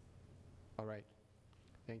 All right.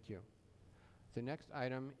 Thank you. The next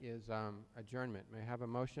item is adjournment. May I have a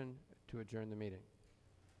motion to adjourn the meeting?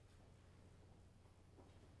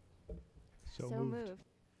 So moved.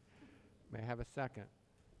 May I have a second?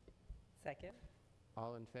 Second.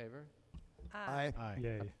 All in favor? Aye. Aye.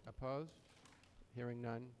 Yay. Opposed? Hearing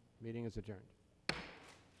none, meeting is adjourned.